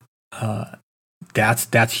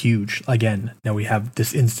 that's huge. Again, now we have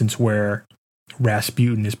this instance where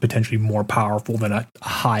Rasputin is potentially more powerful than a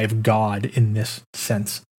hive god in this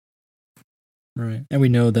sense. Right. And we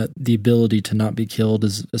know that the ability to not be killed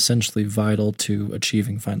is essentially vital to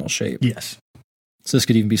achieving final shape. Yes. So this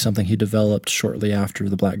could even be something he developed shortly after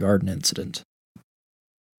the Black Garden incident.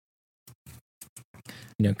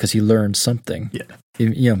 Because he learned something.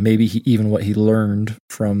 Yeah. Maybe what he learned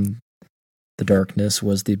from the darkness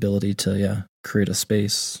was the ability to, create a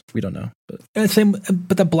space. We don't know. But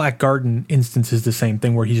the Black Garden instance is the same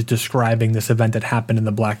thing where he's describing this event that happened in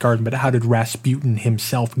the Black Garden, but how did Rasputin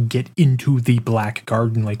himself get into the Black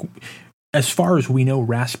Garden? Like, as far as we know,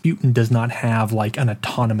 Rasputin does not have like an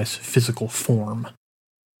autonomous physical form.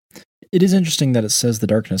 It is interesting that it says the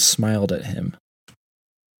darkness smiled at him.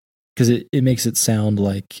 Because it makes it sound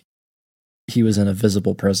like he was in a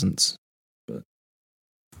visible presence. But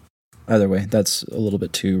either way, that's a little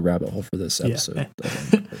bit too rabbit hole for this episode.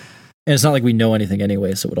 Yeah. And it's not like we know anything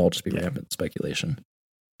anyway, so it would all just be rampant speculation.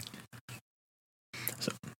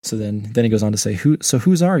 So then he goes on to say,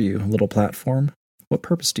 whose are you, little platform? What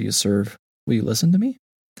purpose do you serve? Will you listen to me?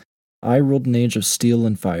 I ruled an age of steel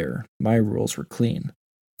and fire. My rules were clean.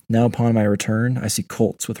 Now upon my return, I see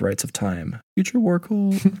cults with rites of time. Future war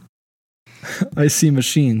cult. I see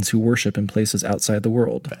machines who worship in places outside the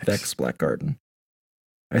world. Vex. Vex Blackgarden.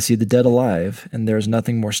 I see the dead alive, and there is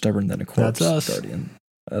nothing more stubborn than a corpse. That's us. Guardian.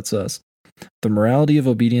 That's us. The morality of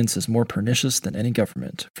obedience is more pernicious than any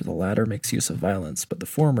government, for the latter makes use of violence, but the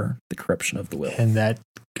former, the corruption of the will. And that,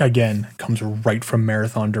 again, comes right from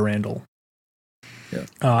Marathon Durandal.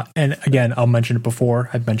 Yeah. And again, I'll mention it before.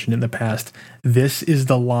 I've mentioned it in the past. This is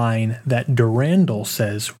the line that Durandal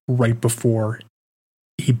says right before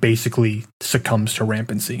he basically succumbs to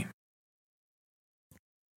rampancy.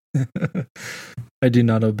 I do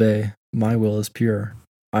not obey. My will is pure.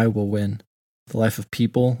 I will win. The life of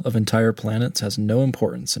people, of entire planets, has no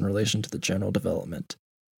importance in relation to the general development.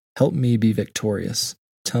 Help me be victorious.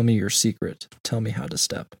 Tell me your secret. Tell me how to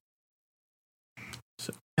step.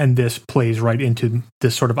 And this plays right into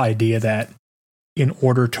this sort of idea that in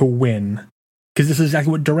order to win, because this is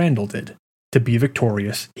exactly what Durandal did, to be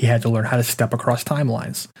victorious, he had to learn how to step across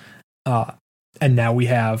timelines. And now we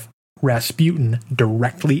have Rasputin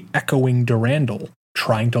directly echoing Durandal,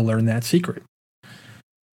 trying to learn that secret.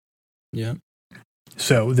 Yeah.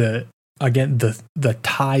 So the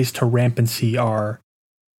ties to rampancy are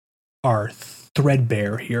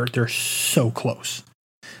threadbare here. They're so close.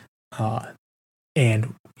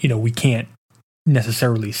 And, we can't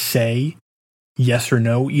necessarily say yes or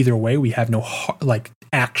no either way. We have no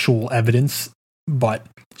actual evidence, but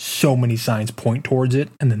so many signs point towards it.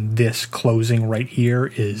 And then this closing right here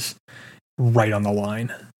is right on the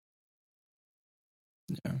line.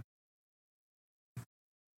 Yeah.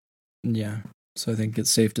 Yeah. So I think it's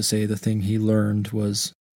safe to say the thing he learned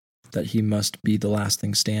was that he must be the last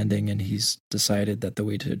thing standing, and he's decided that the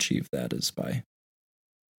way to achieve that is by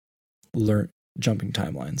jumping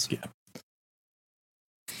timelines. Yeah.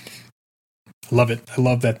 Love it. I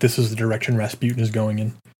love that this is the direction Rasputin is going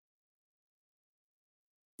in.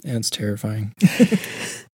 And it's terrifying.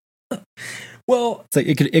 Well, it's like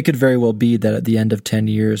it could very well be that at the end of 10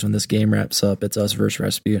 years when this game wraps up, it's us versus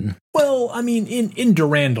Rasputin. Well, I mean, in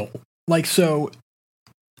Durandal, in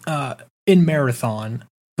Marathon,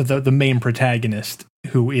 the main protagonist,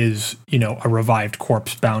 who is, a revived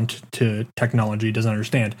corpse bound to technology, doesn't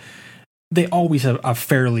understand, they always have a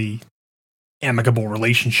fairly amicable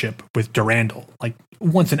relationship with Durandal. Like,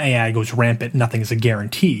 once an AI goes rampant, nothing is a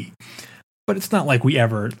guarantee. But it's not like we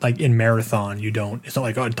ever, in Marathon, it's not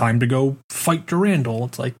like, oh, time to go fight Durandal.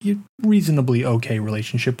 It's like, you reasonably okay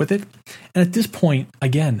relationship with it. And at this point,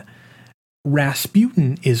 again,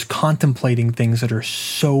 Rasputin is contemplating things that are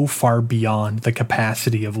so far beyond the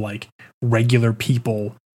capacity of, regular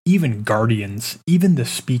people, even guardians, even the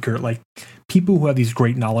speaker, people who have these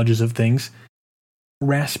great knowledges of things.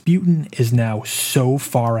 Rasputin is now so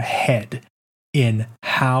far ahead in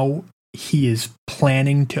how he is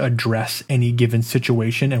planning to address any given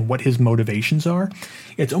situation and what his motivations are.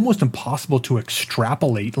 It's almost impossible to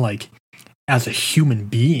extrapolate, as a human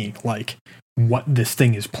being, what this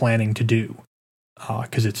thing is planning to do,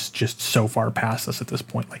 because it's just so far past us at this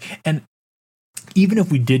point. And even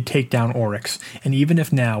if we did take down Oryx, and even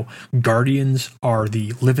if now Guardians are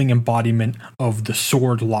the living embodiment of the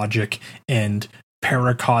sword logic and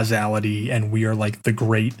paracausality, and we are the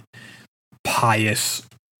great pious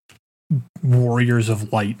warriors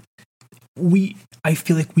of light, I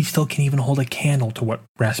feel like we still can't even hold a candle to what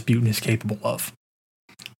Rasputin is capable of.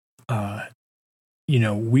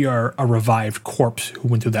 We are a revived corpse who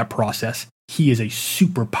went through that process. He is a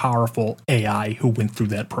super powerful AI who went through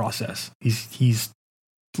that process. He's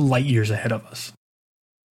light years ahead of us.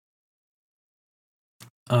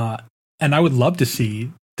 And I would love to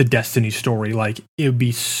see the Destiny story. It would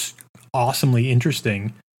be awesomely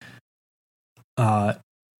interesting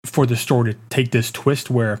for the story to take this twist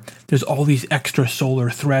where there's all these extra solar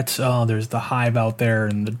threats. There's the Hive out there,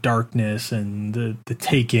 and the Darkness, and the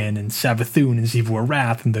Taken, and Savathun, and Xivu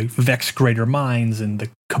Arath, and the Vex Greater Minds, and the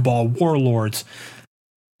Cabal Warlords.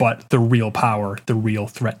 But the real power, the real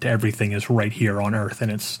threat to everything is right here on Earth,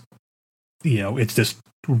 and it's this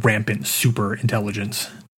rampant super intelligence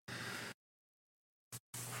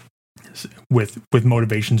with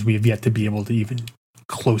motivations we have yet to be able to even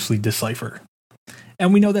closely decipher.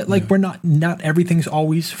 And we know that we're not everything's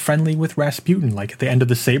always friendly with Rasputin. At the end of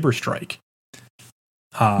the Saber Strike,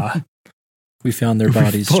 we found their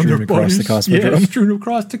bodies strewn across the Cosmodrome. Yeah, strewn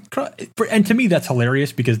across and to me that's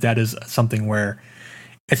hilarious, because that is something where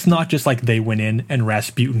it's not just they went in and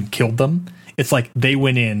Rasputin killed them. It's they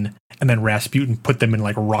went in and then Rasputin put them in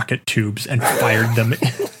rocket tubes and fired them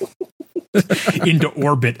into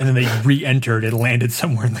orbit, and then they re-entered and landed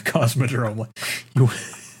somewhere in the Cosmodrome.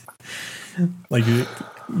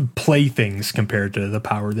 Playthings compared to the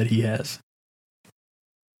power that he has.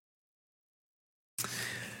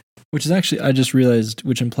 Which is actually, I just realized,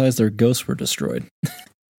 which implies their ghosts were destroyed.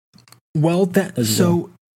 Well,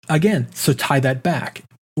 again, tie that back.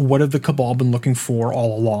 What have the Cabal been looking for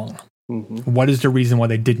all along? Mm-hmm. What is the reason why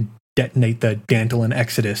they didn't detonate the Dantelin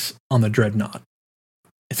Exodus on the Dreadnought?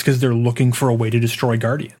 It's because they're looking for a way to destroy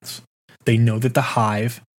Guardians. They know that the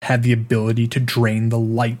Hive had the ability to drain the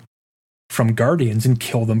light from Guardians and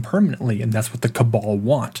kill them permanently, and that's what the Cabal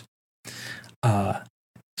want.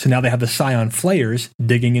 So now they have the Scion Flayers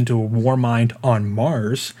digging into a Warmind on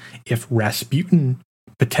Mars. If Rasputin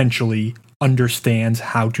potentially understands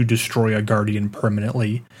how to destroy a Guardian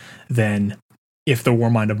permanently, then if the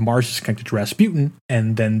Warmind of Mars is connected to Rasputin,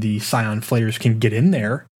 and then the Scion Flayers can get in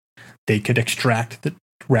there, they could extract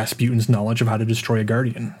Rasputin's knowledge of how to destroy a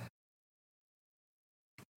Guardian.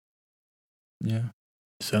 Yeah.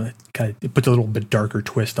 So it puts a little bit darker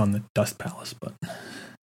twist on the Dust Palace, but...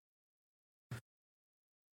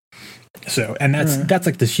 So, and that's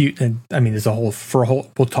like this huge, and I mean, there's we'll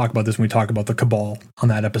talk about this when we talk about the Cabal on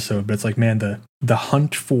that episode, but it's like, man, the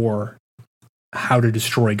hunt for how to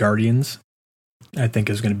destroy Guardians, I think,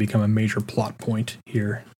 is going to become a major plot point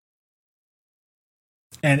here.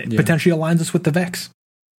 And it potentially aligns us with the Vex,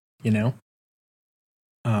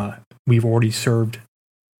 we've already served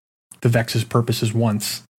the Vex's purposes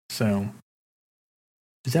once, so.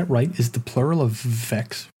 Is that right? Is the plural of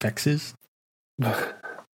Vexes?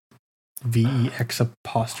 VEX''S?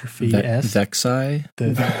 Vexi?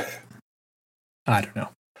 I don't know.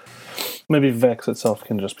 Maybe Vex itself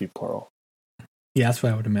can just be plural. Yeah, that's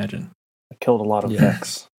what I would imagine. I killed a lot of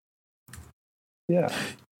Vex. Yeah.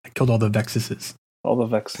 I killed all the Vexes. All the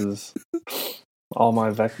Vexes. All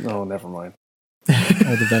my Vex. No, never mind.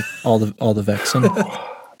 all the Vexen.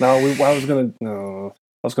 I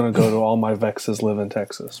was gonna go to all my Vexes live in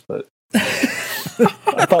Texas, but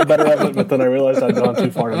I thought better of it, but then I realized I'd gone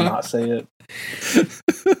too far to not say it. I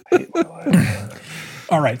hate my life.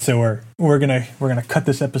 All right, so we're gonna cut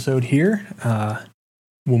this episode here.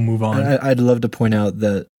 We'll move on. I'd love to point out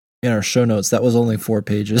that in our show notes, that was only 4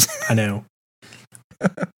 pages. I know,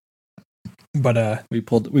 but we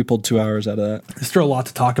pulled 2 hours out of that. There's still a lot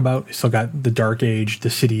to talk about. We still got the Dark Age, the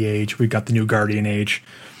City Age. We've got the New Guardian Age.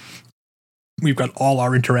 We've got all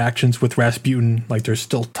our interactions with Rasputin. Like, there's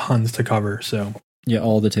still tons to cover. So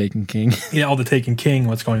all the Taken King. All the Taken King.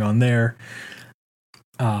 What's going on there?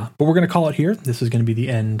 But we're going to call it here. This is going to be the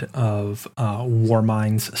end of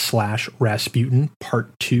Warminds / Rasputin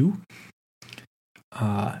Part 2.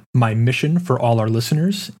 My mission for all our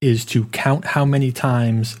listeners is to count how many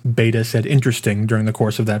times Beta said interesting during the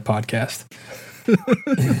course of that podcast.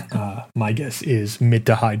 My guess is mid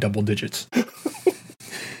to high double digits.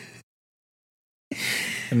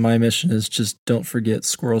 And my mission is just don't forget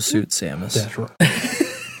Squirrel Suit Samus. That's right.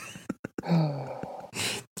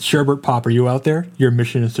 Sherbert Pop, are you out there? Your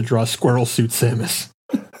mission is to draw Squirrel Suit Samus.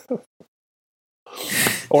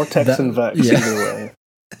 Or Texan Vex, either way.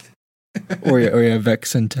 or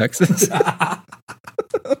Vex in Texas.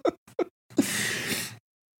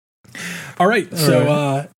 All right,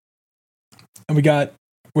 so and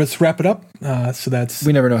let's wrap it up. So that's,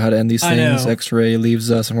 we never know how to end these things. X-Ray leaves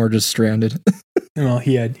us and we're just stranded. Well,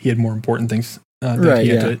 he had more important things that he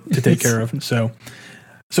had to take care of. So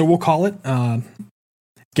we'll call it.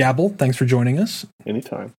 Gabble, thanks for joining us.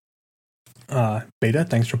 Anytime. Beta,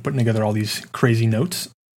 thanks for putting together all these crazy notes.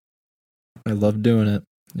 I love doing it.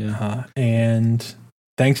 Yeah. And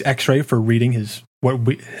thanks, X-Ray, for reading what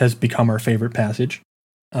has become our favorite passage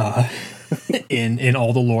in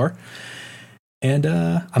all the lore. And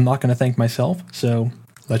I'm not going to thank myself, so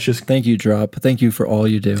let's just... Thank you, Drop. Thank you for all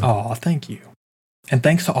you do. Oh, thank you. And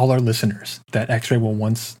thanks to all our listeners that X-Ray will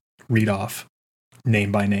once read off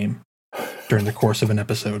name by name during the course of an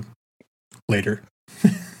episode later.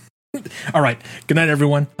 All right. Good night,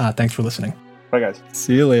 everyone. Thanks for listening. Bye, guys.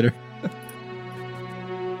 See you later.